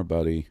message from our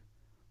buddy,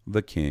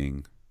 the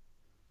King.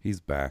 He's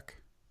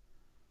back.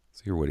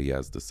 Let's hear what he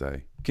has to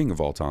say. King of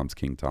all times,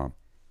 King Tom.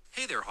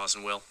 Hey there, Hawes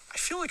and Will. I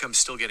feel like I'm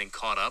still getting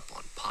caught up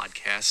on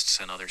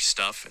podcasts and other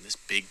stuff in this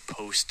big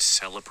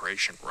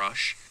post-Celebration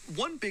rush.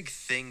 One big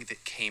thing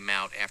that came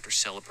out after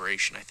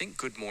Celebration, I think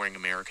Good Morning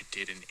America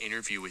did an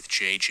interview with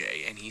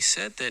JJ, and he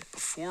said that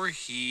before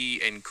he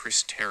and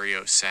Chris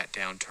Terrio sat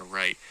down to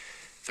write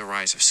The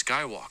Rise of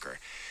Skywalker,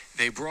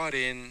 they brought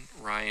in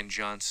Rian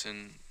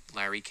Johnson,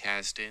 Larry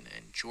Kasdan,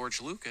 and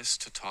George Lucas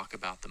to talk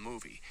about the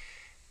movie.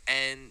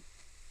 And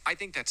I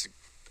think that's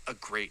a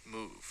great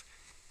move.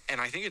 And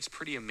I think it's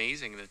pretty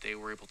amazing that they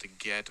were able to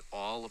get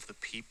all of the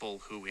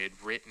people who had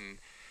written,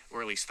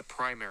 or at least the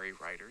primary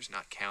writers,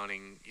 not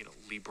counting,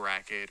 Lee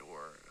Brackett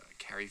or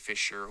Carrie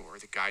Fisher or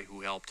the guy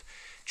who helped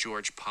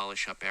George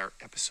polish up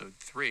episode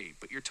 3.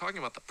 But you're talking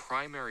about the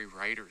primary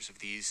writers of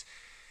these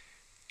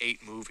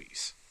 8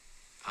 movies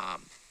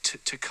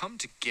to come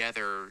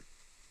together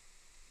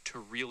to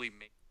really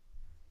make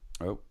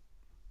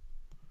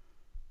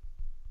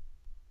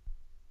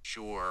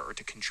sure, or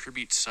to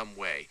contribute some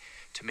way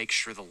to make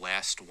sure the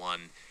last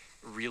one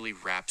really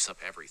wraps up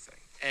everything.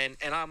 And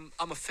I'm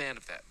a fan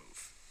of that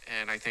move.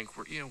 And I think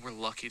we're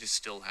lucky to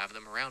still have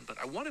them around. But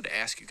I wanted to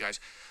ask you guys,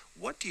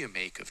 what do you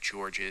make of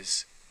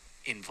George's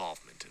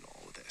involvement in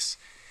all of this?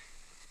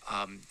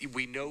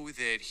 We know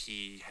that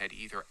he had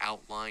either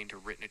outlined or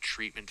written a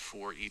treatment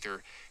for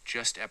either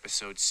just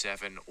episode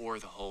 7 or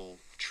the whole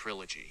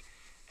trilogy.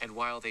 And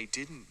while they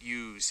didn't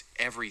use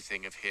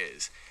everything of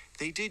his,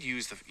 they did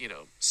use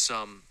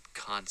some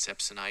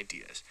concepts and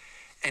ideas.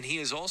 And he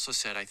has also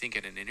said, I think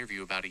in an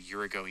interview about a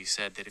year ago, he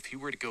said that if he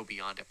were to go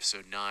beyond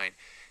episode 9,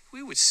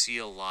 we would see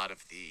a lot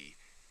of the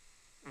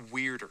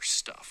weirder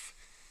stuff.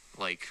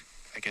 Like,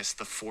 I guess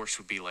the Force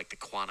would be like the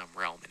quantum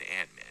realm in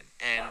Ant-Man.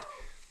 And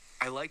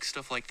I like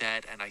stuff like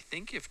that, and I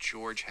think if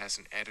George has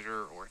an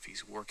editor or if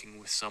he's working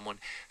with someone,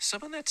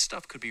 some of that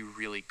stuff could be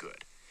really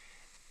good.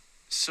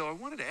 So I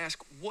wanted to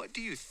ask, what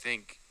do you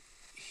think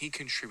he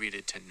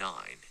contributed to 9?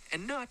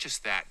 And not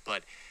just that,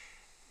 but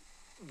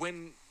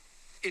when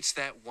it's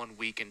that 1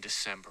 week in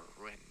December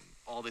when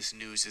all this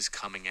news is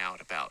coming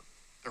out about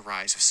The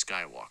Rise of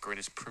Skywalker in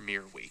his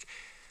premiere week,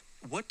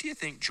 what do you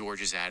think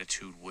George's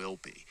attitude will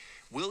be?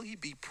 Will he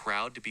be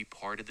proud to be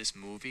part of this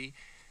movie?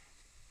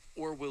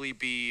 Or will he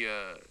be,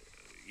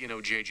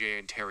 JJ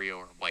and Terrio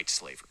are white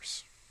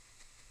slavers.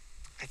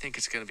 I think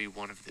it's going to be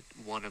one of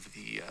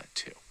the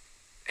two.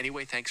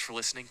 Anyway, thanks for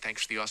listening.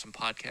 Thanks for the awesome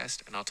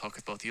podcast, and I'll talk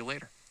with both of you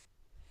later.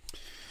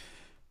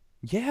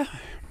 Yeah,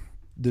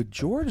 the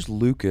George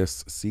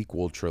Lucas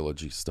sequel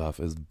trilogy stuff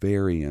is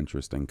very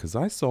interesting because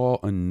I saw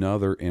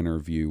another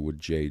interview with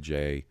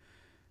JJ.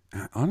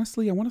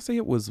 Honestly, I want to say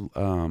it was with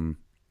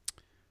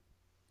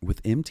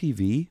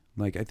MTV.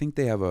 Like, I think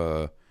they have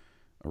a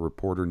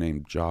reporter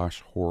named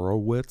Josh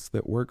Horowitz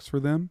that works for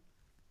them.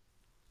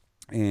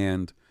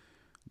 And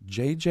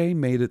JJ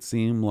made it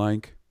seem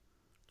like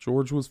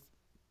George was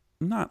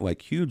not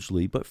like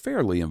hugely, but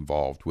fairly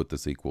involved with the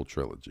sequel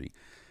trilogy.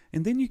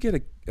 And then you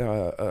get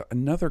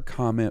another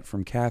comment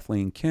from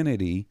Kathleen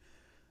Kennedy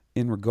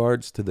in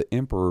regards to the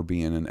Emperor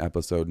being in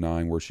episode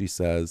 9, where she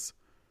says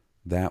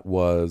that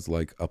was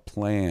like a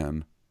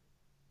plan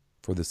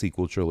for the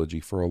sequel trilogy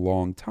for a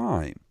long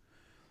time.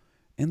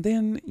 And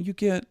then you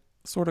get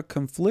sort of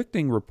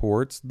conflicting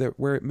reports that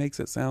where it makes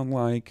it sound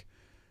like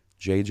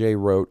JJ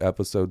wrote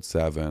episode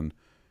 7.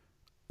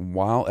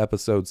 While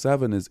episode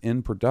 7 is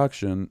in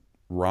production,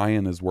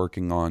 Ryan is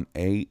working on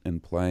 8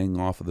 and playing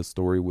off of the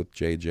story with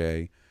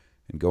JJ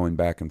and going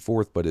back and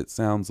forth. But it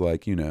sounds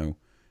like,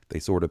 they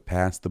sort of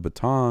passed the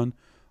baton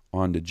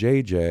on to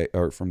JJ,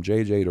 or from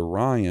JJ to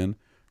Ryan.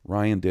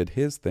 Ryan did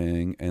his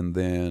thing, and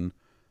then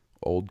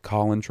old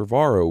Colin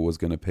Trevorrow was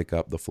going to pick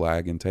up the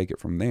flag and take it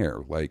from there.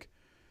 Like,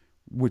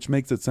 which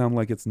makes it sound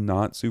like it's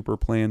not super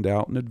planned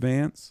out in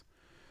advance.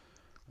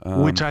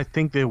 Which I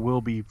think they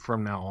will be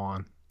from now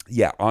on.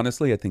 Yeah,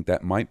 honestly, I think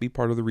that might be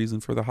part of the reason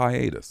for the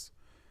hiatus.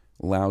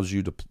 Allows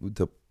you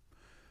to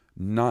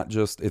not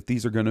just, if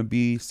these are going to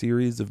be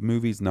series of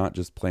movies, not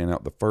just plan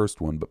out the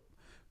first one, but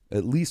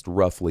at least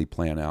roughly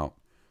plan out,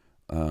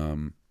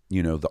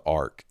 the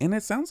arc. And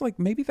it sounds like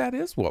maybe that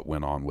is what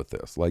went on with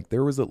this. Like,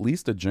 there was at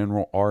least a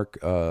general arc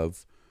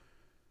of,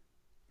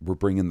 we're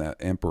bringing that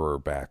Emperor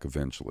back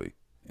eventually.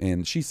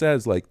 And she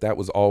says, like, that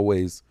was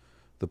always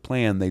the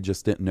plan. They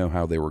just didn't know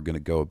how they were going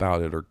to go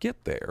about it or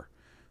get there.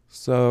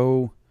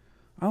 So,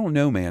 I don't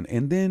know, man.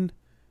 And then,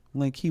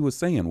 like he was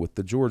saying with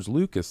the George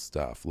Lucas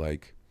stuff,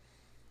 like,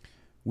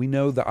 we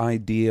know the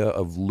idea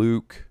of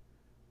Luke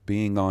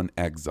being on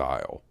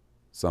exile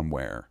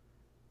somewhere,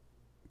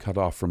 cut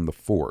off from the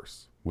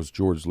Force, was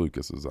George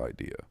Lucas's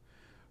idea.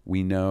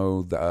 We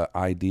know the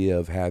idea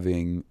of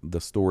having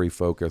the story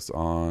focus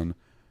on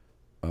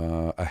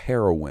a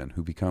heroine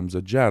who becomes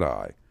a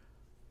Jedi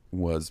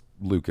was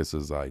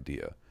Lucas's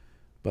idea.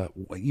 But,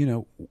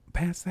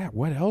 past that,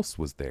 what else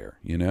was there,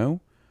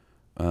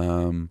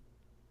 And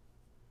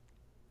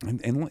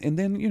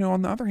then,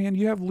 on the other hand,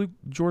 you have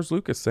George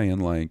Lucas saying,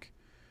 like,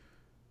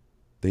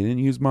 they didn't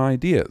use my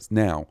ideas.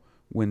 Now,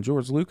 when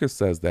George Lucas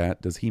says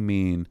that, does he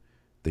mean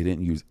they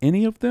didn't use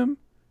any of them?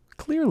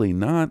 Clearly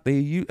not.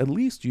 They at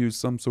least use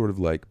some sort of,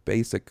 like,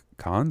 basic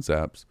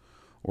concepts.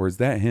 Or is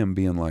that him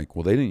being like,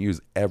 well, they didn't use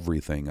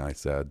everything I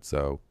said,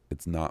 so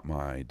it's not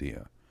my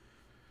idea?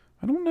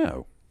 I don't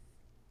know.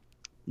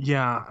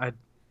 Yeah,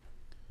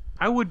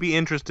 I would be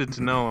interested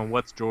to know on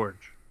what's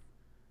George.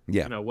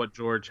 Yeah. What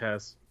George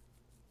has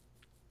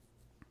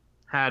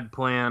had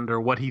planned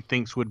or what he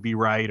thinks would be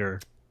right, or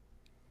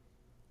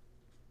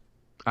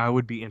I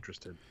would be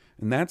interested.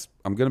 And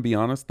I'm going to be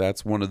honest,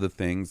 that's one of the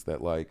things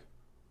that, like,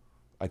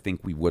 I think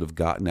we would have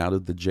gotten out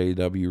of the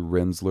J.W.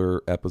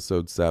 Rensler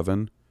episode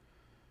 7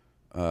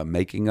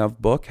 making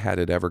of book had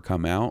it ever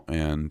come out,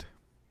 and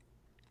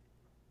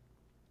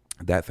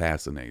that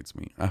fascinates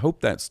me. I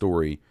hope that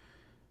story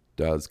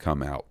does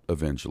come out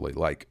eventually,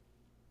 like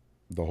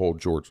the whole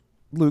George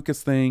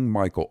Lucas thing,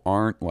 Michael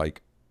Arndt,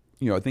 like,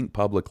 I think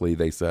publicly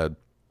they said,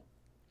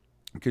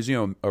 because,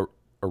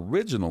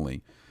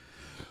 originally,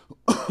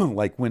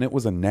 like when it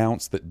was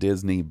announced that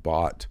Disney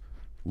bought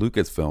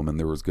Lucasfilm and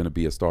there was going to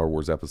be a Star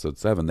Wars Episode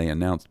 7, they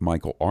announced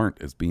Michael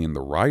Arndt as being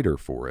the writer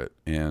for it,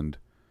 and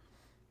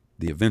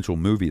the eventual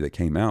movie that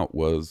came out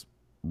was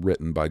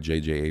written by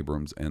J.J.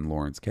 Abrams and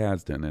Lawrence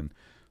Kasdan. And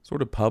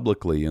sort of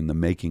publicly in the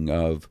making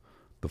of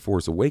the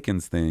Force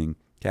Awakens thing,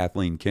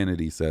 Kathleen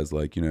Kennedy says,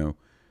 like, it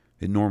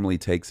normally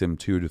takes him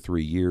 2 to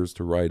 3 years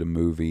to write a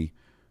movie.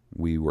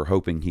 We were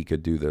hoping he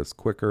could do this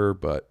quicker,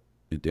 but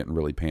it didn't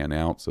really pan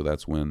out. So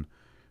that's when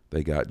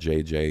they got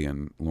J.J.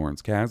 and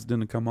Lawrence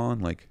Kasdan to come on.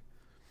 Like,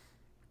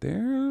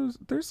 there's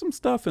some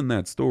stuff in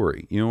that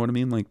story. You know what I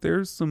mean? Like,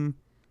 there's some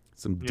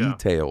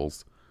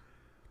details.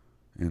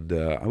 And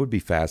I would be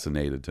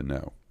fascinated to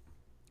know.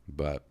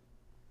 But,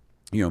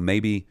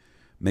 maybe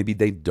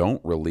they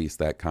don't release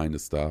that kind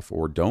of stuff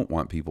or don't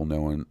want people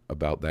knowing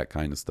about that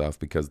kind of stuff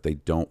because they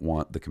don't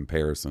want the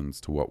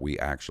comparisons to what we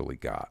actually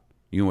got.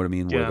 You know what I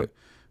mean? Yeah. Where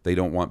they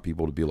don't want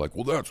people to be like,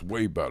 well, that's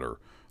way better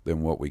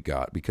than what we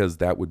got, because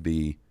that would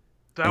be...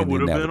 That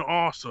would have been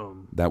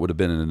awesome. That would have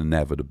been an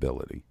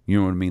inevitability. You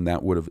know what I mean?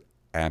 That would have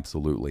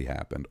absolutely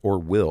happened, or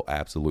will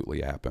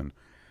absolutely happen,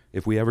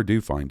 if we ever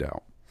do find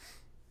out.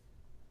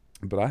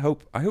 But I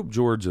hope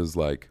George is,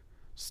 like,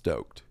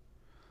 stoked.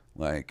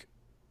 Like,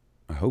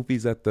 I hope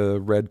he's at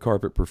the red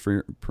carpet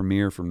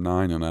premiere from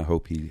 9, and I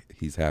hope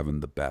he's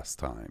having the best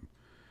time.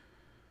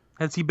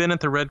 Has he been at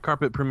the red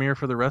carpet premiere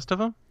for the rest of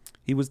them?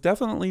 He was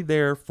definitely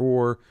there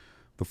for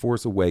The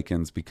Force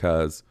Awakens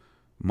because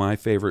my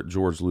favorite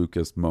George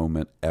Lucas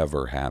moment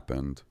ever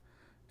happened.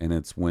 And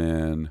it's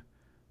when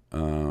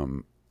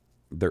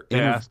They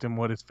asked him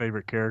what his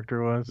favorite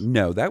character was.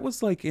 No, that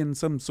was like in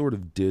some sort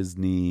of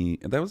Disney.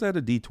 That was at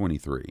a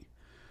D23.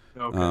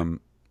 Okay.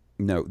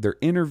 No, they're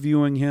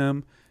interviewing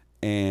him,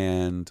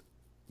 and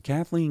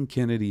Kathleen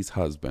Kennedy's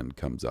husband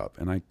comes up,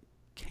 and I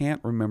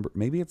can't remember.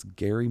 Maybe it's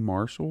Gary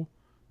Marshall?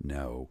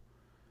 No.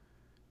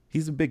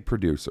 He's a big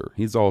producer.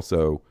 He's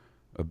also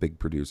a big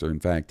producer.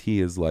 In fact,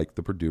 he is like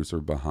the producer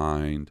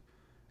behind,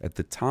 at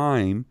the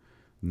time,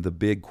 the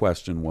big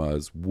question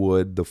was,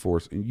 would The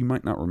Force, you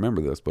might not remember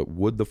this, but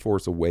would The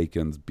Force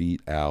Awakens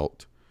beat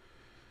out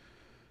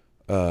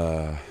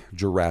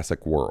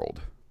Jurassic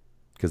World?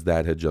 Because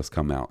that had just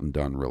come out and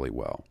done really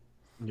well.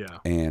 Yeah.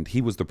 And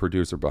he was the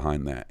producer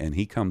behind that. And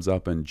he comes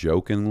up and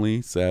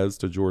jokingly says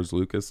to George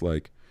Lucas,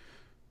 like,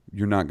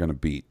 you're not going to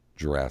beat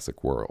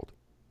Jurassic World.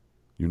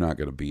 You're not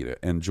going to beat it.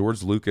 And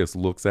George Lucas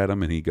looks at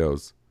him and he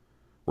goes,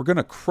 we're going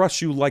to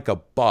crush you like a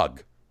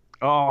bug.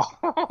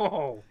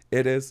 Oh.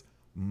 It is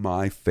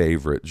my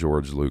favorite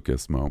George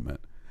Lucas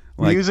moment.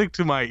 Like, music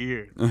to my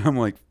ears. I'm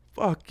like,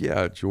 fuck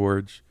yeah,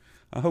 George.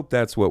 I hope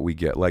that's what we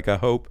get. Like, I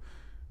hope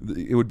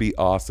it would be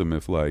awesome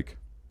if, like,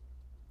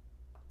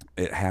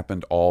 it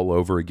happened all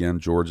over again.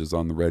 George is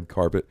on the red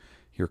carpet.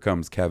 Here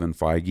comes Kevin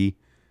Feige.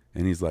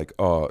 And he's like,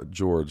 oh,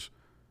 George,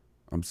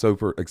 I'm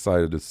super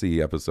excited to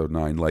see episode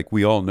 9. Like,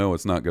 we all know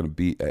it's not going to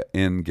be an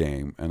end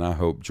game. And I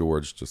hope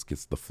George just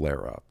gets the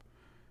flare up.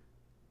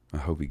 I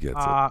hope he gets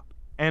it.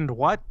 And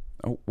what?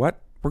 Oh,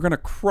 what? We're going to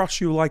crush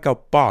you like a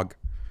bug.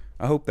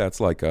 I hope that's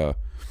like a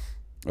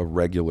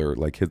regular,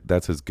 like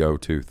that's his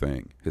go-to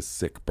thing, his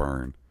sick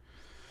burn.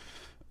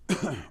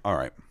 All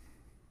right.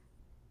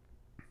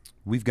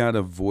 We've got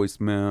a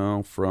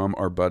voicemail from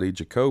our buddy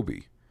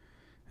Jacoby.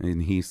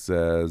 And he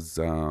says,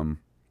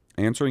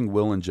 answering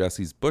Will and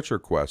Jesse's butcher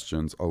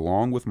questions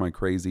along with my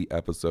crazy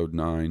episode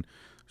 9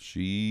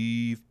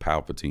 Sheev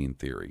Palpatine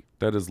theory.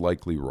 That is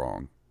likely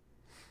wrong.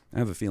 I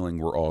have a feeling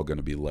we're all going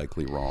to be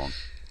likely wrong.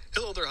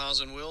 Hello there, Haas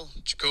and Will.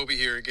 Jacoby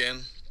here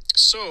again.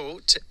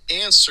 So, to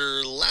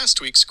answer last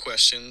week's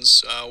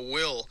questions,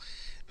 Will,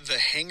 the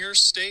hanger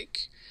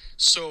steak.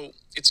 So,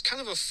 it's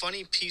kind of a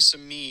funny piece of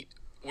meat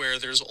where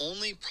there's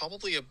only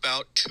probably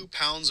about 2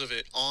 pounds of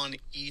it on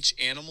each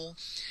animal.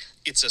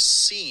 It's a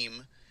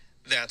seam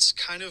that's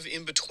kind of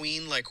in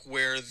between, like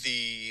where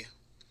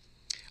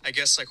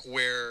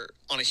where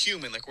on a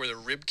human, like where the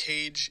rib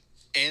cage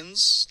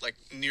ends, like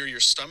near your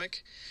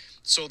stomach.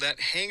 So that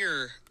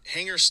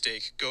hanger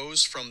steak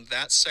goes from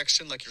that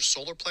section, like your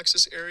solar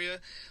plexus area,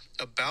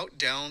 about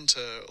down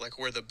to like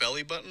where the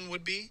belly button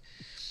would be.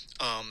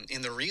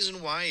 And the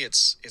reason why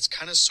it's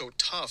kind of so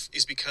tough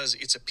is because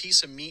it's a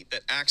piece of meat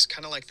that acts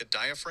kind of like the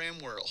diaphragm,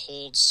 where it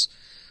holds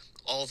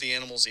all of the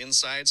animal's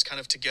insides kind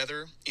of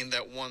together in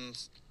that one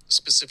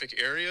specific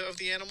area of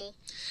the animal.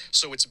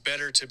 So it's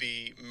better to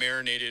be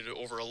marinated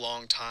over a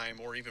long time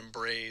or even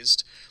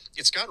braised.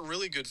 It's got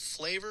really good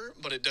flavor,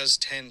 but it does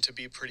tend to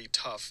be pretty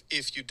tough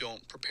if you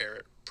don't prepare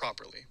it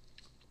properly.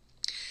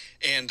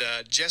 And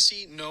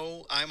Jesse,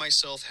 no, I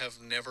myself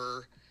have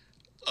never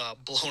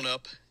blown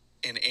up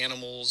an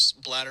animal's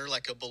bladder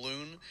like a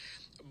balloon.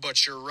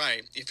 But you're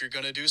right. If you're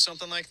going to do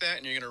something like that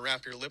and you're going to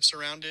wrap your lips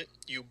around it,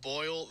 you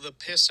boil the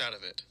piss out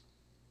of it.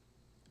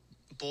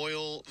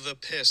 Boil the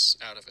piss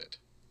out of it.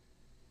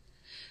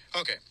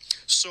 Okay,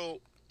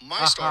 so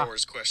my Star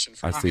Wars question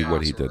for I you see guys,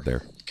 what he or did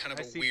there. kind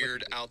of a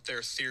weird out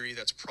there theory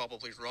that's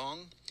probably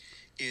wrong,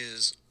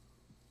 is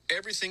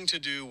everything to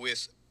do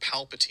with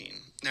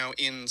Palpatine. Now,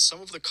 in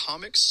some of the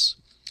comics,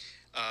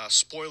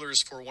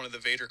 spoilers for one of the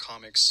Vader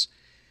comics,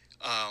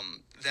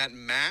 that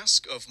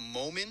mask of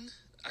Momin,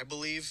 I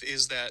believe,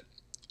 is that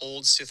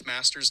old Sith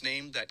Master's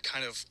name that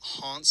kind of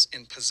haunts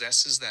and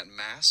possesses that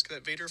mask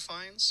that Vader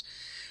finds.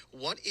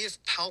 What if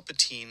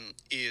Palpatine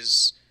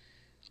is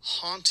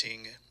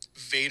haunting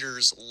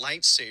Vader's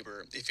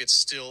lightsaber if it's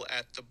still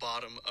at the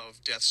bottom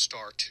of Death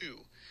Star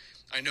 2?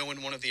 I know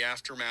in one of the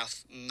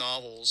Aftermath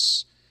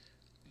novels,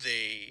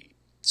 they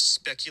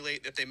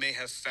speculate that they may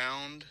have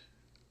found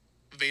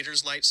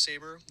Vader's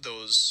lightsaber,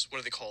 those, what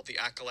are they called, the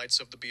Acolytes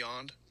of the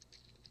Beyond?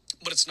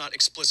 But it's not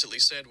explicitly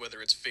said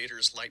whether it's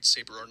Vader's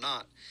lightsaber or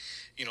not.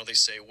 You know, they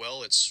say,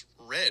 well, it's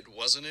red,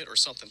 wasn't it? Or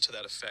something to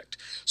that effect.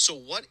 So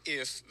what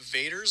if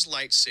Vader's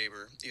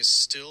lightsaber is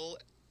still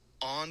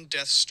on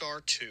Death Star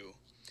 2,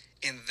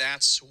 and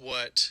that's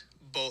what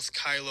both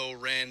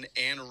Kylo Ren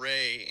and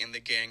Rey and the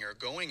gang are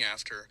going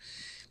after,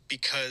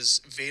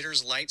 because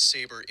Vader's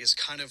lightsaber is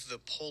kind of the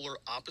polar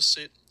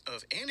opposite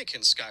of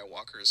Anakin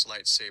Skywalker's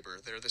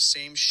lightsaber. They're the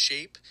same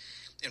shape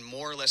and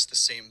more or less the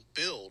same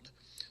build.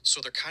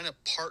 So they're kind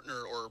of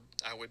partner, or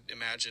I would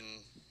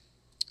imagine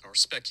or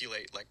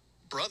speculate, like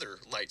brother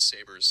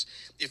lightsabers.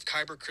 If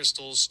kyber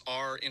crystals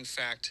are in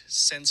fact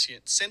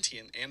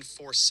sentient and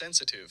force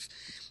sensitive,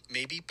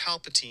 maybe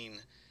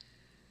Palpatine,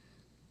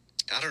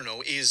 I don't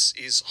know,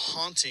 is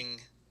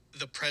haunting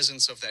the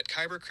presence of that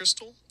kyber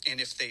crystal, and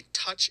if they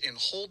touch and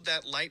hold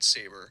that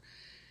lightsaber,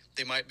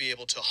 they might be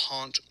able to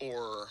haunt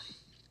or,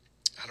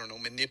 I don't know,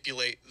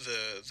 manipulate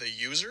the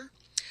user.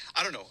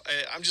 I don't know.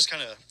 I'm just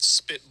kind of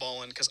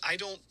spitballing because I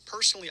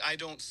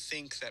don't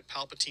think that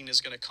Palpatine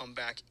is going to come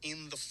back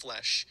in the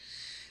flesh,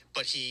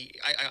 but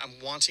I'm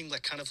wanting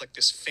like kind of like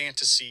this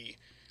fantasy,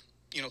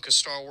 because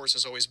Star Wars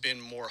has always been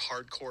more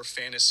hardcore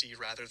fantasy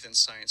rather than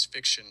science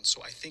fiction.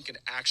 So I think an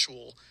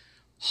actual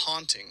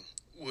haunting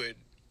would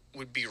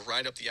be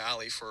right up the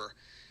alley for,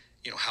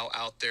 how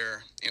out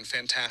there and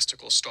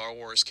fantastical Star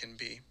Wars can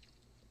be.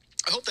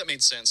 I hope that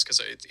made sense, because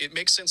it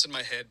makes sense in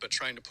my head, but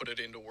trying to put it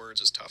into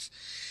words is tough.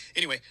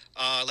 Anyway,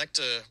 love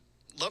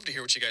to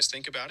hear what you guys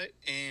think about it,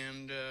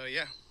 and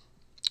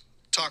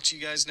talk to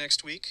you guys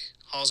next week.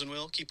 Halls and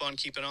Will, keep on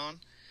keeping on.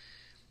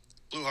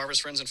 Blue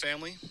Harvest friends and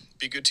family,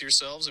 be good to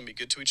yourselves and be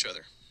good to each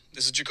other.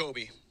 This is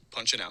Jacoby,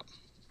 punching out.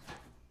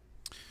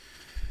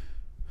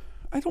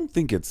 I don't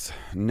think it's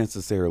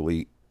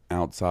necessarily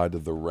outside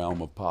of the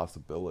realm of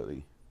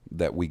possibility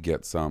that we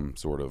get some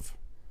sort of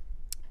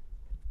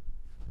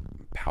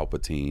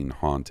Palpatine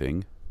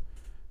haunting.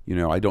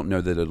 I don't know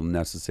that it'll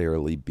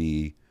necessarily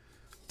be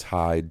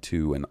tied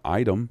to an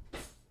item.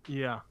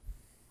 Yeah.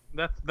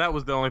 That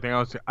was the only thing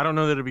I don't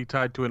know that it'd be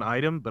tied to an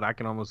item, but I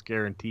can almost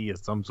guarantee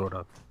it's some sort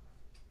of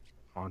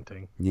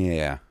haunting.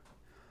 Yeah.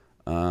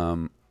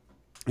 And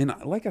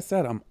like I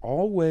said, I'm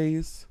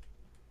always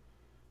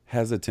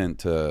hesitant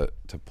to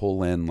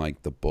pull in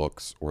like the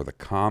books or the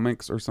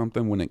comics or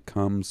something when it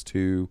comes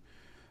to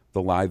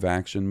the live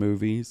action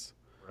movies.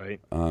 Right.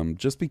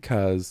 Just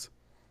because,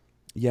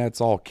 yeah, it's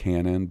all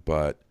canon,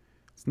 but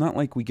it's not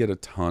like we get a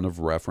ton of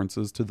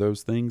references to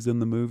those things in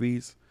the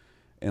movies.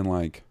 And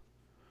like,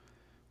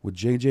 would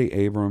J.J.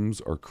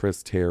 Abrams or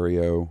Chris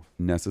Terrio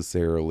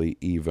necessarily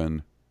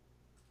even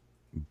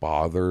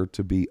bother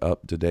to be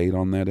up to date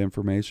on that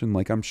information?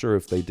 Like, I'm sure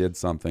if they did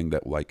something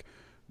that like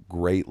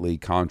greatly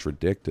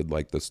contradicted,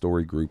 like the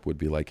story group would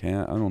be like,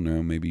 I don't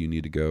know, maybe you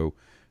need to go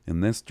in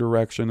this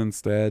direction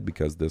instead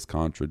because this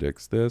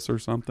contradicts this or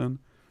something.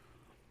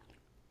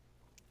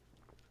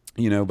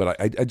 But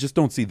I just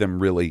don't see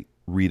them really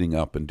reading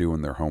up and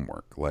doing their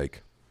homework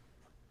like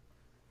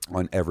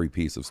on every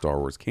piece of Star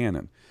Wars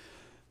canon.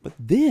 But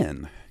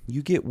then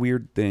you get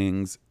weird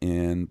things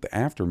in the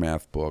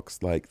Aftermath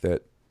books like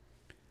that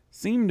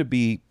seem to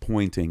be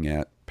pointing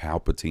at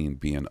Palpatine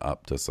being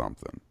up to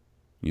something,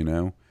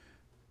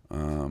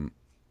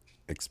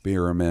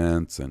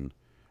 experiments and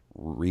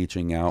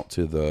reaching out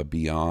to the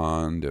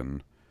beyond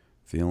and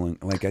feeling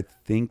like I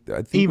think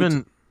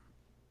even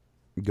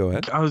go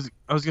ahead. I was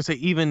gonna say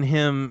even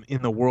him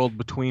in the world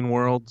between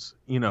worlds,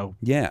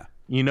 Yeah.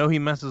 He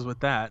messes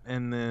with that,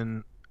 and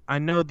then I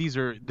know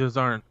those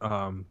aren't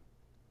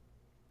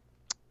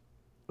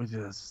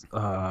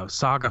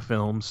saga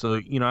films, so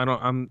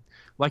I'm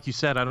like you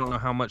said, I don't know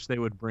how much they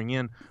would bring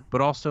in,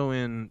 but also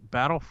in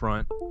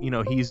Battlefront,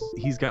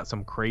 he's got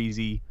some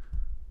crazy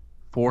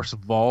force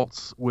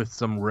vaults with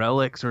some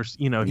relics, or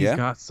he's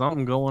got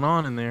something going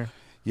on in there.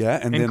 Yeah,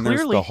 and then clearly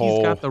there's the whole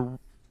he's got the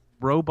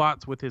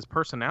robots with his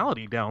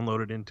personality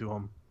downloaded into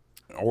him.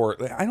 Or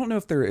I don't know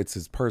if it's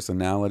his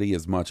personality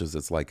as much as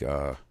it's like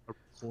a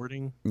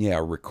recording.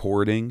 Yeah,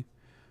 recording.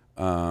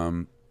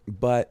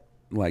 But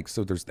like,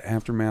 so there's the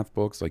Aftermath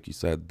books, like you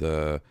said,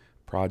 the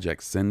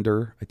Project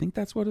Cinder. I think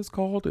that's what it's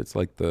called. It's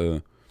like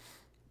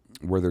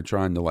where they're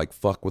trying to like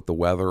fuck with the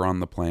weather on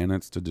the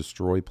planets to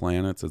destroy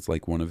planets. It's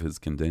like one of his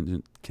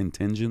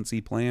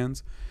contingency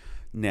plans.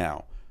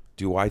 Now,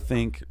 do I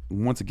think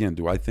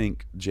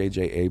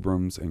J.J.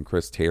 Abrams and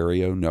Chris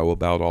Terrio know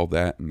about all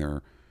that and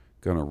they're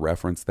going to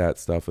reference that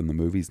stuff in the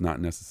movies? Not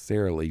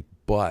necessarily,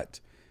 but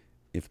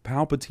if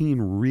Palpatine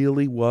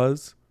really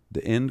was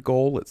the end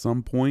goal at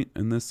some point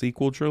in this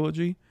sequel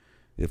trilogy,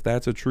 if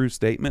that's a true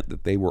statement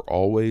that they were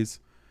always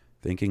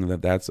thinking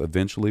that that's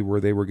eventually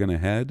where they were going to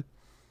head,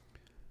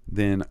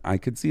 then I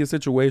could see a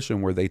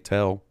situation where they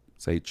tell,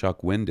 say,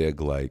 Chuck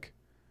Wendig, like,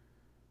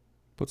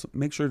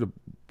 make sure to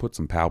put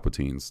some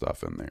Palpatine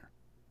stuff in there.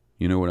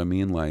 You know what I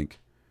mean? Like,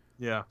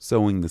 yeah,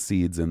 sowing the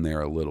seeds in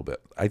there a little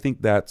bit. I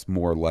think that's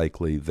more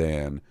likely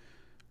than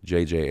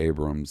J.J.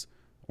 Abrams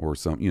or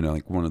some,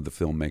 like one of the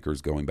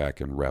filmmakers going back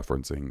and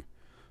referencing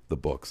the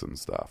books and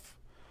stuff.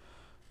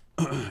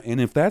 And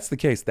if that's the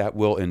case, that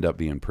will end up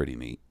being pretty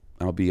neat.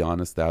 I'll be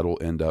honest, that'll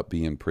end up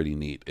being pretty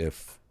neat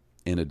if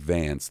in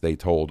advance they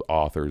told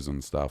authors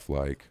and stuff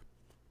like,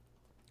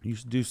 you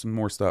should do some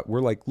more stuff.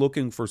 We're like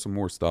looking for some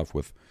more stuff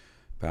with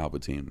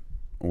Palpatine,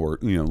 or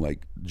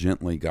like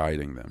gently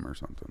guiding them or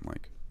something.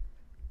 Like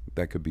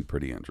that could be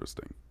pretty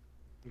interesting.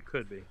 It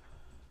could be.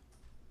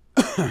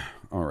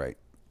 All right,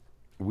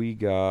 we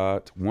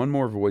got one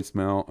more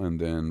voicemail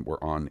and then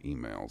we're on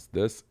emails.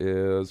 This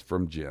is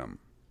from Jim.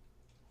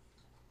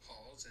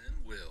 Halls and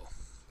Will,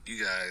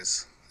 you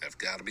guys have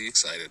got to be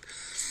excited.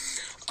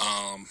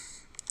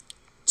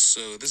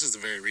 So this is the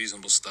very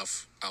reasonable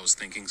stuff I was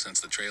thinking since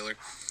the trailer.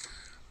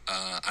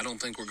 I don't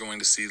think we're going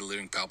to see the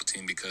living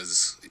Palpatine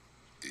because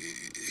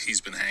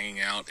he's been hanging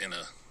out in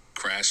a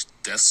crashed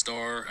Death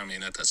Star. I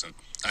mean, that doesn't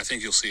I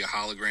think you'll see a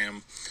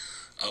hologram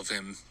of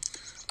him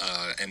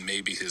and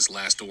maybe his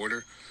last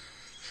order.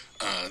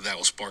 That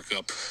will spark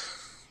up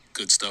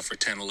good stuff for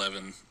 10,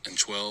 11, and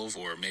 12,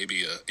 or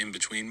maybe a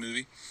in-between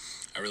movie.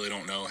 I really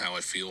don't know how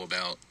I feel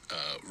about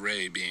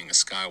Rey being a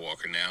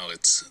Skywalker now.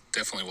 It's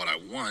definitely what I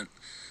want,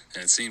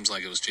 and it seems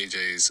like it was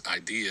JJ's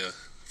idea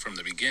from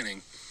the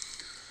beginning.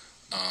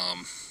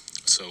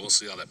 So we'll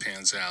see how that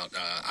pans out.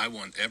 I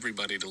want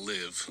everybody to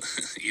live,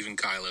 even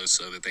Kylo,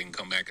 so that they can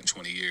come back in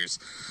 20 years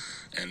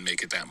and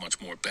make it that much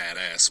more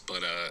badass.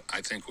 But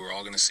I think we're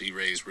all going to see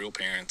Rey's real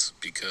parents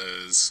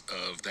because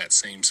of that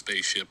same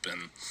spaceship,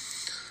 and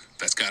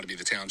that's got to be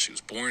the town she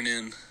was born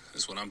in,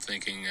 is what I'm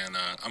thinking. And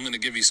I'm going to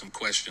give you some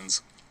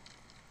questions,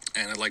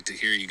 and I'd like to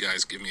hear you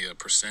guys give me a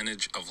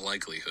percentage of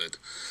likelihood.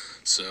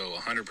 So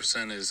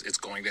 100% is it's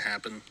going to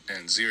happen,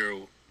 and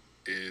 0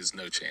 is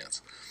no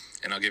chance.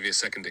 And I'll give you a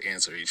second to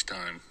answer each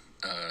time,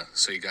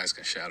 so you guys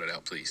can shout it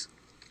out, please.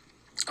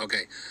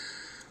 Okay.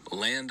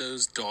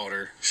 Lando's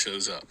daughter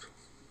shows up.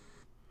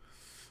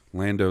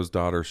 Lando's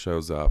daughter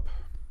shows up.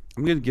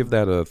 I'm going to give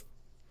that a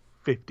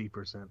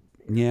 50%.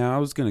 Yeah, I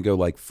was going to go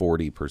like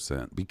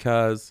 40%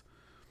 because,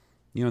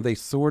 you know, they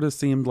sort of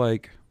seemed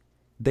like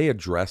they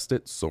addressed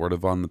it sort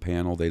of on the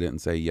panel. They didn't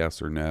say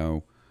yes or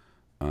no.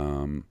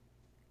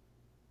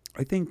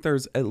 I think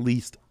there's at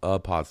least a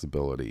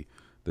possibility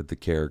that the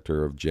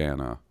character of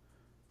Janna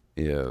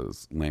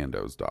is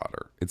Lando's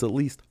daughter. It's at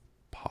least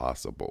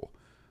possible.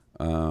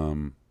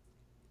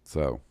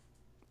 So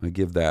I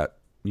give that,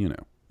 you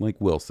know, like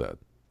Will said,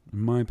 in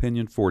my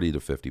opinion, 40 to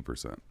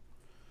 50%.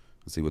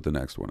 Let's see what the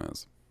next one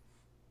is.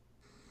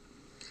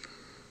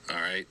 All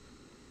right.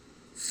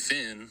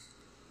 Finn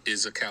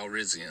is a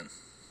Calrissian.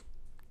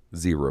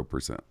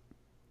 0%.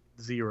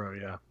 0,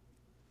 yeah.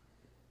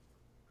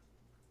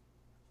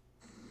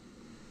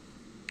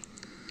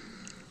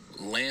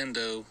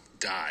 Lando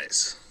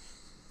dies.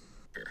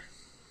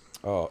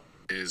 Oh.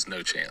 Is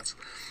no chance.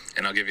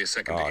 And I'll give you a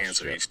second to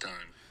answer each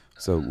time.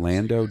 So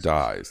Lando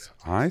dies.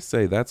 I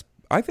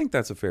think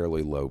that's a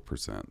fairly low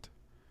percent.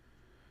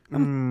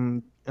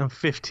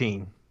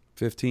 15.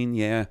 15,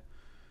 yeah.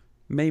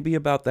 Maybe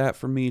about that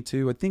for me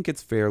too. I think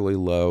it's fairly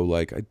low.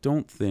 Like, I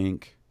don't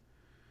think,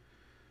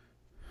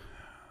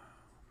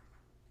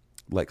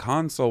 like,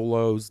 Han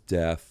Solo's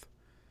death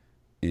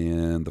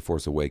in The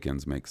Force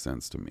Awakens makes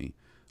sense to me.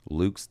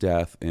 Luke's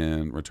death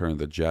in Return of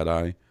the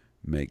Jedi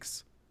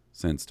makes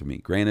sense to me.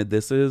 Granted,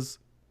 this is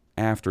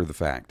after the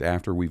fact,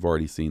 after we've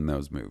already seen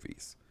those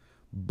movies.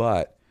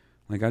 But,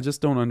 like, I just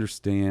don't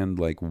understand,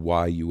 like,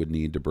 why you would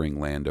need to bring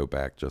Lando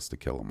back just to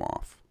kill him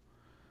off.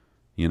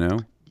 You know?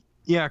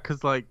 Yeah,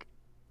 because, like,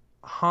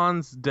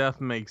 Han's death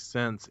makes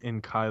sense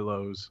in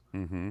Kylo's.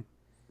 Mm-hmm.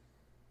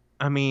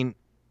 I mean,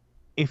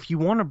 if you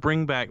want to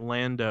bring back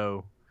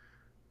Lando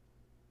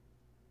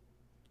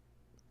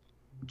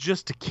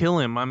just to kill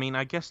him, I mean,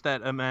 I guess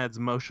that adds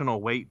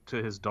emotional weight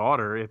to his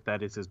daughter, if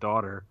that is his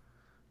daughter.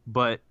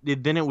 But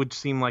then it would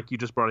seem like you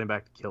just brought him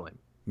back to kill him.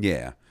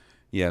 Yeah.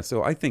 Yeah,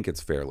 so I think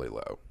it's fairly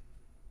low.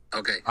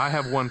 Okay. I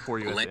have one for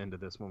you at the end of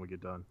this when we get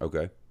done.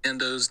 Okay.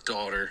 Lando's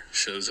daughter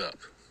shows up.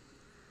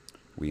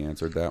 We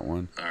answered that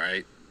one. All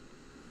right.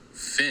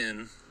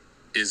 Finn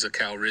is a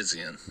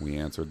Calrissian. We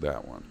answered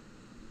that one.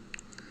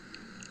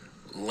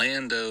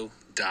 Lando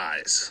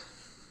dies.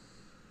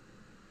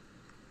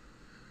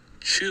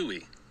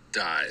 Chewie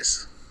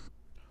dies.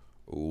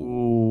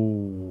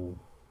 Ooh.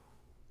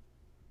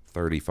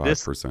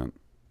 35%.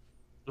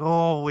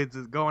 Oh, it's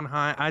going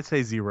high. I'd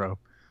say 0,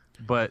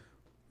 but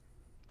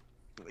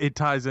it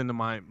ties into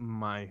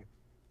my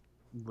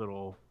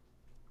little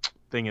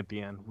thing at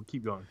the end. We'll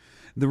keep going.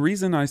 The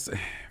reason I say,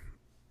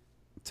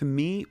 to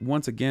me,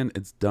 once again,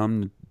 it's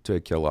dumb to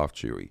kill off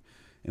Chewie,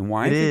 and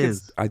why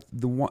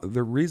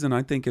the reason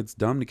I think it's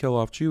dumb to kill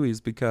off Chewie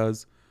is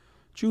because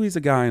Chewie's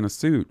a guy in a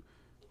suit.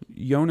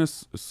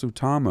 Jonas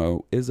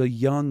Suotamo is a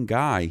young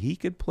guy. He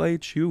could play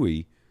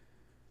Chewie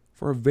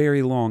for a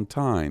very long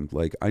time.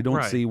 Like, I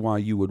don't see why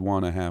you would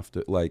want to have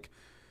to, like,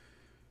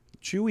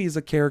 Chewie is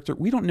a character.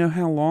 We don't know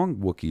how long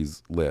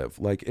Wookiees live.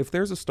 Like, if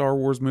there's a Star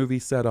Wars movie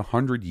set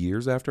 100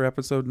 years after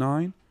Episode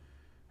 9,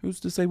 who's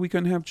to say we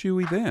couldn't have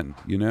Chewie then,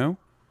 you know?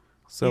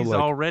 So he's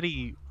like,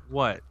 already,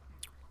 what?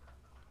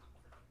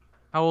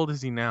 How old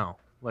is he now?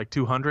 Like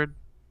 200?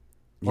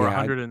 Or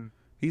 100 and...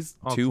 He's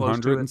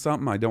 200 and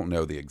something. I don't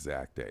know the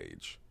exact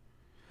age.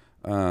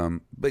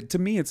 But to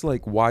me, it's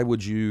like, why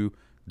would you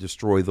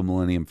destroy the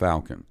Millennium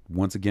Falcon?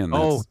 Once again,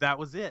 that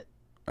was it.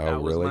 Oh,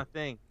 that was really? my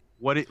thing.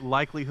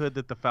 Likelihood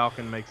that the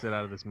Falcon makes it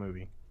out of this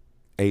movie?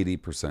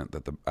 80%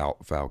 that the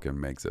Falcon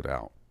makes it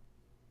out.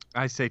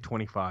 I say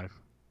 25.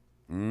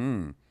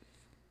 You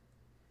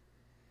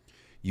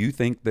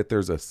think that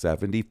there's a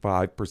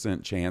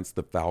 75% chance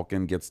the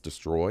Falcon gets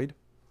destroyed?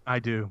 I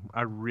do.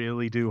 I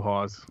really do,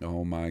 Hawes.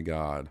 Oh my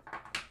God.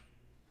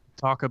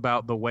 Talk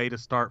about the way to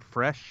start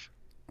fresh.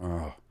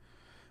 Oh,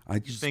 You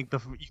think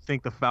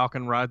the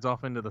Falcon rides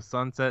off into the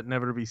sunset,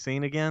 never to be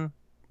seen again?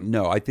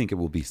 No, I think it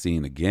will be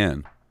seen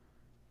again.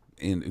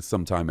 in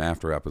sometime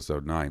after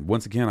episode 9.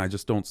 Once again, I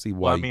just don't see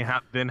why. Well,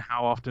 I mean,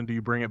 how often do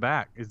you bring it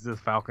back? Is the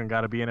Falcon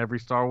got to be in every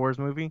Star Wars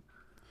movie?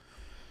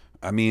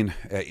 I mean,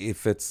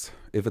 if it's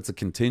a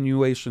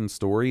continuation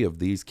story of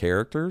these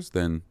characters,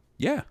 then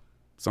yeah,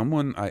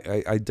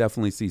 I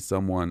definitely see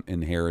someone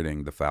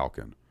inheriting the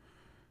Falcon.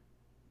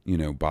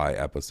 By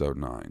episode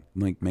 9,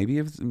 like maybe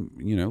if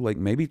like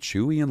maybe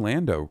Chewie and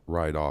Lando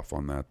ride off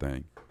on that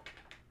thing.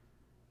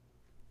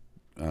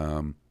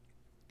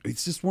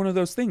 It's just one of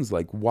those things.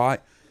 Like why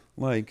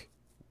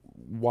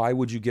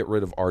would you get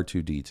rid of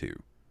R2D2?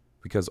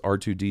 Because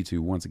R2D2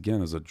 once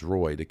again is a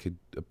droid. It could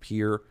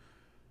appear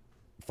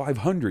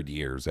 500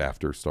 years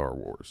after Star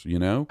Wars,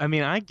 I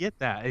mean, I get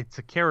that. It's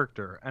a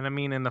character. And I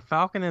mean, and the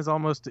Falcon is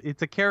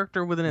it's a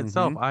character within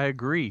itself. I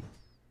agree.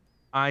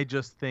 I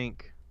just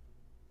think,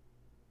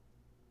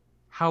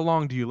 how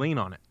long do you lean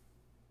on it?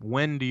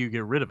 When do you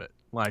get rid of it?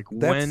 Like,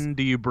 when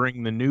do you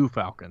bring the new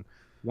Falcon?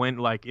 When,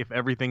 like, if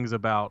everything's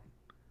about,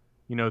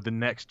 the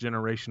next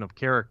generation of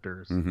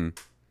characters. Mm-hmm.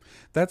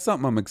 That's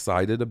something I'm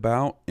excited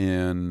about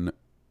in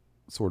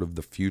sort of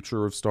the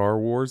future of Star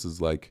Wars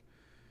is like,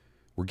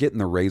 we're getting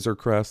the Razor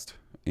Crest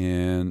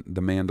in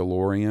The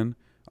Mandalorian.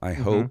 I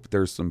hope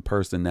there's some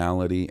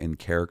personality and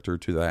character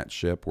to that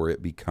ship where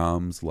it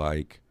becomes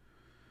like,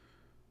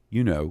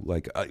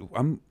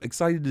 I'm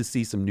excited to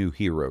see some new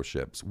hero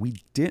ships. We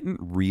didn't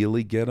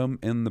really get them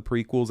in the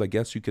prequels. I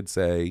guess you could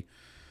say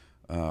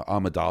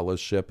Amidala's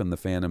ship in The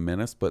Phantom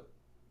Menace, but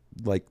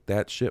like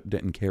that ship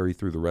didn't carry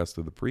through the rest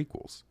of the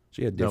prequels.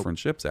 She had different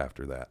ships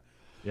after that.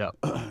 Yeah.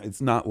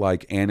 It's not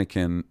like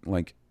Anakin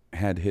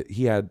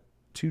he had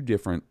two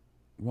different.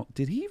 Well,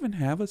 did he even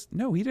have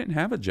no, he didn't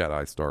have a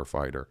Jedi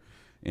starfighter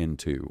in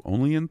 2,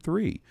 only in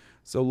 3.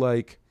 So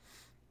like,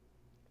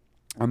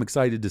 I'm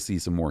excited to see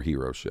some more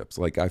hero ships.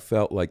 Like I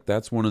felt like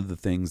that's one of the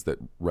things that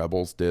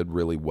Rebels did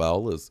really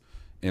well is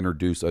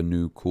introduce a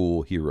new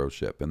cool hero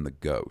ship in the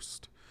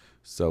Ghost.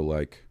 So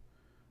like,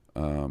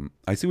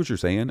 I see what you're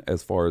saying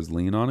as far as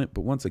lean on it,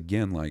 but once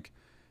again, like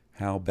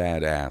how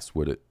badass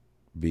would it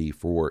be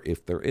for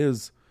if there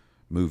is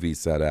movies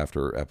set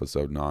after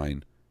episode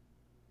 9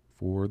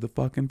 for the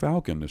fucking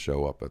Falcon to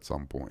show up at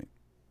some point?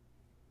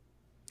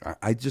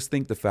 I just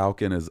think the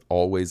Falcon is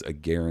always a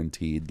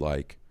guaranteed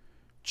like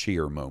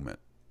cheer moment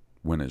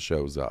when it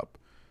shows up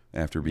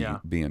after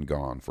being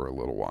gone for a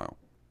little while.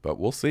 But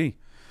we'll see.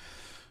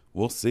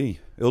 We'll see.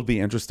 It'll be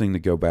interesting to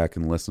go back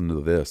and listen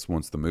to this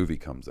once the movie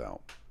comes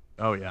out.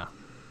 Oh, yeah.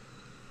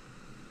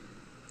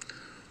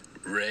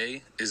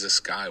 Rey is a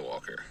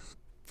Skywalker.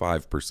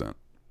 5%.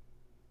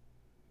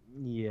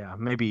 Yeah,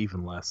 maybe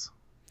even less.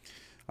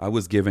 I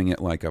was giving it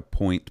like a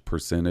point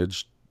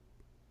percentage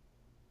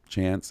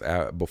chance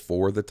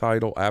before the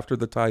title. After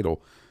the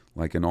title,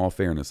 like in all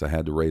fairness, I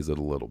had to raise it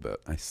a little bit.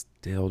 I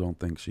still don't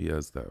think she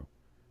is, though.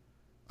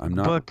 I'm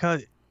not.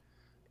 Because,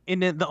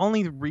 the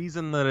only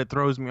reason that it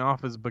throws me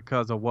off is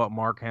because of what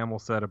Mark Hamill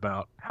said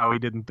about how he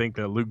didn't think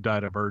that Luke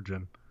died a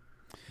virgin.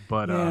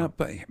 But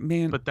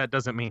but that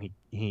doesn't mean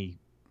he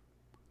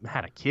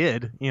had a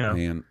kid,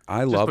 Man,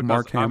 I love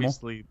Mark Hamill.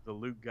 Obviously, the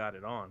Luke got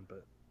it on,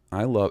 but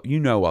I love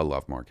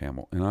Mark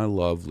Hamill, and I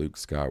love Luke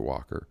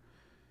Skywalker.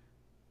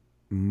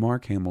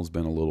 Mark Hamill's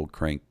been a little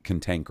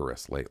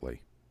cantankerous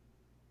lately.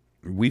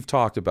 We've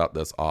talked about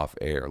this off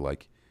air.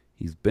 Like,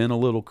 he's been a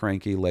little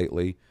cranky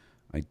lately.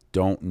 I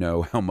don't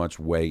know how much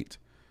weight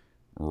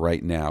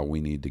right now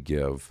we need to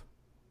give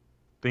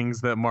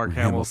things that Mark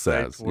Hamill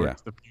says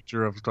towards the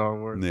future of Star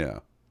Wars. Yeah.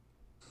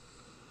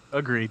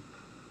 Agreed.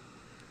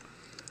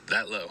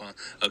 That low, huh?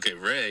 Okay,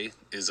 Rey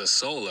is a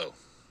Solo.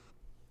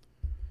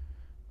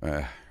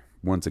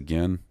 Once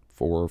again,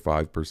 4 or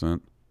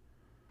 5%.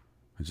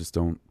 I just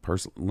don't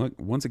look.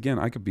 Once again,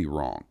 I could be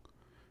wrong,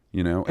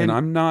 and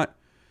I'm not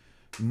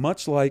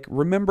much like.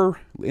 Remember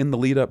in the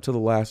lead up to The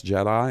Last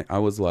Jedi, I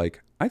was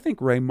like, I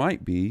think Rey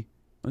might be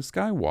a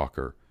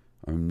Skywalker.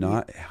 I'm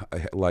not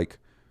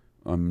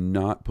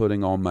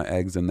putting all my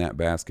eggs in that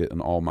basket and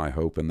all my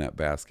hope in that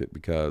basket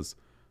because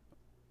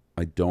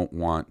I don't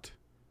want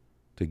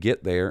to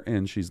get there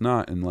and she's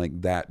not, and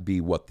like that be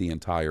what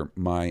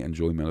my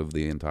enjoyment of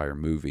the entire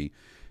movie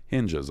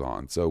hinges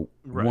on. So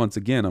Once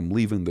again, I'm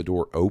leaving the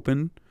door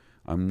open.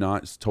 I'm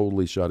not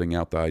totally shutting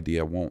out the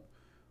idea. I won't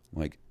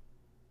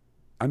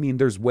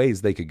there's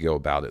ways they could go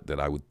about it that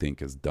I would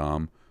think is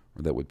dumb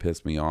or that would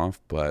piss me off,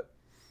 but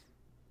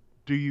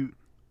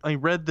I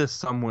read this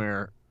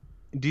somewhere.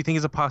 Do you think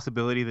it's a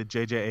possibility that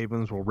J.J.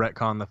 Abrams will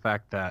retcon the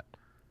fact that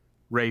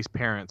Rey's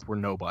parents were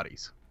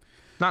nobodies?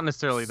 Not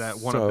necessarily that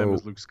one of them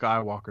is Luke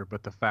Skywalker,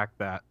 but the fact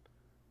that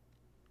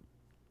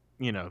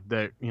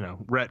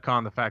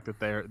retcon the fact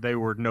that they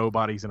were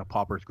nobodies in a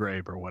pauper's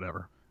grave or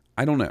whatever.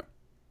 I don't know.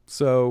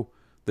 So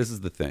this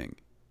is the thing.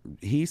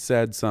 He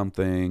said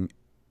something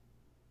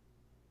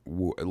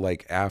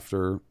like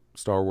after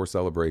Star Wars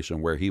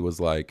Celebration where he was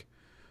like,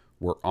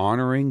 we're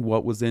honoring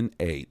what was in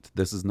 8.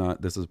 This is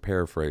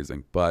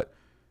paraphrasing, but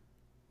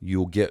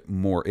you'll get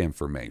more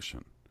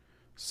information.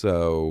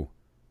 So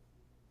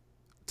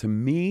to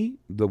me,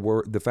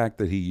 the fact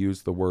that he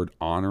used the word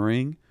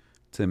honoring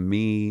to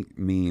me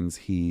means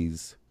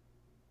he's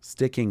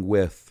sticking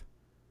with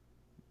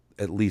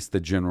at least the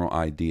general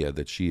idea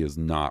that she is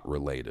not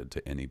related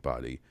to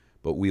anybody,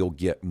 but we'll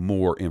get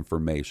more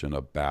information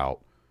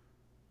about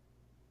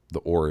the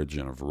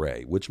origin of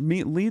Rey, which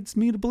leads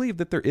me to believe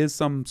that there is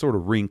some sort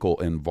of wrinkle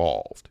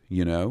involved,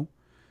 you know?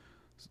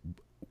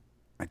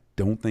 I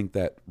don't think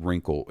that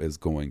wrinkle is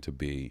going to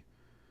be,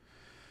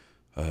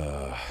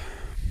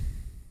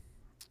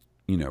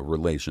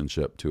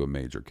 relationship to a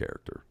major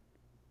character.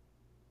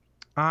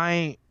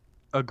 I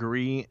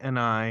agree, and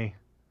I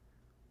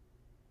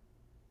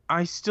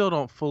still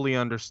don't fully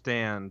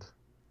understand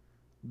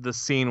the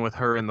scene with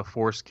her in the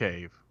Force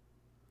Cave.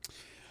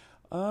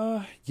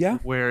 Yeah.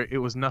 Where it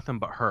was nothing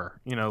but her.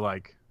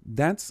 Like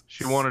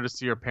she wanted to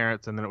see her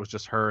parents, and then it was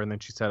just her, and then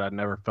she said, "I'd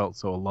never felt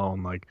so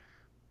alone." Like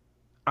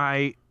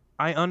I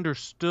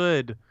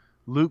understood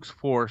Luke's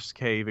Force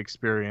Cave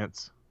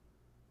experience,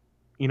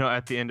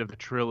 at the end of the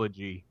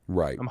trilogy.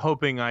 Right. I'm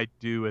hoping I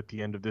do at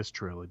the end of this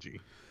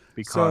trilogy,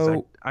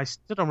 because I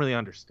still don't really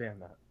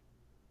understand that.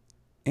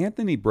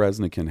 Anthony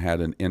Breznican had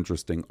an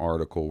interesting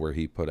article where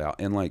he put out,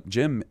 and like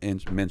Jim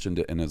mentioned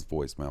it in his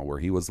voicemail, where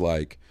he was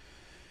like,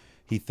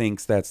 he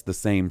thinks that's the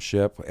same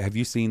ship. Have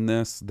you seen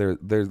this?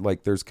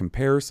 There's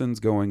comparisons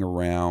going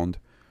around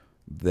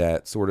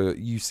that sort of,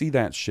 you see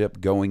that ship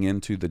going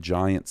into the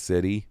giant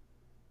city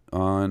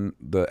on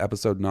the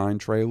episode 9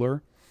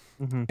 trailer.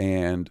 Mm-hmm.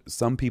 And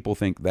some people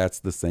think that's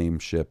the same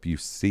ship you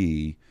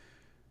see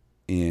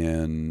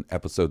in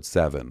episode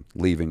 7,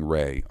 leaving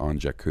Rey on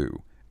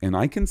Jakku. And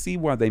I can see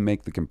why they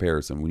make the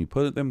comparison. When you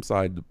put them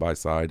side by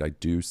side, I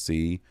do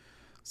see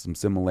some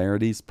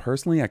similarities.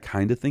 Personally, I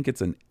kind of think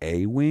it's an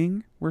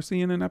A-wing we're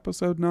seeing in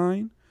episode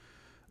 9.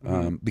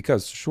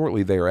 Because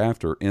shortly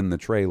thereafter in the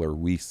trailer,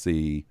 we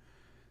see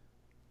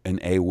an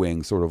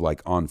A-wing sort of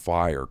like on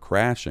fire,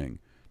 crashing.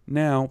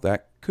 Now,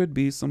 that could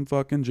be some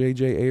fucking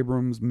J.J.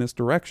 Abrams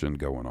misdirection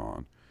going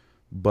on.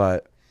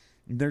 But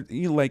there's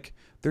like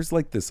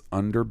this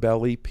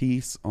underbelly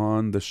piece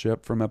on the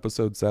ship from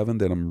episode 7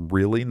 that I'm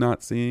really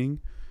not seeing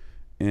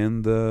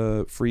in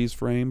the freeze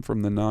frame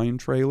from the 9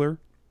 trailer.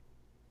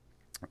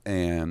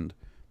 And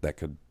that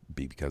could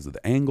be because of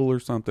the angle or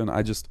something.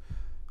 I just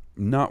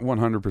not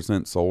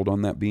 100% sold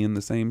on that being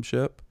the same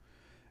ship.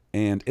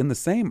 And in the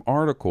same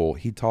article,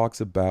 he talks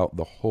about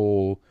the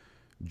whole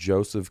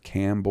Joseph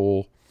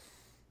Campbell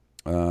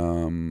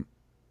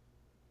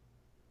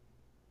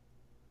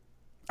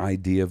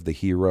idea of the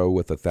hero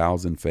with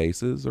 1,000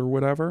 faces or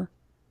whatever,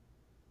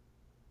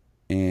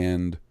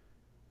 and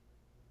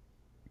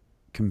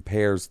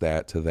compares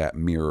that to that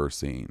mirror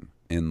scene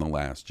in The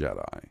Last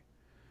Jedi.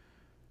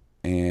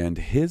 And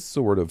his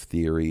sort of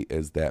theory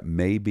is that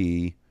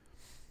maybe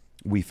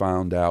we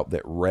found out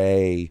that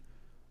Rey,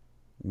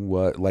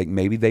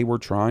 maybe they were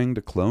trying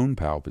to clone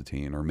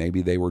Palpatine, or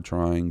maybe they were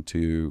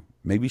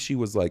maybe she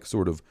was like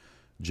sort of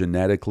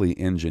genetically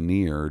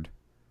engineered,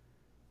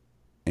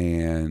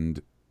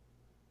 and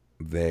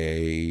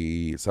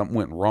something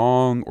went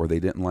wrong, or they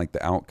didn't like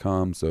the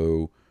outcome,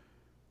 so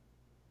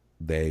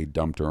they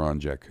dumped her on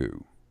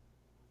Jakku.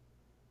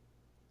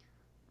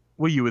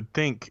 Well, you would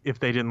think if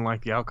they didn't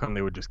like the outcome,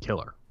 they would just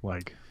kill her.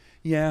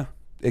 Yeah,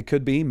 it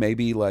could be.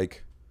 Maybe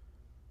like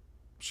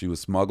she was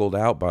smuggled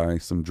out by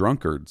some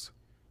drunkards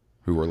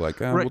who were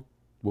like, right.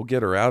 we'll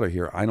get her out of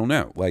here. I don't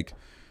know.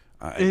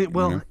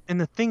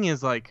 And the thing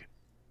is, like,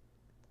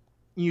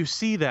 you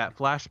see that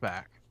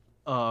flashback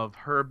of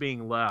her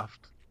being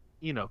left,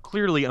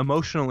 clearly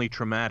emotionally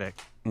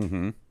traumatic.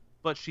 Mm-hmm.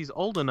 But she's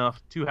old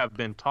enough to have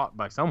been taught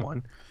by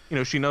someone.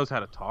 she knows how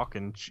to talk,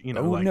 and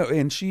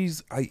and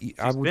she's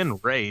been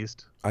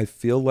raised. I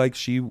feel like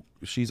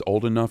she's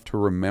old enough to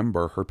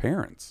remember her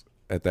parents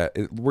at that.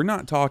 We're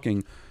not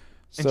talking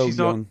so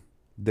young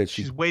that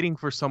she's waiting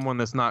for someone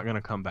that's not going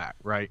to come back,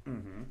 right?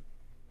 Mm-hmm.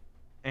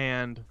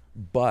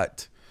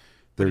 But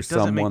there's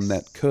someone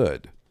that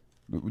could.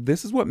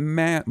 This is what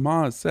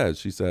Maz says.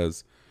 She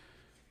says,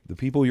 the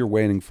people you're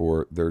waiting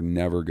for, they're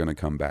never going to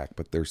come back,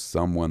 but there's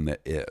someone that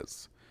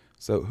is.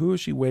 So who is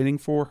she waiting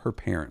for? Her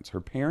parents.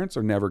 Her parents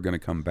are never going to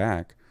come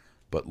back,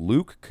 but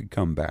Luke could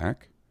come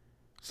back.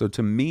 So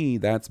to me,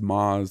 that's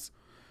Maz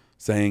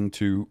saying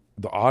to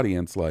the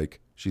audience, like,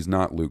 she's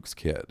not Luke's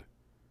kid.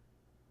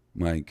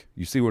 Like,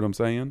 you see what I'm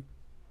saying?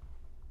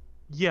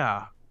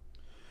 Yeah.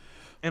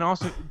 And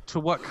also to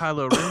what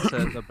Kylo Ren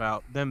says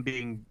about them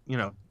being,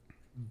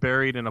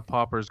 buried in a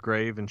pauper's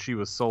grave and she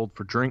was sold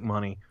for drink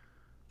money.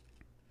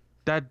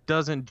 That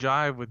doesn't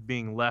jive with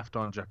being left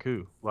on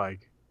Jakku.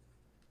 Like,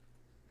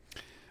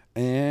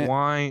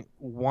 why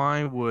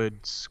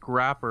would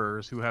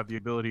scrappers who have the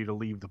ability to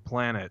leave the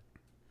planet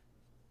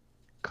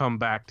come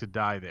back to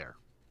die there?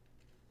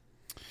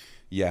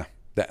 Yeah.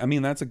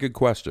 That's a good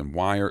question.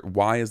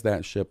 Why is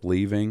that ship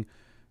leaving?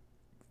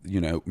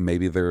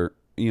 Maybe they're,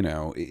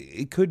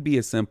 it could be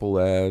as simple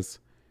as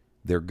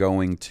they're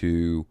going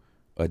to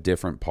a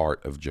different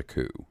part of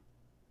Jakku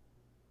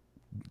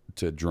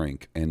to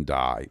drink and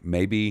die.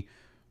 Maybe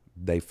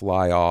they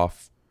fly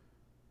off,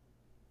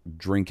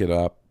 drink it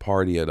up,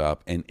 party it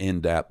up, and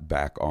end up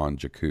back on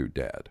Jakku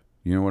dead.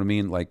 You know what I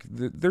mean? Like,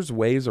 there's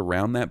ways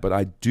around that, but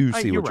I do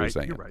see what you're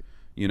saying. You're right.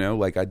 You know,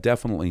 like, I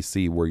definitely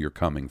see where you're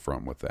coming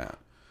from with that.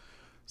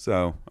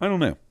 So, I don't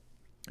know.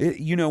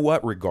 You know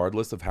what?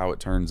 Regardless of how it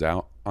turns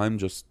out,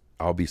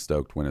 I'll be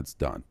stoked when it's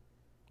done.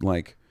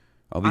 Like,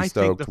 I'll be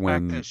stoked think the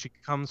when... fact that she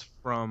comes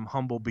from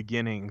humble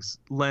beginnings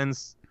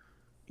lends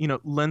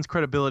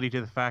credibility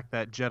to the fact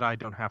that Jedi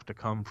don't have to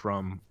come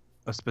from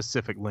a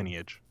specific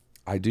lineage.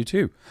 I do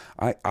too.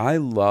 I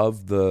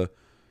love the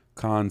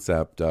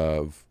concept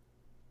of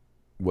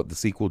what the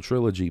sequel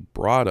trilogy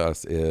brought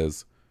us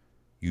is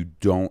you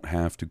don't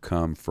have to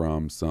come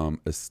from some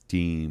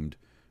esteemed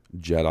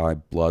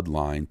Jedi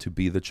bloodline to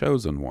be the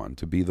chosen one,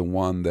 to be the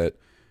one that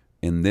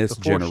in this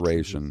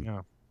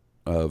generation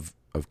of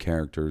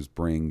characters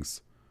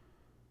brings,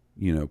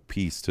 you know,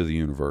 peace to the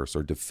universe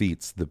or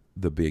defeats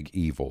the big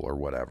evil or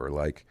whatever.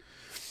 Like,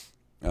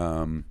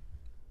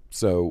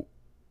 so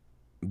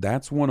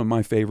that's one of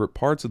my favorite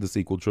parts of the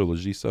sequel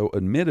trilogy. So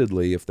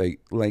admittedly, if they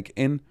like,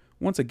 and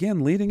once again,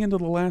 leading into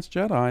The Last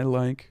Jedi,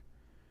 like,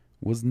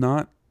 was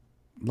not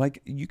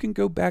like, you can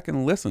go back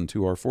and listen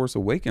to our Force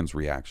Awakens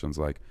reactions.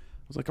 Like,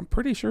 I was like, I'm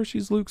pretty sure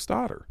she's Luke's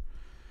daughter.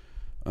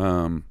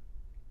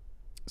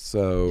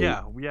 So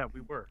yeah,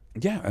 we were.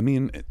 Yeah, I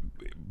mean,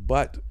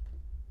 but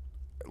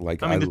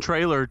like, I mean, the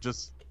trailer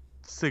just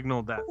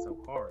signaled that so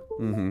hard.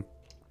 Mm-hmm.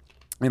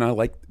 And I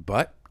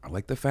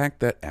like the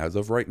fact that as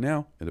of right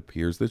now, it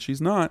appears that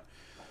she's not.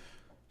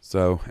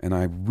 So, and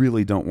I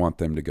really don't want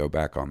them to go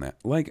back on that.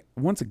 Like,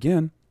 once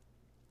again,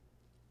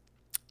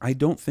 I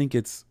don't think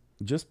it's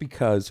just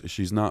because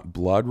she's not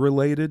blood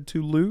related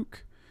to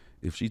Luke.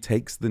 If she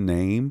takes the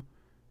name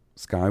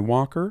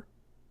Skywalker,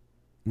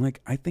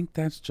 like, I think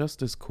that's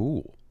just as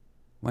cool.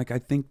 Like, I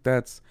think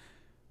that's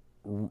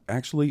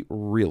actually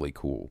really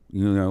cool.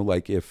 You know,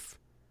 like, if,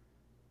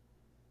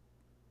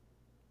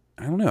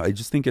 I don't know, I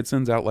just think it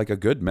sends out like a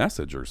good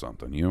message or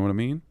something. You know what I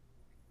mean?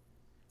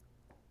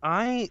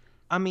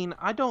 I mean,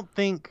 I don't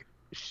think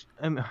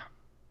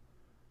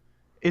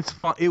it's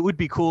fun. It would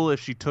be cool if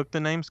she took the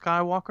name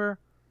Skywalker.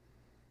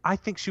 I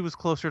think she was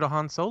closer to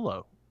Han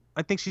Solo.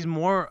 I think she's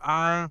more.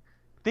 I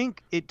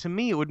think to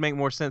me, it would make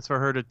more sense for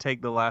her to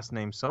take the last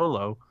name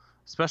Solo,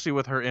 especially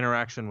with her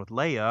interaction with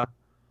Leia.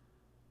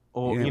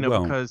 Or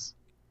because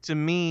to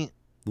me,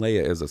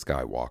 Leia is a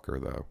Skywalker,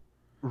 though.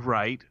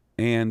 Right.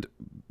 And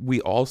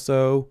we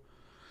also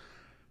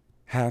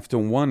have to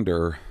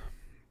wonder.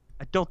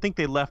 I don't think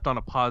they left on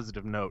a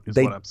positive note, is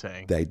what I'm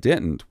saying. They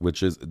didn't,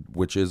 which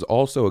is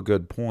also a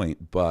good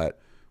point,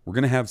 but we're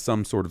going to have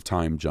some sort of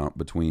time jump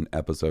between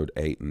episode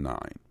 8 and 9,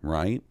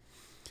 right?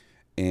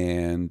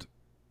 And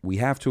we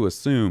have to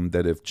assume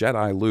that if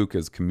Jedi Luke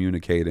is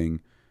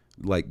communicating,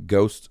 like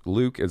Ghost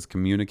Luke is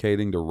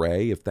communicating to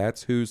Rey, if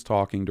that's who's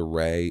talking to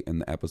Rey in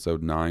the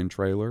episode 9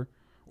 trailer,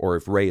 or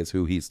if Rey is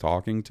who he's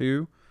talking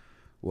to,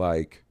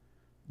 like,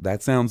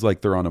 that sounds like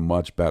they're on a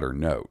much better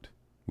note.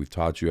 We've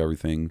taught you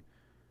everything,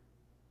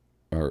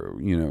 or,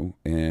 you know,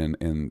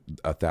 and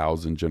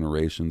 1,000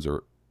 generations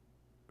are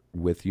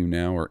with you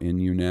now or in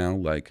you now.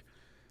 Like,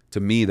 to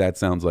me, that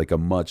sounds like a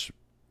much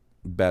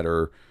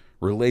better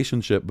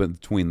relationship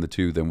between the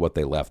two than what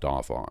they left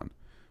off on.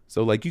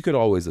 So, like, you could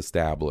always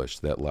establish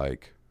that,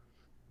 like,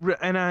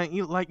 and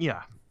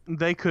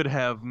they could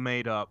have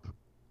made up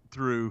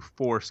through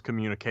forced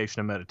communication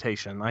and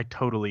meditation. I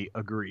totally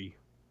agree.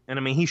 And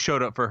I mean, he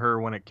showed up for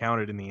her when it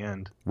counted in the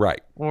end,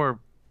 right? Or,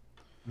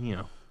 you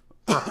know,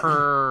 for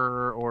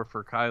her or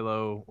for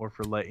Kylo or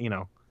for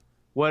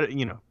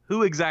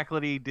who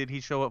exactly did he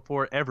show up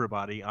for?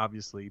 Everybody,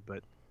 obviously,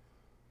 but.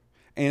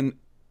 And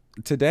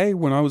today,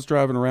 when I was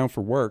driving around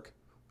for work,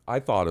 I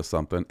thought of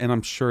something, and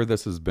I'm sure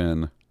this has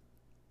been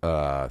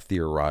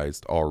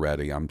theorized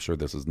already. I'm sure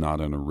this is not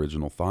an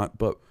original thought,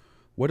 but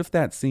what if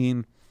that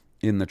scene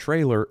in the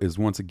trailer is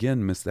once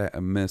again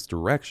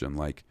misdirection?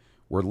 Like,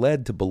 we're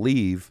led to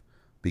believe,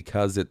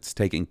 because it's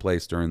taking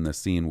place during the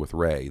scene with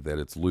Rey, that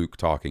it's Luke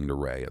talking to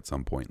Rey at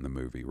some point in the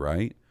movie,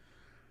 right?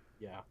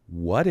 Yeah.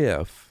 What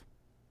if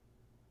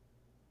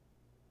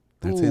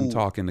that's him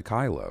talking to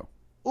Kylo?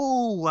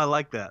 Ooh, I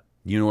like that.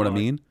 You know what I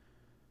mean?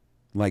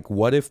 Like,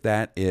 what if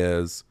that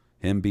is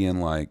him being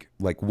like,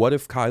 what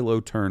if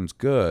Kylo turns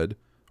good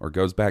or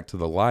goes back to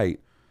the light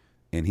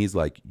and he's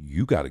like,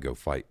 you got to go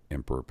fight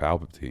Emperor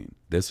Palpatine.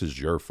 This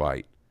is your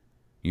fight.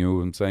 You know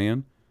what I'm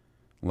saying?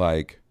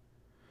 Like,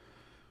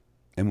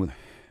 and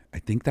I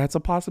think that's a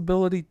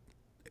possibility.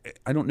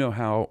 I don't know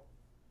how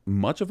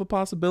much of a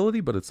possibility,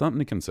 but it's something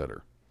to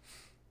consider.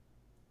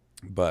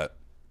 But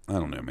I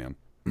don't know, man.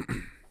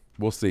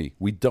 We'll see.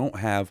 We don't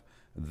have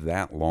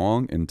that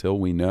long until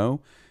we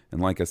know.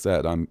 And like I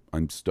said,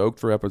 I'm stoked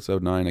for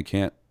episode 9. I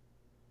can't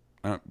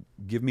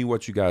give me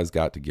what you guys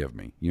got to give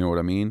me. You know what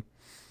I mean?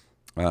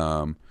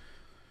 And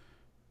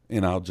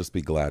I'll just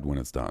be glad when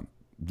it's done.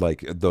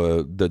 Like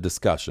the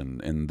discussion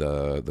and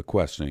the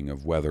questioning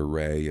of whether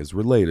Rey is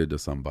related to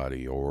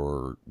somebody,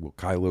 or will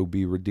Kylo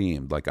be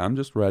redeemed. Like, I'm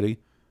just ready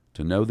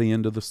to know the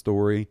end of the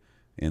story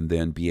and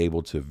then be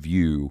able to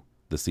view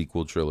the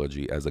sequel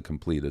trilogy as a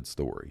completed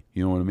story.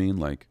 You know what I mean?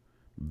 Like,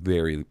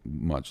 very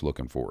much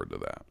looking forward to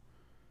that.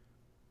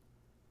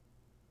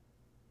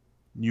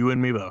 You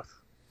and me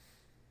both.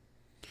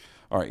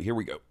 All right, here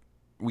we go.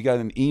 We got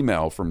an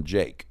email from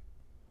Jake.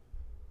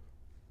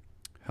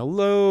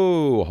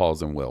 Hello,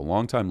 Halls and Will.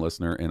 Longtime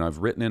listener, and I've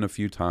written in a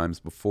few times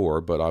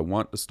before, but I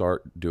want to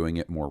start doing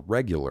it more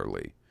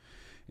regularly.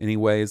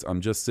 Anyways,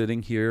 I'm just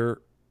sitting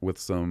here with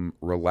some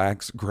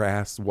relaxed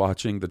grass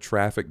watching the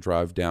traffic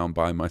drive down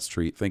by my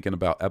street, thinking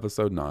about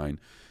episode 9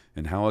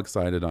 and how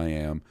excited I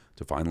am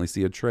to finally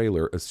see a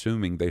trailer,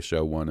 assuming they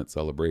show one at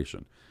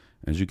Celebration.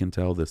 As you can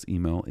tell, this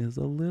email is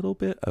a little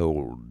bit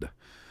old.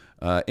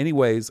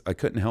 Anyways, I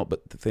couldn't help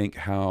but to think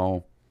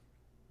how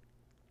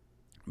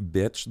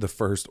bitch the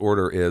First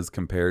Order is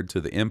compared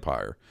to the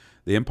Empire.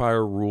 The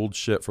Empire ruled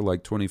shit for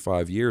like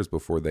 25 years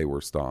before they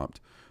were stomped.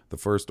 The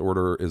First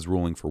Order is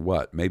ruling for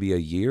what? Maybe a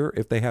year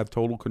if they have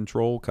total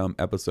control come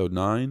episode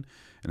 9,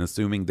 and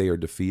assuming they are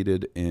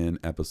defeated in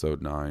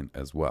episode 9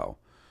 as well.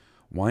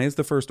 Why is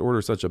the First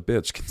Order such a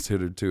bitch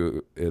considered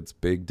to its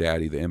big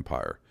daddy, the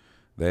Empire?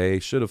 They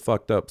should have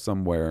fucked up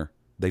somewhere.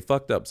 They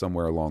fucked up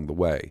somewhere along the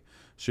way.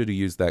 Should have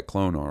used that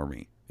clone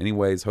army.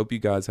 Anyways, hope you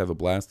guys have a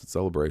blasted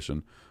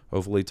Celebration.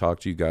 Hopefully talk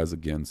to you guys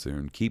again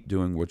soon. Keep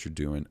doing what you're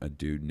doing. A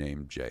dude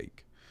named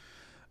Jake.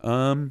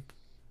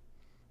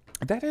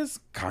 That is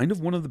kind of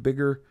one of the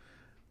bigger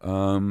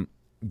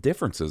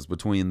differences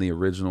between the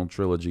original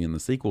trilogy and the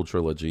sequel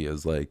trilogy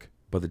is like,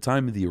 by the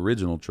time of the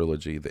original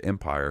trilogy, the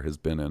Empire has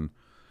been in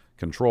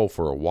control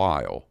for a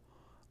while.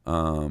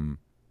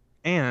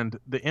 And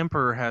the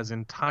Emperor has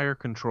entire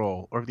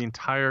control over the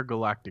entire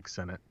Galactic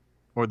Senate,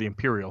 or the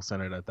Imperial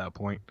Senate at that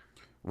point.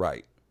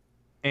 Right.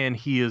 And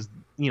he is,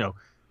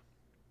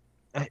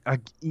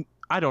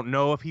 I don't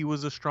know if he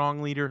was a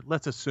strong leader.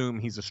 Let's assume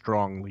he's a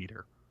strong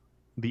leader,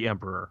 the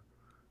Emperor.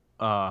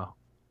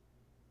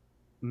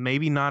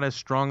 Maybe not as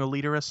strong a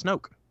leader as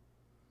Snoke.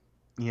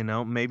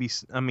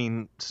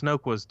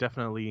 Snoke was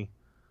definitely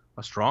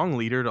a strong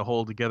leader to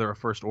hold together a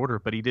First Order,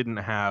 but he didn't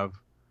have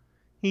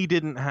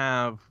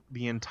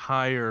the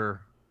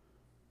entire,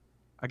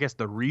 I guess,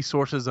 the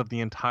resources of the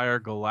entire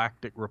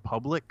Galactic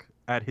Republic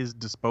at his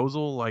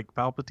disposal like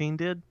Palpatine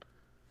did.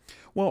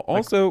 Well,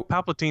 also,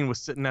 Palpatine was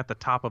sitting at the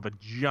top of a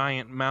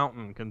giant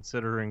mountain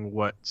considering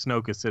what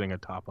Snoke is sitting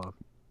atop of.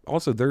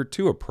 Also, their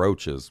two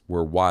approaches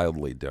were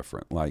wildly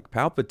different. Like,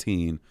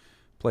 Palpatine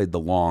played the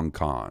long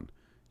con,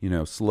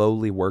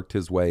 slowly worked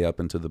his way up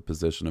into the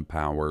position of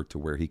power to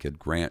where he could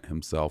grant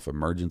himself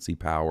emergency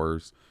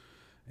powers,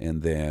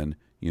 and then,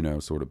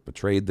 sort of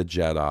betrayed the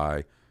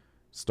Jedi,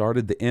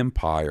 started the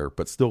Empire,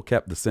 but still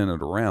kept the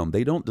Senate around.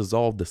 They don't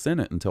dissolve the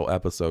Senate until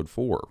episode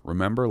 4.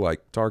 Remember,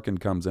 like, Tarkin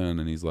comes in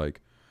and he's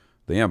like,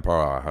 the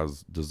Emperor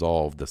has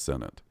dissolved the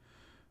Senate.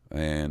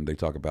 And they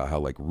talk about how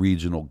like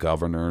regional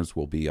governors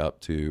will be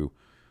up to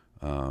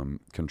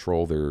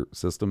control their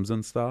systems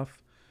and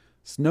stuff.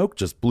 Snoke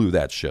just blew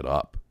that shit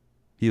up.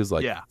 He was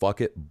like, fuck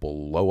it,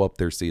 blow up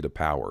their seat of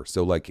power.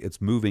 So like it's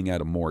moving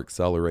at a more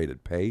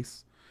accelerated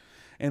pace.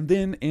 And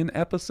then in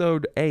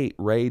episode 8,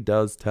 Rey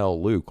does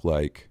tell Luke,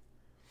 like,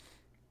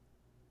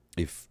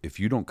 if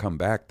you don't come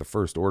back, the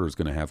First Order is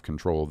going to have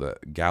control of the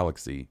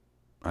galaxy.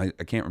 I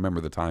can't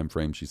remember the time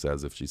frame she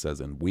says, if she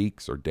says in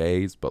weeks or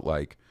days, but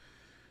like,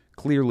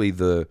 clearly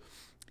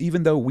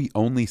even though we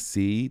only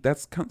see,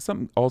 that's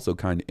something also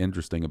kind of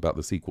interesting about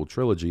the sequel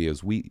trilogy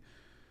is we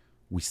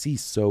see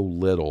so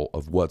little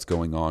of what's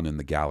going on in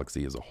the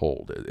galaxy as a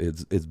whole.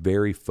 It's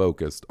very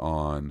focused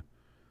on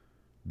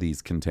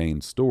these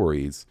contained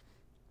stories.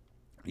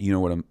 You know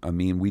what I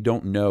mean? We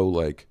don't know,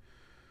 like,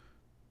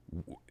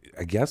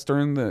 I guess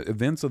during the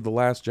events of The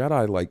Last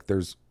Jedi, like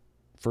there's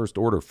First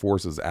Order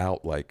forces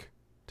out, like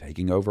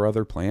taking over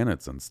other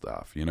planets and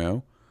stuff,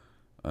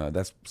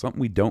 That's something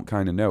we don't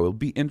kind of know. It'll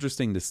be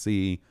interesting to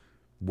see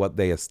what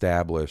they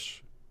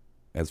establish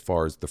as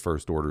far as the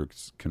First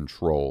Order's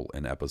control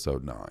in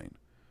episode 9,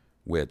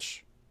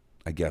 which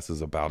I guess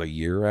is about a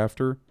year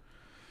after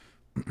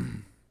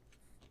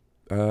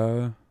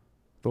The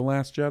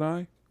Last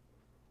Jedi.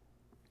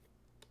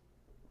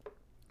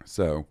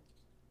 So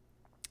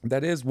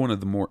that is one of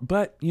the more,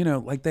 but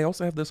like they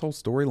also have this whole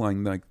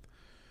storyline, like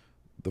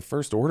the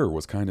First Order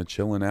was kind of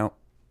chilling out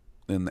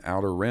in the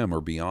Outer Rim or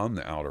beyond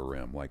the Outer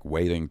Rim, like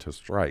waiting to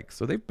strike.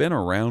 So they've been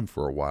around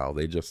for a while.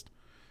 They just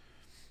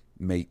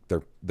make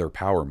their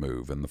power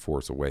move in The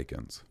Force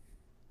Awakens.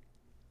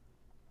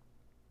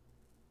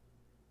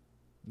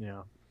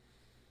 Yeah.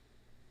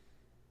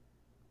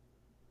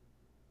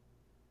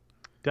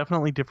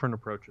 Definitely different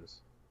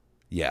approaches.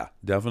 Yeah,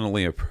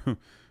 definitely.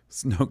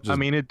 Snoke just,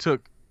 it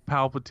took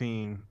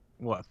Palpatine,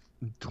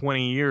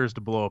 20 years to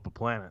blow up a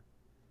planet.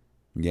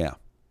 Yeah.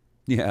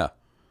 Yeah.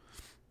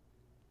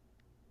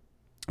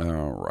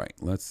 All right,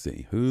 let's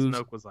see.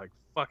 Snoke was like,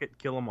 fuck it,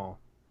 kill them all.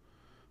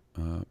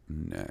 Up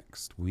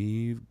next,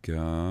 we've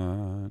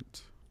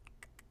got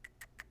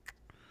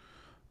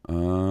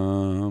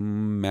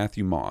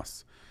Matthew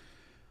Moss.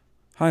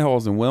 Hi,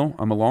 Halls and Will.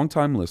 I'm a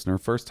longtime listener,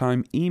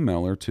 first-time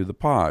emailer to the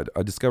pod.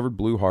 I discovered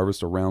Blue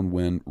Harvest around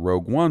when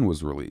Rogue One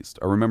was released.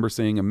 I remember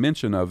seeing a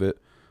mention of it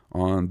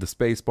on the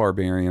Space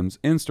Barbarians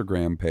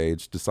Instagram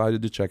page,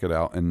 decided to check it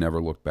out, and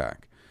never looked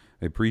back.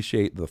 I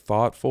appreciate the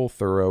thoughtful,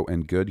 thorough,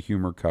 and good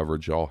humor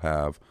coverage y'all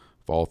have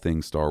of all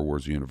things Star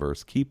Wars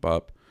universe. Keep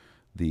up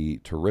the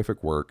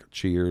terrific work.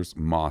 Cheers,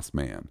 Moss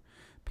Man.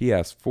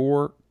 P.S.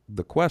 For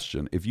the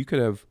question, if you could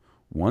have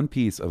one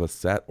piece of a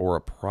set or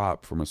a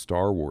prop from a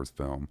Star Wars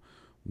film,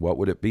 what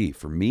would it be?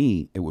 For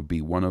me, it would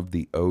be one of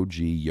the OG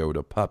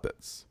Yoda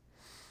puppets.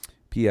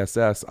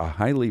 PSS, I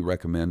highly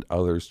recommend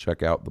others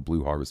check out the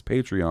Blue Harvest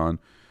Patreon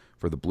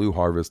for the Blue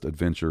Harvest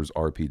Adventures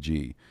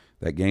RPG.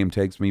 That game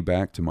takes me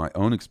back to my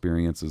own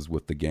experiences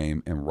with the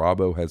game, and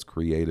Robbo has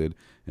created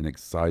an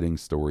exciting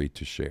story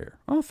to share.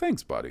 Oh,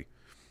 thanks, buddy.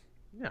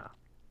 Yeah.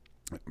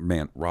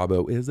 Man,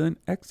 Robbo is an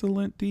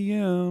excellent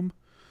DM.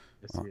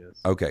 Yes, he is.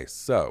 Okay,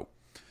 so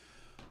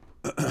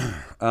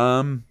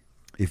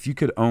if you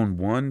could own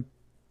one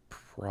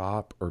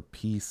prop or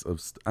piece of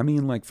I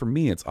mean, like, for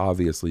me it's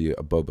obviously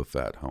a Boba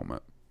Fett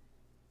helmet.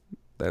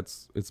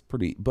 It's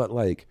pretty, but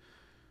like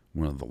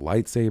one of the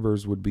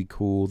lightsabers would be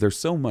cool. There's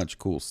so much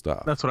cool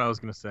stuff. That's what I was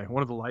gonna say.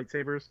 One of the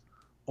lightsabers,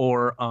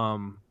 or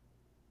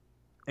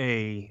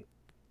a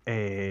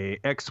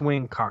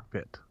X-wing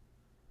cockpit.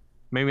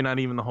 Maybe not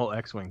even the whole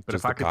X-wing, but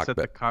Just if I the could set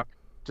the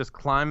just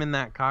climb in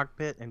that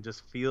cockpit and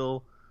just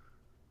feel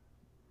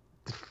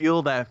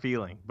that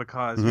feeling,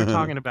 because you're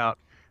talking about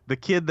the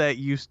kid that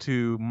used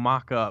to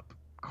mock up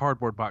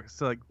cardboard boxes.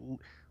 So, like,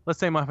 let's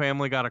say my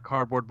family got a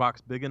cardboard box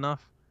big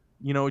enough.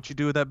 You know what you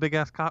do with that big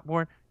ass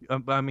cardboard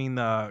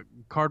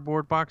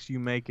box? You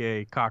make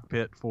a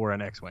cockpit for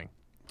an X-wing.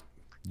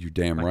 You're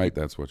damn right.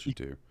 That's what you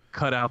do.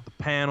 Cut out the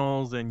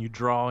panels and you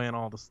draw in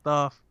all the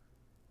stuff.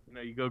 You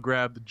know, you go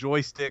grab the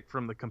joystick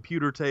from the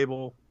computer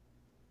table.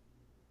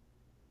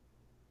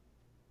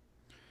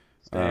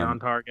 Stay on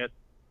target.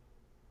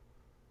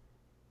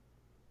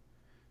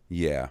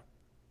 Yeah.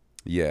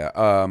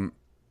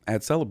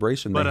 At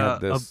Celebration, they had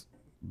this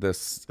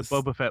the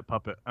Boba Fett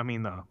puppet. I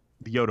mean, the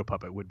Yoda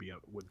puppet would be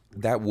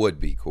that would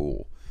be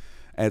cool.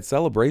 At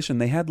Celebration,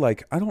 they had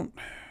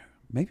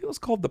maybe it was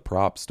called the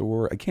Prop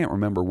Store. I can't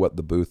remember what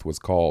the booth was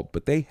called,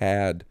 but they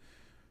had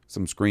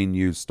some screen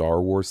used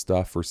Star Wars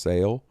stuff for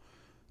sale.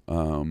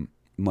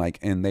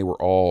 And they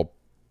were all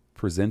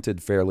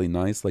presented fairly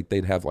nice. Like,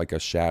 they'd have like a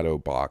shadow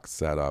box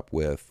set up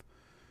with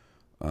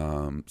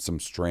some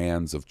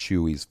strands of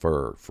Chewie's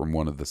fur from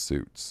one of the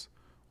suits,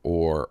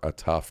 or a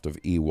tuft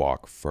of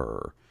Ewok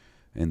fur,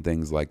 and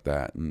things like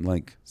that. And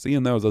like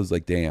seeing those, I was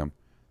like, damn,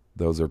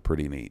 those are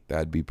pretty neat.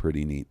 That'd be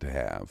pretty neat to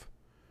have,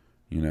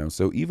 you know.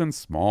 So even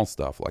small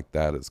stuff like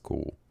that is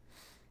cool.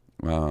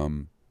 What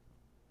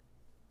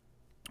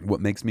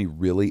makes me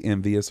really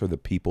envious are the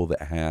people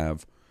that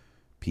have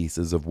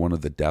pieces of one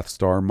of the Death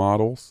Star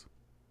models.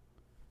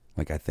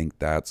 Like, I think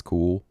that's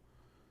cool.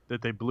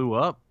 That they blew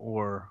up,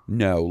 or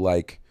no,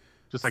 like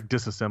just like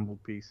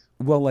disassembled piece.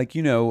 Well, like,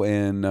 you know,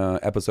 in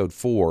episode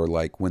 4,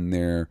 like when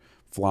they're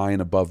flying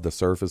above the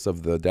surface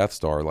of the Death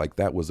Star, like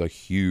that was a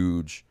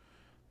huge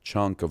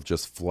chunk of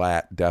just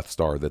flat Death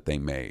Star that they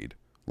made,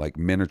 like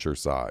miniature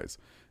size,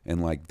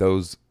 and like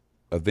those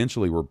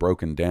eventually were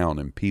broken down,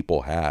 and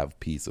people have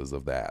pieces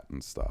of that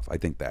and stuff. I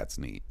think that's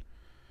neat.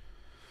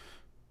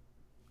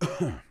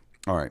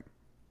 All right.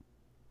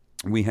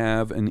 We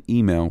have an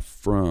email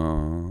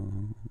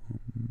from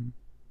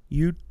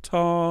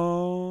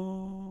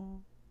Utah.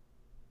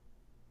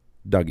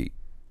 Dougie.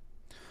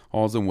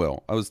 All's and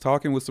well. I was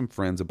talking with some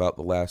friends about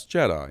The Last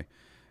Jedi.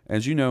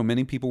 As you know,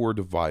 many people were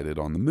divided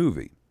on the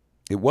movie.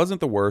 It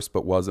wasn't the worst,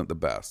 but wasn't the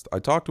best. I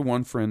talked to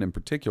one friend in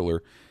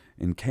particular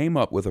and came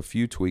up with a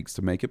few tweaks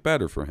to make it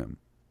better for him.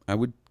 I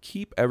would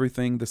keep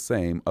everything the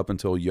same up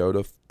until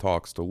Yoda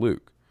talks to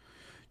Luke.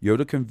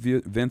 Yoda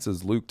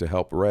convinces Luke to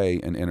help Rey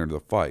and enter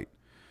the fight.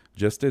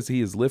 Just as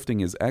he is lifting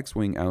his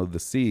X-Wing out of the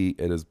sea,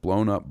 it is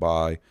blown up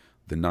by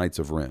the Knights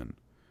of Ren.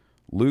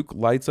 Luke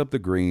lights up the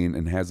green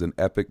and has an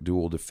epic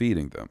duel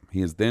defeating them.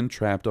 He is then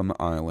trapped on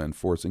the island,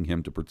 forcing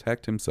him to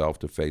protect himself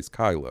to face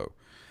Kylo.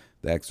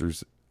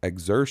 The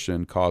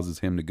exertion causes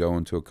him to go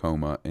into a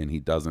coma, and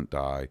he doesn't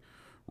die.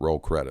 Roll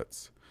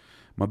credits.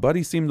 My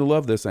buddies seem to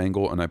love this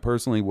angle, and I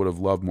personally would have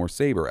loved more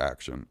saber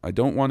action. I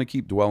don't want to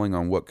keep dwelling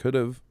on what could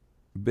have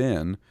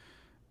been,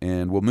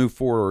 and we'll move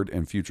forward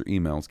in future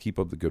emails. Keep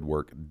up the good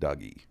work,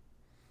 Dougie.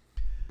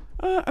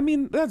 I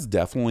mean, that's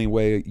definitely a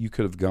way you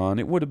could have gone.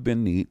 It would have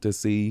been neat to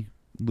see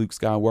Luke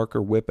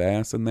Skywalker whip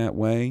ass in that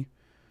way.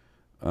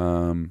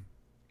 But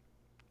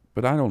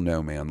I don't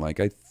know, man.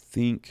 Like, I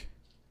think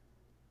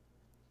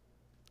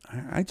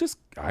I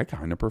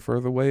kind of prefer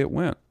the way it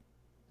went.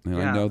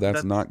 And I know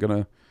that's not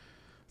going to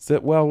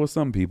sit well with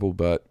some people,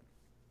 but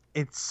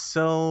it's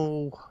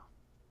so,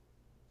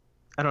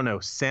 I don't know,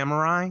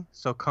 samurai,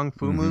 so kung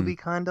fu movie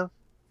kind of.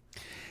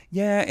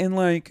 Yeah, and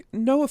like,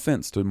 no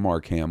offense to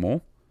Mark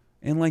Hamill,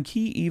 and like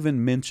he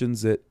even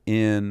mentions it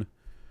in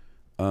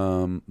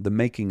the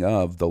making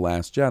of The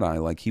Last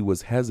Jedi. Like, he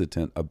was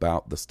hesitant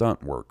about the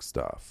stunt work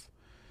stuff,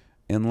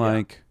 and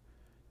like,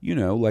 you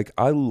know, like,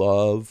 I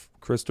love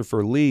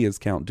Christopher Lee as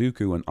Count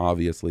Dooku, and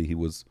obviously he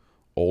was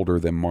older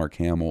than Mark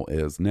Hamill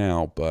is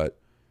now, but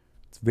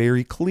it's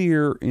very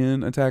clear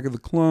in Attack of the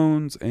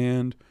Clones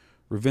and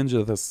Revenge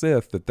of the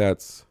Sith that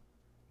that's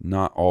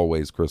not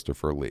always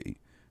Christopher Lee.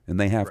 And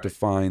they have to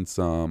find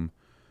some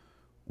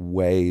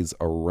ways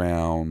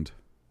around,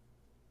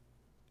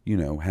 you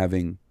know,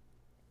 having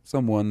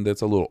someone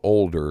that's a little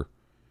older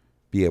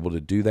be able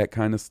to do that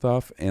kind of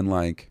stuff. And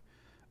like,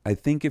 I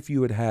think if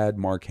you had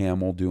Mark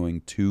Hamill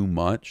doing too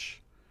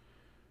much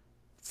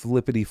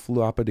flippity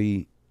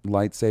floppity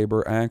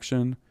lightsaber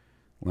action,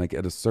 like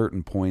at a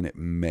certain point it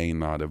may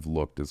not have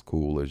looked as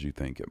cool as you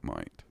think it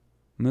might.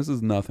 And this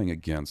is nothing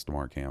against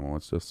Mark Hamill.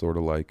 It's just sort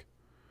of like,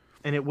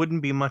 and it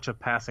wouldn't be much of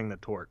passing the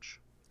torch.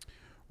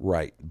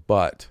 Right.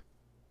 But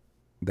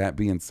that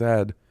being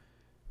said,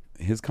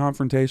 his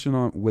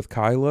confrontation with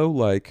Kylo,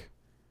 like,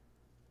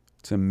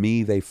 to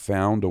me, they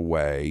found a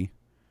way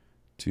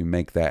to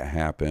make that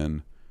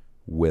happen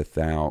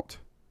without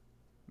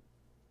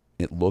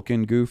it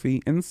looking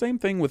goofy. And the same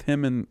thing with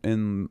him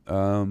and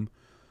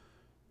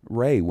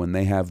Rey when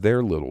they have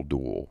their little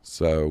duel.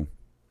 So,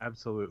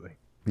 absolutely.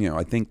 You know,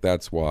 I think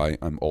that's why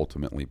I'm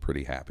ultimately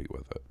pretty happy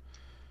with it.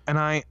 And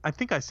I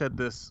think I said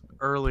this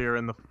earlier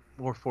in the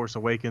Force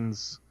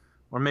Awakens,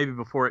 or maybe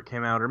before it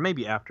came out, or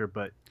maybe after,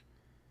 but,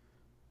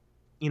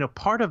 you know,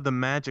 part of the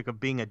magic of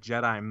being a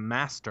Jedi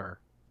Master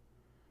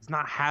is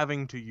not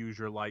having to use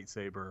your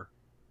lightsaber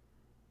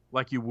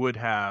like you would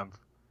have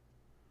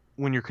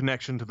when your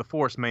connection to the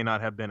Force may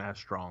not have been as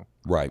strong.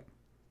 Right.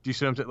 Do you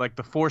see what I'm saying? Like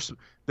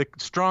the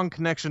strong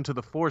connection to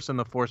the Force and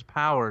the Force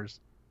powers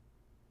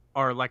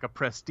are like a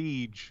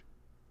prestige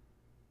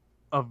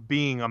of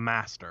being a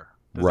master.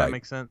 Does that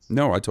make sense?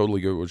 No, I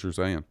totally get what you're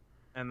saying.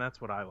 And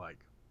that's what I like.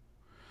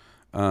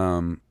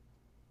 No,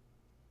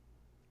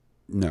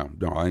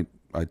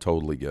 I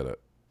totally get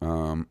it.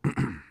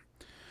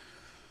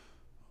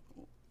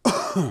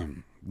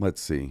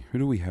 Let's see. Who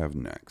do we have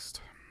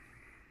next?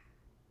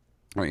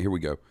 All right, here we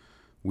go.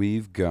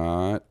 We've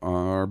got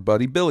our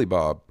buddy Billy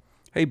Bob.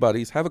 Hey,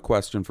 buddies, have a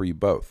question for you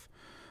both.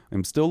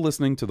 I'm still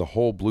listening to the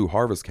whole Blue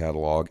Harvest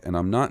catalog, and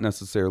I'm not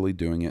necessarily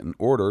doing it in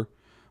order,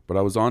 but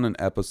I was on an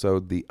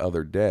episode the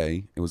other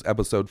day. It was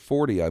episode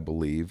 40, I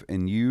believe,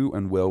 and you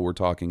and Will were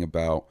talking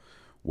about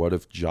what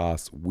if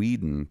Joss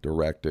Whedon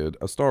directed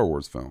a Star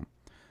Wars film.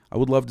 I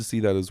would love to see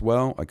that as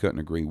well. I couldn't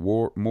agree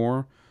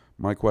more.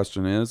 My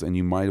question is, and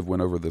you might have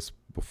went over this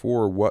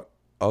before, what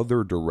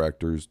other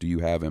directors do you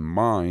have in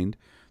mind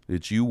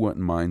that you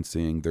wouldn't mind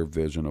seeing their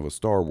vision of a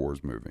Star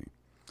Wars movie?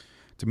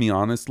 To me,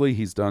 honestly,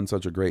 he's done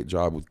such a great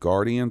job with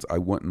Guardians, I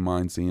wouldn't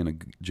mind seeing a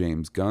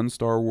James Gunn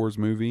Star Wars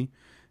movie,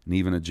 and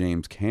even a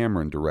James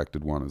Cameron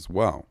directed one as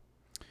well.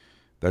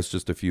 That's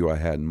just a few I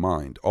had in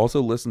mind.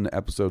 Also, listen to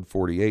episode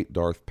 48,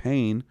 Darth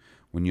Payne,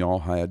 when y'all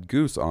had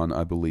Goose on,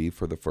 I believe,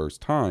 for the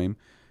first time,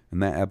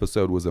 and that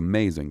episode was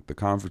amazing. The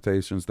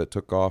confrontations that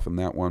took off in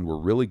that one were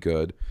really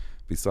good.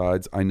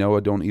 Besides, I know I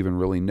don't even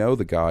really know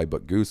the guy,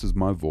 but Goose is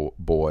my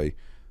boy.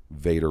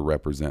 Vader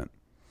represent.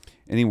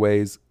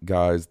 Anyways,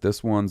 guys,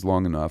 this one's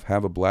long enough.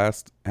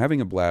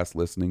 Having a blast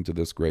listening to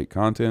this great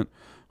content.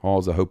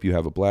 Halls, I hope you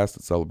have a blast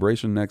at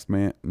Celebration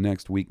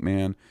next week,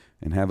 man,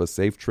 and have a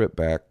safe trip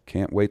back.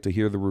 Can't wait to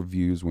hear the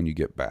reviews when you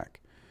get back.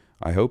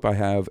 I hope I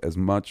have as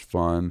much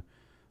fun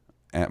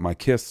at my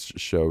Kiss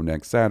show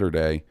next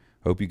Saturday.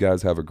 Hope you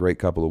guys have a great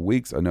couple of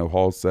weeks. I know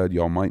Hall said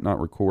y'all might not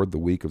record the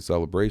week of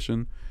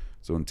Celebration,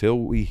 so until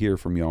we hear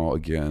from y'all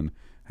again,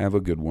 have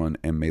a good one,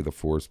 and may the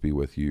Force be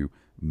with you,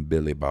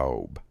 Billy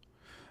Bob.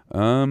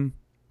 Well,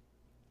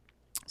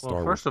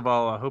 first of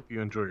all, I hope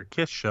you enjoy your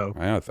Kiss show.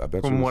 I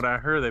bet From what I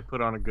heard, they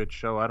put on a good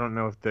show. I don't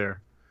know if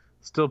they're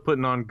still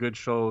putting on good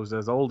shows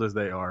as old as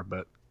they are,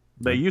 but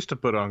they used to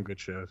put on good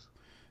shows.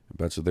 I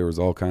bet you there was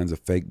all kinds of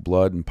fake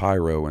blood and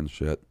pyro and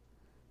shit.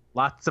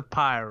 Lots of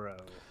pyro.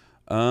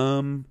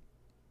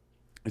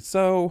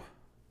 So,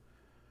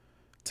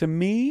 to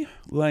me,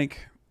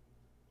 like,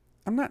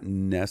 I'm not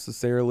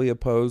necessarily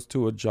opposed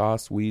to a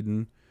Joss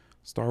Whedon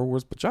Star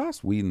Wars, but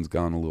Joss Whedon's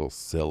gone a little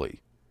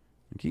silly.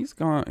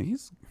 Like, I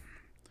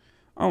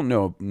don't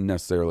know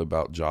necessarily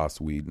about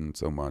Joss Whedon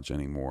so much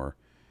anymore.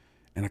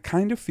 And I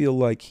kind of feel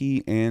like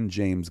he and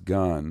James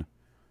Gunn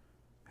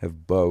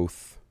have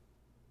both,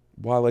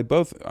 while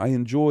I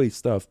enjoy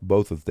stuff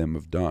both of them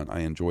have done, I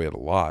enjoy it a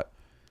lot,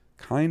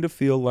 kind of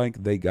feel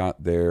like they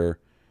got their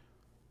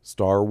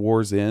Star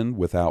Wars in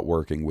without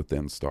working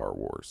within Star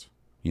Wars,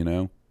 you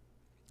know?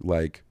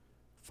 Like,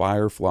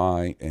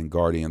 Firefly and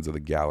Guardians of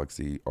the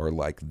Galaxy are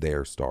like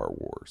their Star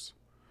Wars.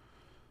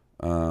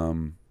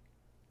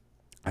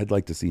 I'd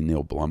like to see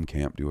Neil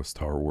Blomkamp do a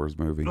Star Wars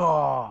movie.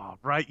 Oh,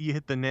 right. You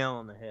hit the nail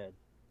on the head.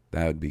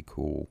 That would be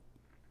cool.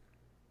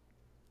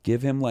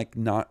 Give him, like,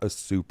 not a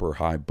super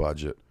high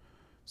budget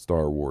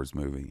Star Wars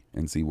movie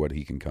and see what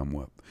he can come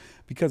with.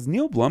 Because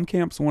Neil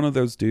Blomkamp's one of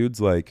those dudes,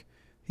 like,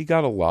 he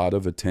got a lot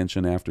of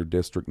attention after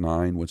District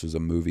 9, which is a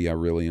movie I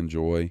really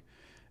enjoy.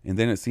 And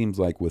then it seems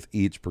like with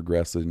each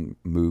progressive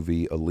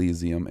movie,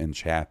 Elysium and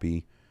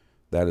Chappie,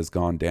 that has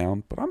gone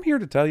down. But I'm here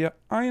to tell you,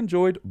 I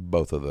enjoyed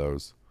both of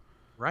those.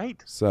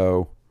 Right.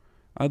 So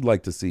I'd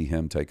like to see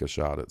him take a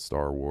shot at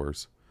Star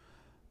Wars.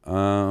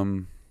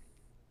 What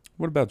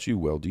about you,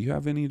 Will? Do you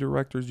have any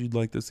directors you'd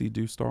like to see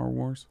do Star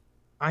Wars?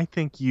 I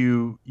think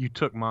you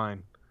took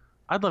mine.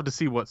 I'd love to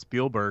see what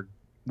Spielberg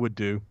would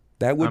do.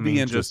 That would I be mean,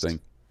 interesting.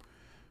 just,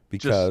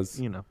 Because,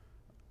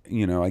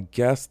 you know, I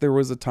guess there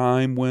was a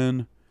time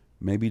when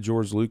maybe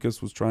George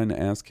Lucas was trying to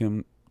ask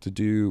him to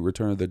do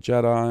Return of the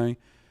Jedi,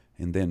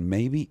 and then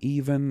maybe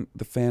even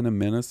The Phantom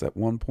Menace at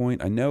one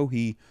point. I know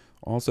he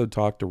also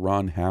talked to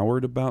Ron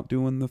Howard about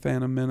doing The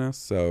Phantom Menace,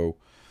 so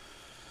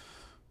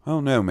I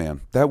don't know,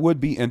 man. That would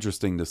be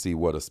interesting to see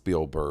what a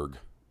Spielberg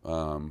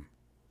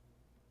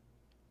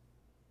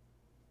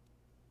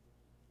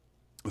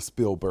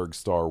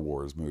Star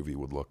Wars movie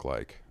would look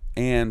like.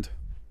 And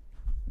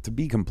to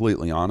be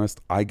completely honest,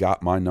 I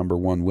got my number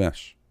one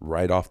wish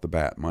right off the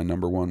bat. My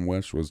number one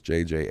wish was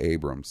J.J.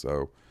 Abrams.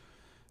 So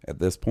at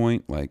this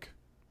point, like,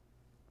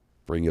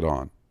 bring it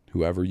on.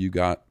 Whoever you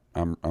got,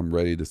 I'm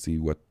ready to see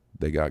what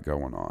they got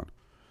going on.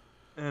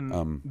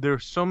 And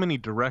there's so many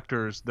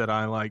directors that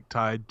I like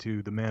tied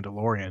to The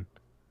Mandalorian.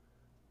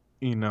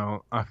 You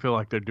know, I feel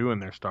like they're doing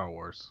their Star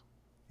Wars.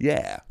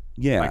 Yeah.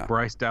 Like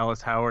Bryce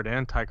Dallas Howard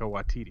and Taika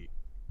Waititi.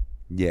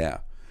 Yeah.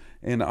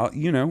 And,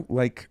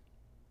 like,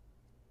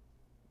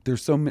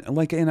 there's so many,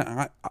 like,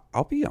 and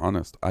I'll be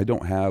honest, I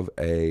don't have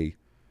a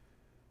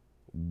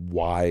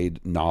wide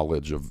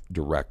knowledge of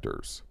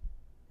directors.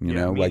 You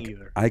know, like,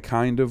 either. I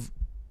kind of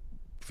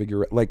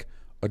figure it, like,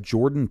 a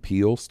Jordan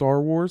Peele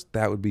Star Wars,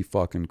 that would be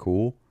fucking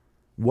cool.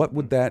 What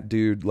would that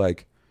dude,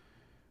 like,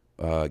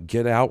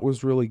 Get Out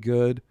was really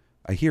good.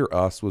 I hear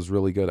Us was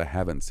really good. I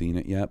haven't seen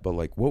it yet, but,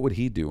 like, what would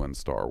he do in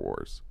Star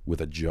Wars with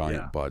a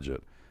giant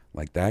budget?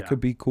 Like, that could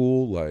be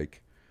cool.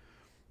 Like,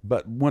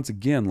 but once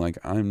again, like,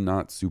 I'm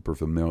not super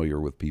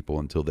familiar with people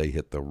until they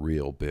hit the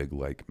real big,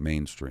 like,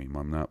 mainstream.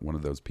 I'm not one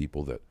of those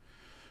people that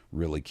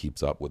really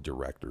keeps up with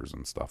directors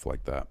and stuff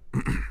like that.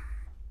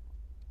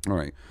 All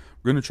right.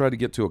 We're going to try to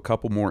get to a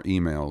couple more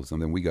emails,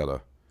 and then we got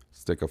to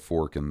stick a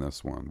fork in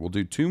this one. We'll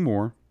do 2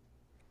 more,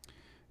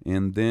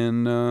 and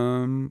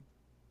then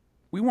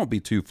we won't be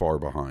too far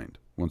behind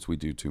once we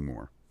do 2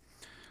 more.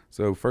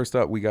 So first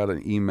up, we got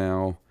an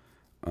email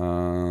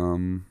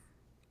from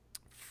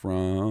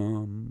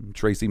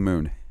Tracy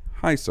Moon.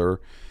 Hi, sir.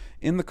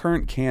 In the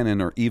current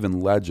canon or even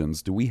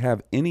legends, do we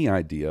have any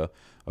idea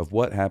of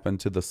what happened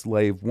to the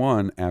Slave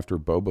One after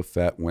Boba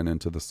Fett went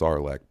into the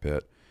Sarlacc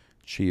pit?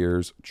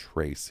 Cheers,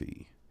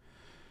 Tracy.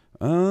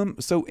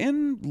 So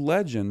in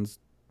Legends,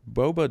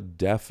 Boba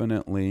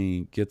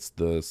definitely gets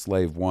the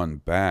Slave One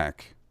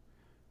back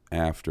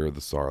after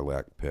the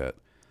Sarlacc pit,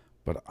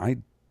 but I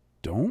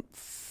don't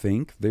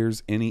think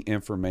there's any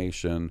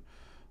information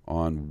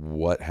on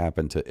what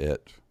happened to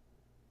it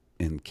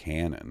in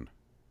canon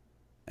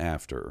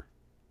after.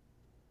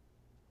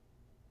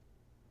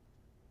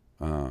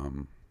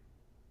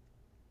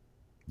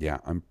 Yeah,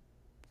 I'm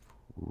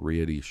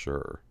pretty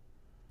sure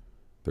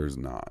there's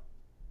not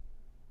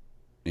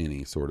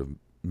any sort of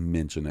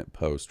mention at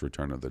post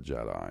Return of the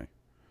Jedi.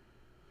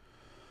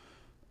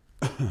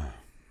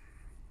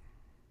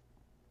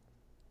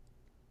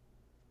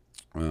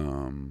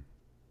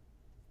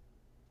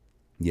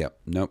 Yep.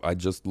 Nope. I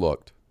just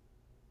looked.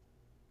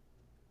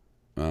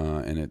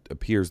 And it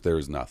appears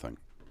there's nothing.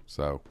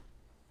 So,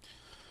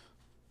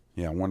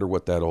 yeah, I wonder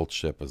what that old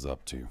ship is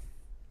up to.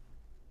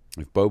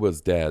 If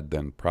Boba's dead,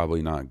 then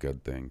probably not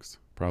good things.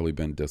 Probably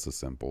been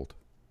disassembled.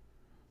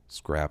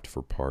 Scrapped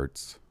for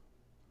parts.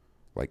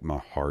 Like my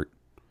heart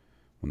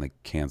when they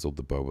canceled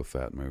the Boba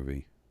Fett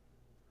movie.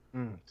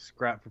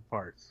 Scrapped for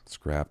parts.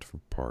 Scrapped for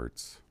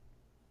parts.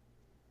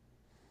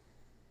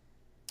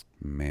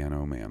 Man,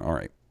 oh man. All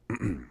right.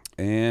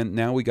 And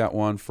now we got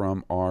one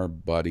from our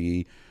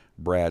buddy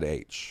Brad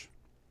H.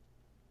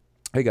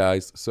 Hey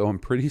guys, so I'm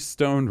pretty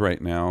stoned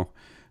right now,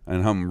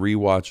 and I'm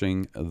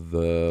rewatching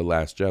The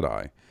Last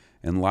Jedi.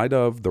 In light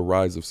of The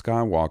Rise of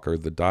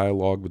Skywalker, the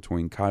dialogue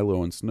between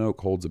Kylo and Snoke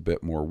holds a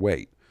bit more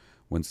weight.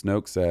 When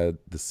Snoke said,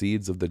 "The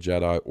seeds of the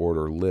Jedi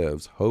Order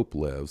lives, hope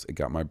lives," it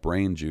got my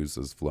brain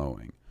juices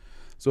flowing.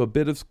 So a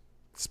bit of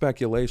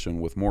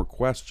speculation with more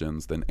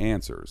questions than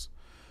answers.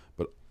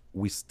 But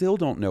we still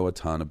don't know a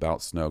ton about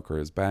Snoke or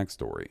his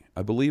backstory.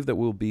 I believe that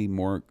will be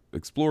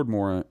explored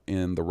more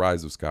in The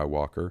Rise of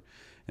Skywalker,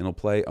 and he'll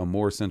play a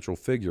more central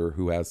figure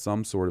who has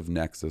some sort of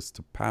nexus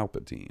to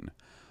Palpatine.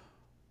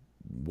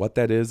 What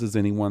that is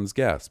anyone's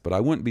guess, but I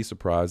wouldn't be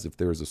surprised if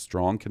there is a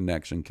strong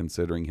connection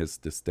considering his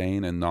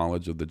disdain and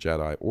knowledge of the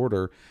Jedi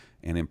Order,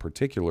 and in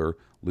particular,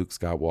 Luke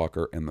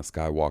Skywalker and the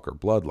Skywalker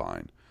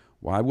bloodline.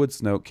 Why would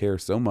Snoke care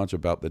so much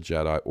about the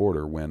Jedi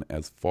Order when,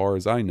 as far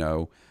as I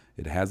know,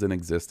 it hasn't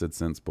existed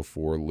since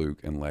before Luke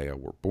and Leia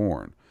were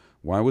born?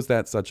 Why was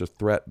that such a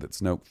threat that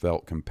Snoke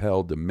felt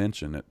compelled to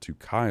mention it to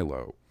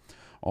Kylo?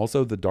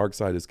 Also, the dark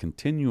side has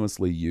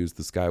continuously used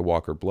the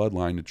Skywalker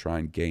bloodline to try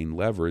and gain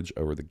leverage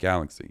over the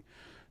galaxy,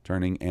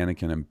 turning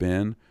Anakin and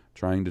Ben,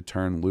 trying to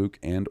turn Luke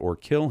and or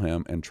kill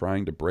him, and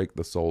trying to break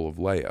the soul of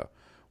Leia.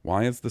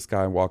 Why is the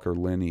Skywalker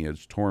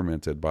lineage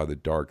tormented by the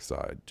dark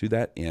side? To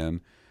that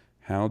end,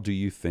 how do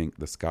you think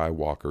the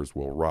Skywalkers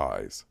will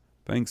rise?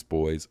 Thanks,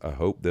 boys. I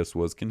hope this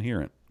was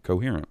coherent.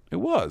 It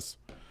was.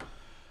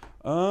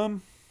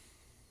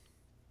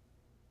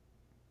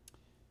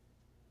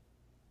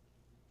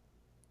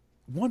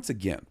 once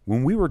again,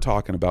 when we were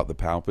talking about the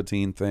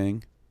Palpatine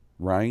thing,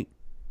 right?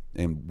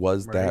 And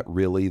was that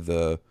really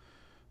the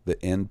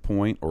end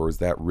point, or is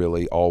that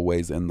really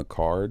always in the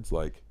cards?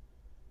 Like,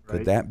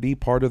 could that be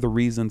part of the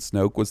reason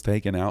Snoke was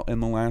taken out in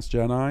The Last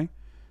Jedi?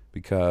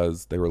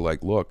 Because they were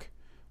like, look,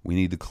 we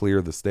need to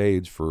clear the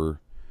stage for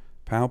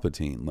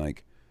Palpatine.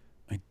 Like,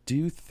 I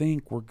do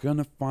think we're going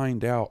to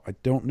find out. I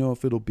don't know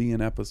if it'll be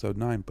in episode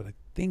 9, but I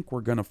think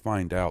we're going to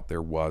find out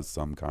there was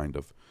some kind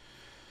of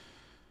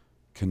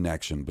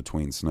connection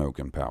between Snoke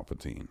and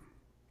Palpatine.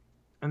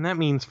 And that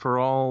means for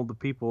all the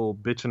people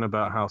bitching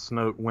about how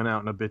Snoke went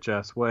out in a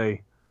bitch-ass way,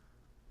 I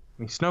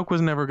mean, Snoke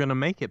was never going to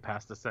make it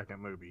past the second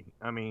movie.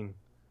 I mean,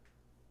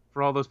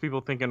 for all those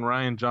people thinking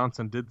Rian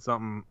Johnson did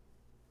something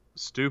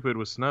stupid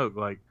with Snoke,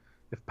 like,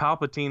 if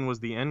Palpatine was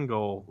the end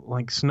goal,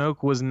 like,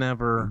 Snoke was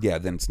never... Yeah,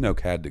 then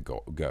Snoke had to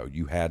go.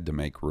 You had to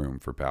make room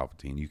for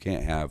Palpatine. You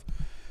can't have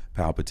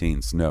Palpatine,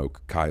 Snoke,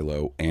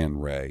 Kylo,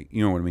 and Rey.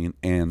 You know what I mean?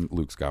 And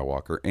Luke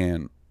Skywalker,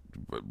 and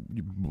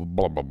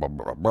blah, blah, blah,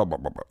 blah, blah, blah,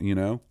 blah, you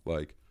know?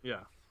 Like...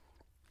 Yeah.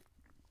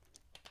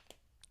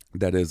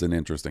 That is an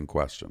interesting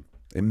question.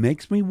 It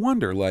makes me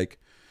wonder, like...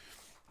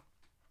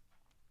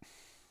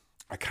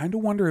 I kind of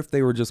wonder if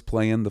they were just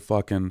playing the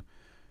fucking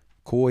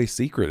coy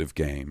secretive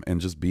game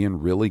and just being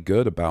really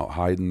good about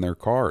hiding their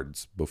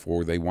cards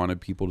before they wanted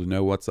people to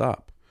know what's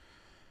up.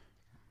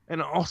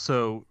 And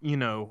also, you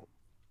know,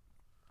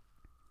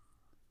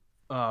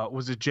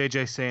 was it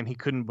JJ saying he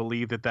couldn't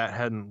believe that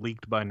hadn't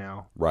leaked by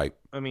now? Right.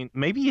 I mean,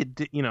 maybe it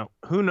did, you know,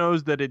 who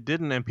knows that it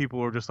didn't, and people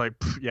were just like,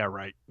 yeah,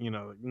 right. You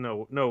know,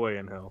 no way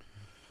in hell.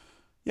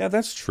 Yeah,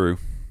 that's true.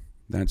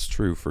 That's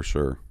true for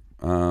sure.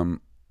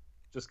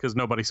 Just because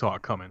nobody saw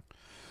it coming.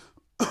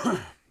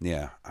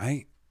 Yeah,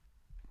 I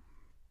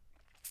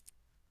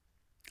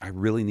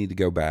really need to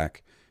go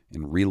back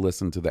and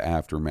re-listen to the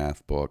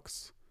Aftermath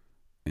books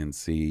and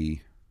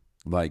see,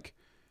 like,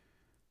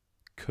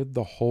 could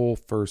the whole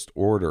First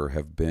Order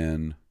have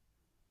been,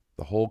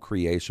 the whole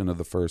creation of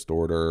the First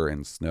Order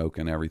and Snoke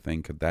and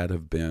everything, could that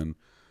have been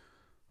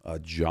a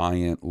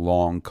giant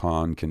long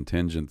con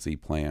contingency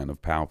plan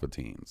of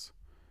Palpatine's?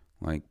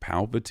 Like,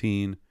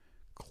 Palpatine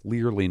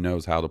clearly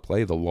knows how to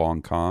play the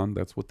long con.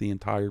 That's what the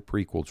entire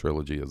prequel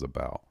trilogy is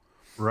about.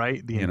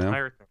 Right? The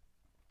entire thing.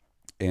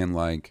 And,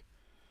 like,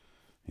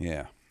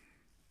 yeah.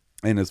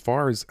 And as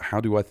far as how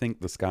do I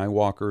think the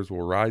Skywalkers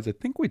will rise, I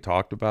think we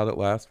talked about it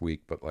last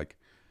week, but, like,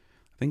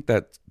 I think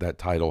that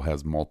title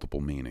has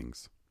multiple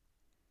meanings.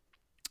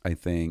 I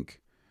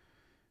think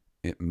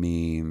it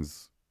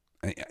means,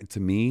 to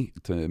me,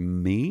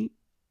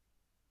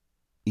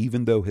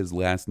 even though his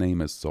last name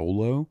is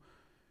Solo,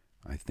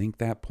 I think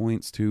that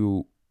points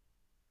to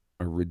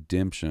a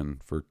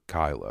redemption for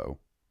Kylo.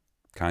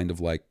 Kind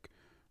of like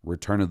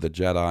Return of the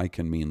Jedi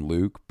can mean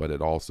Luke, but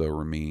it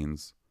also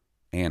means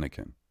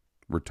Anakin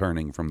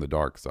returning from the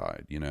dark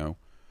side, you know?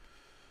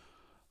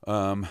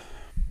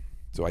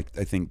 So I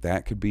think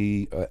that could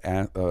be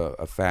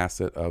a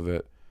facet of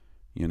it,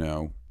 you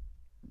know?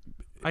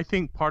 I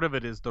think part of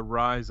it is the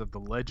rise of the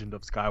legend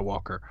of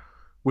Skywalker,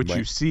 which Right.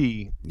 you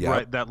see Yep.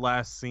 right that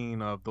last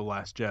scene of The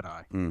Last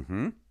Jedi.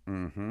 Mm-hmm.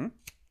 Mm-hmm.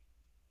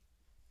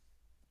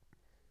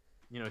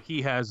 You know,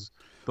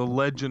 the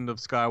legend of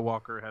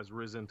Skywalker has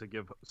risen to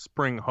give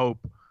spring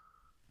hope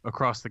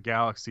across the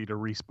galaxy to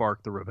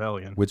respark the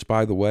rebellion. Which,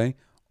 by the way,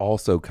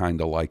 also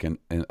kind of like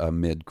a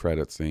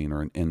mid-credit scene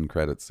or an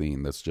end-credit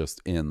scene that's just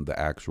in the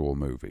actual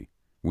movie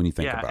when you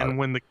think about it. Yeah, and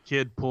when the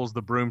kid pulls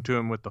the broom to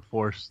him with the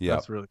Force, Yep.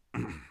 that's really...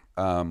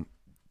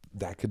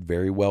 That could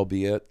very well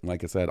be it.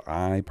 Like I said,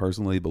 I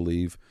personally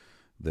believe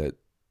that,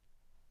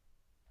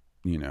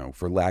 you know,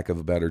 for lack of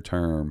a better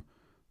term,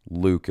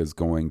 Luke is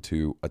going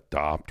to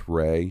adopt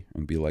Rey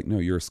and be like, no,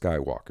 you're a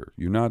Skywalker.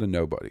 You're not a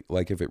nobody.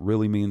 Like, if it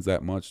really means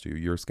that much to you,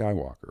 you're a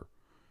Skywalker.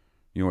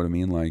 You know what I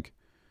mean? Like,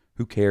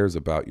 who cares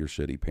about your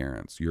shitty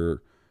parents?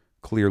 You're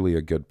clearly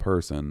a good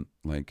person.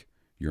 Like,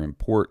 you're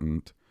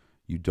important.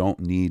 You don't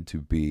need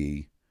to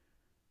be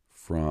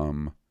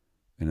from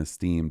an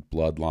esteemed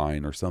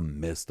bloodline or some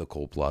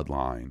mystical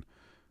bloodline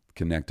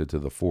connected to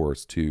the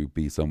Force to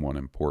be someone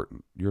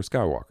important. You're a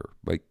Skywalker.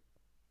 Like,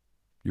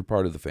 you're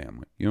part of the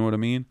family. You know what I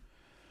mean?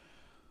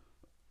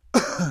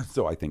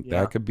 So I think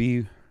that could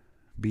be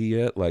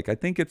it. Like, I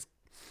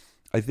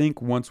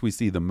think once we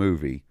see the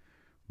movie,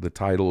 the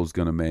title is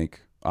going to make,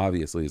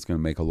 obviously it's going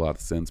to make a lot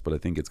of sense, but I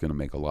think it's going to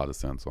make a lot of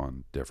sense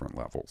on different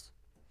levels.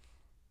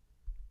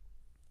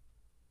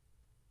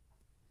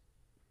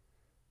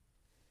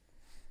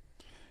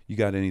 You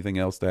got anything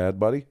else to add,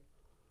 buddy?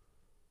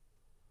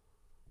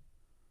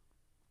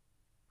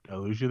 Did I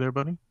lose you there,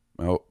 buddy?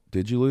 Oh,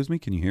 did you lose me?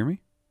 Can you hear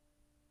me?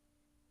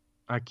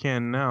 I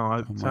can now.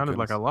 It my sounded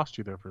like I goodness. lost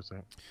you there for a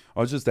second. I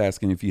was just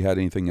asking if you had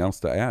anything else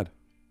to add.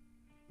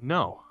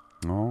 No.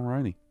 All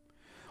righty.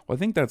 Well, I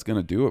think that's going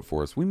to do it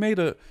for us. We made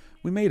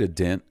a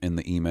dent in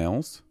the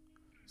emails,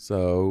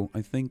 so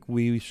I think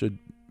we should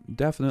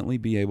definitely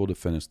be able to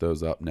finish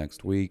those up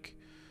next week.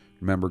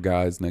 Remember,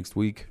 guys, next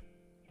week,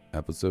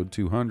 episode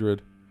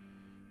 200.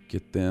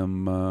 Get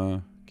them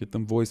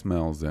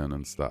voicemails in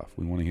and stuff.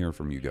 We want to hear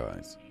from you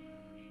guys.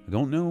 I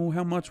don't know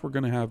how much we're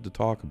going to have to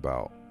talk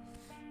about.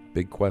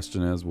 Big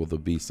question is, will there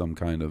be some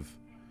kind of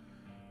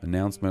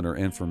announcement or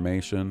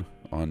information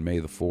on May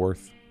the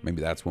 4th?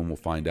 Maybe that's when we'll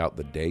find out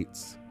the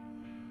dates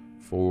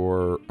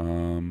for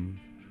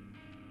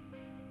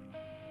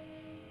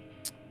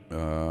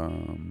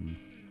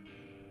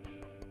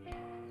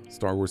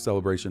Star Wars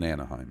Celebration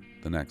Anaheim,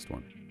 the next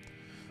one.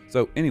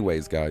 So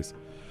anyways, guys,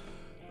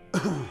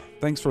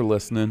 thanks for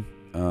listening.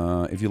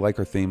 If you like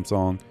our theme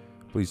song,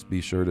 please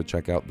be sure to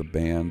check out the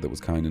band that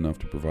was kind enough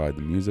to provide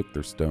the music.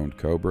 They're Stoned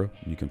Cobra.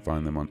 You can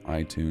find them on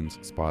iTunes,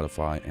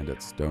 Spotify, and at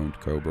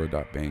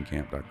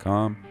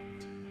stonedcobra.bandcamp.com.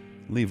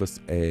 Leave us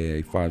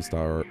a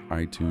 5-star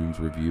iTunes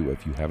review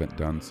if you haven't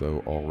done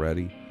so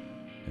already.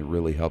 It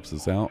really helps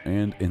us out.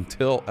 And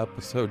until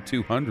episode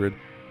 200,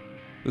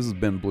 this has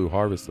been Blue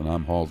Harvest, and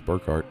I'm Halls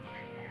Burkhart.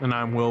 And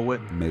I'm Will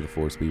Whitten. May the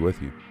Force be with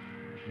you.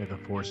 May the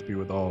Force be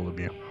with all of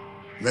you.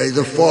 May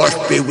the Force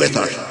be with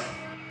us.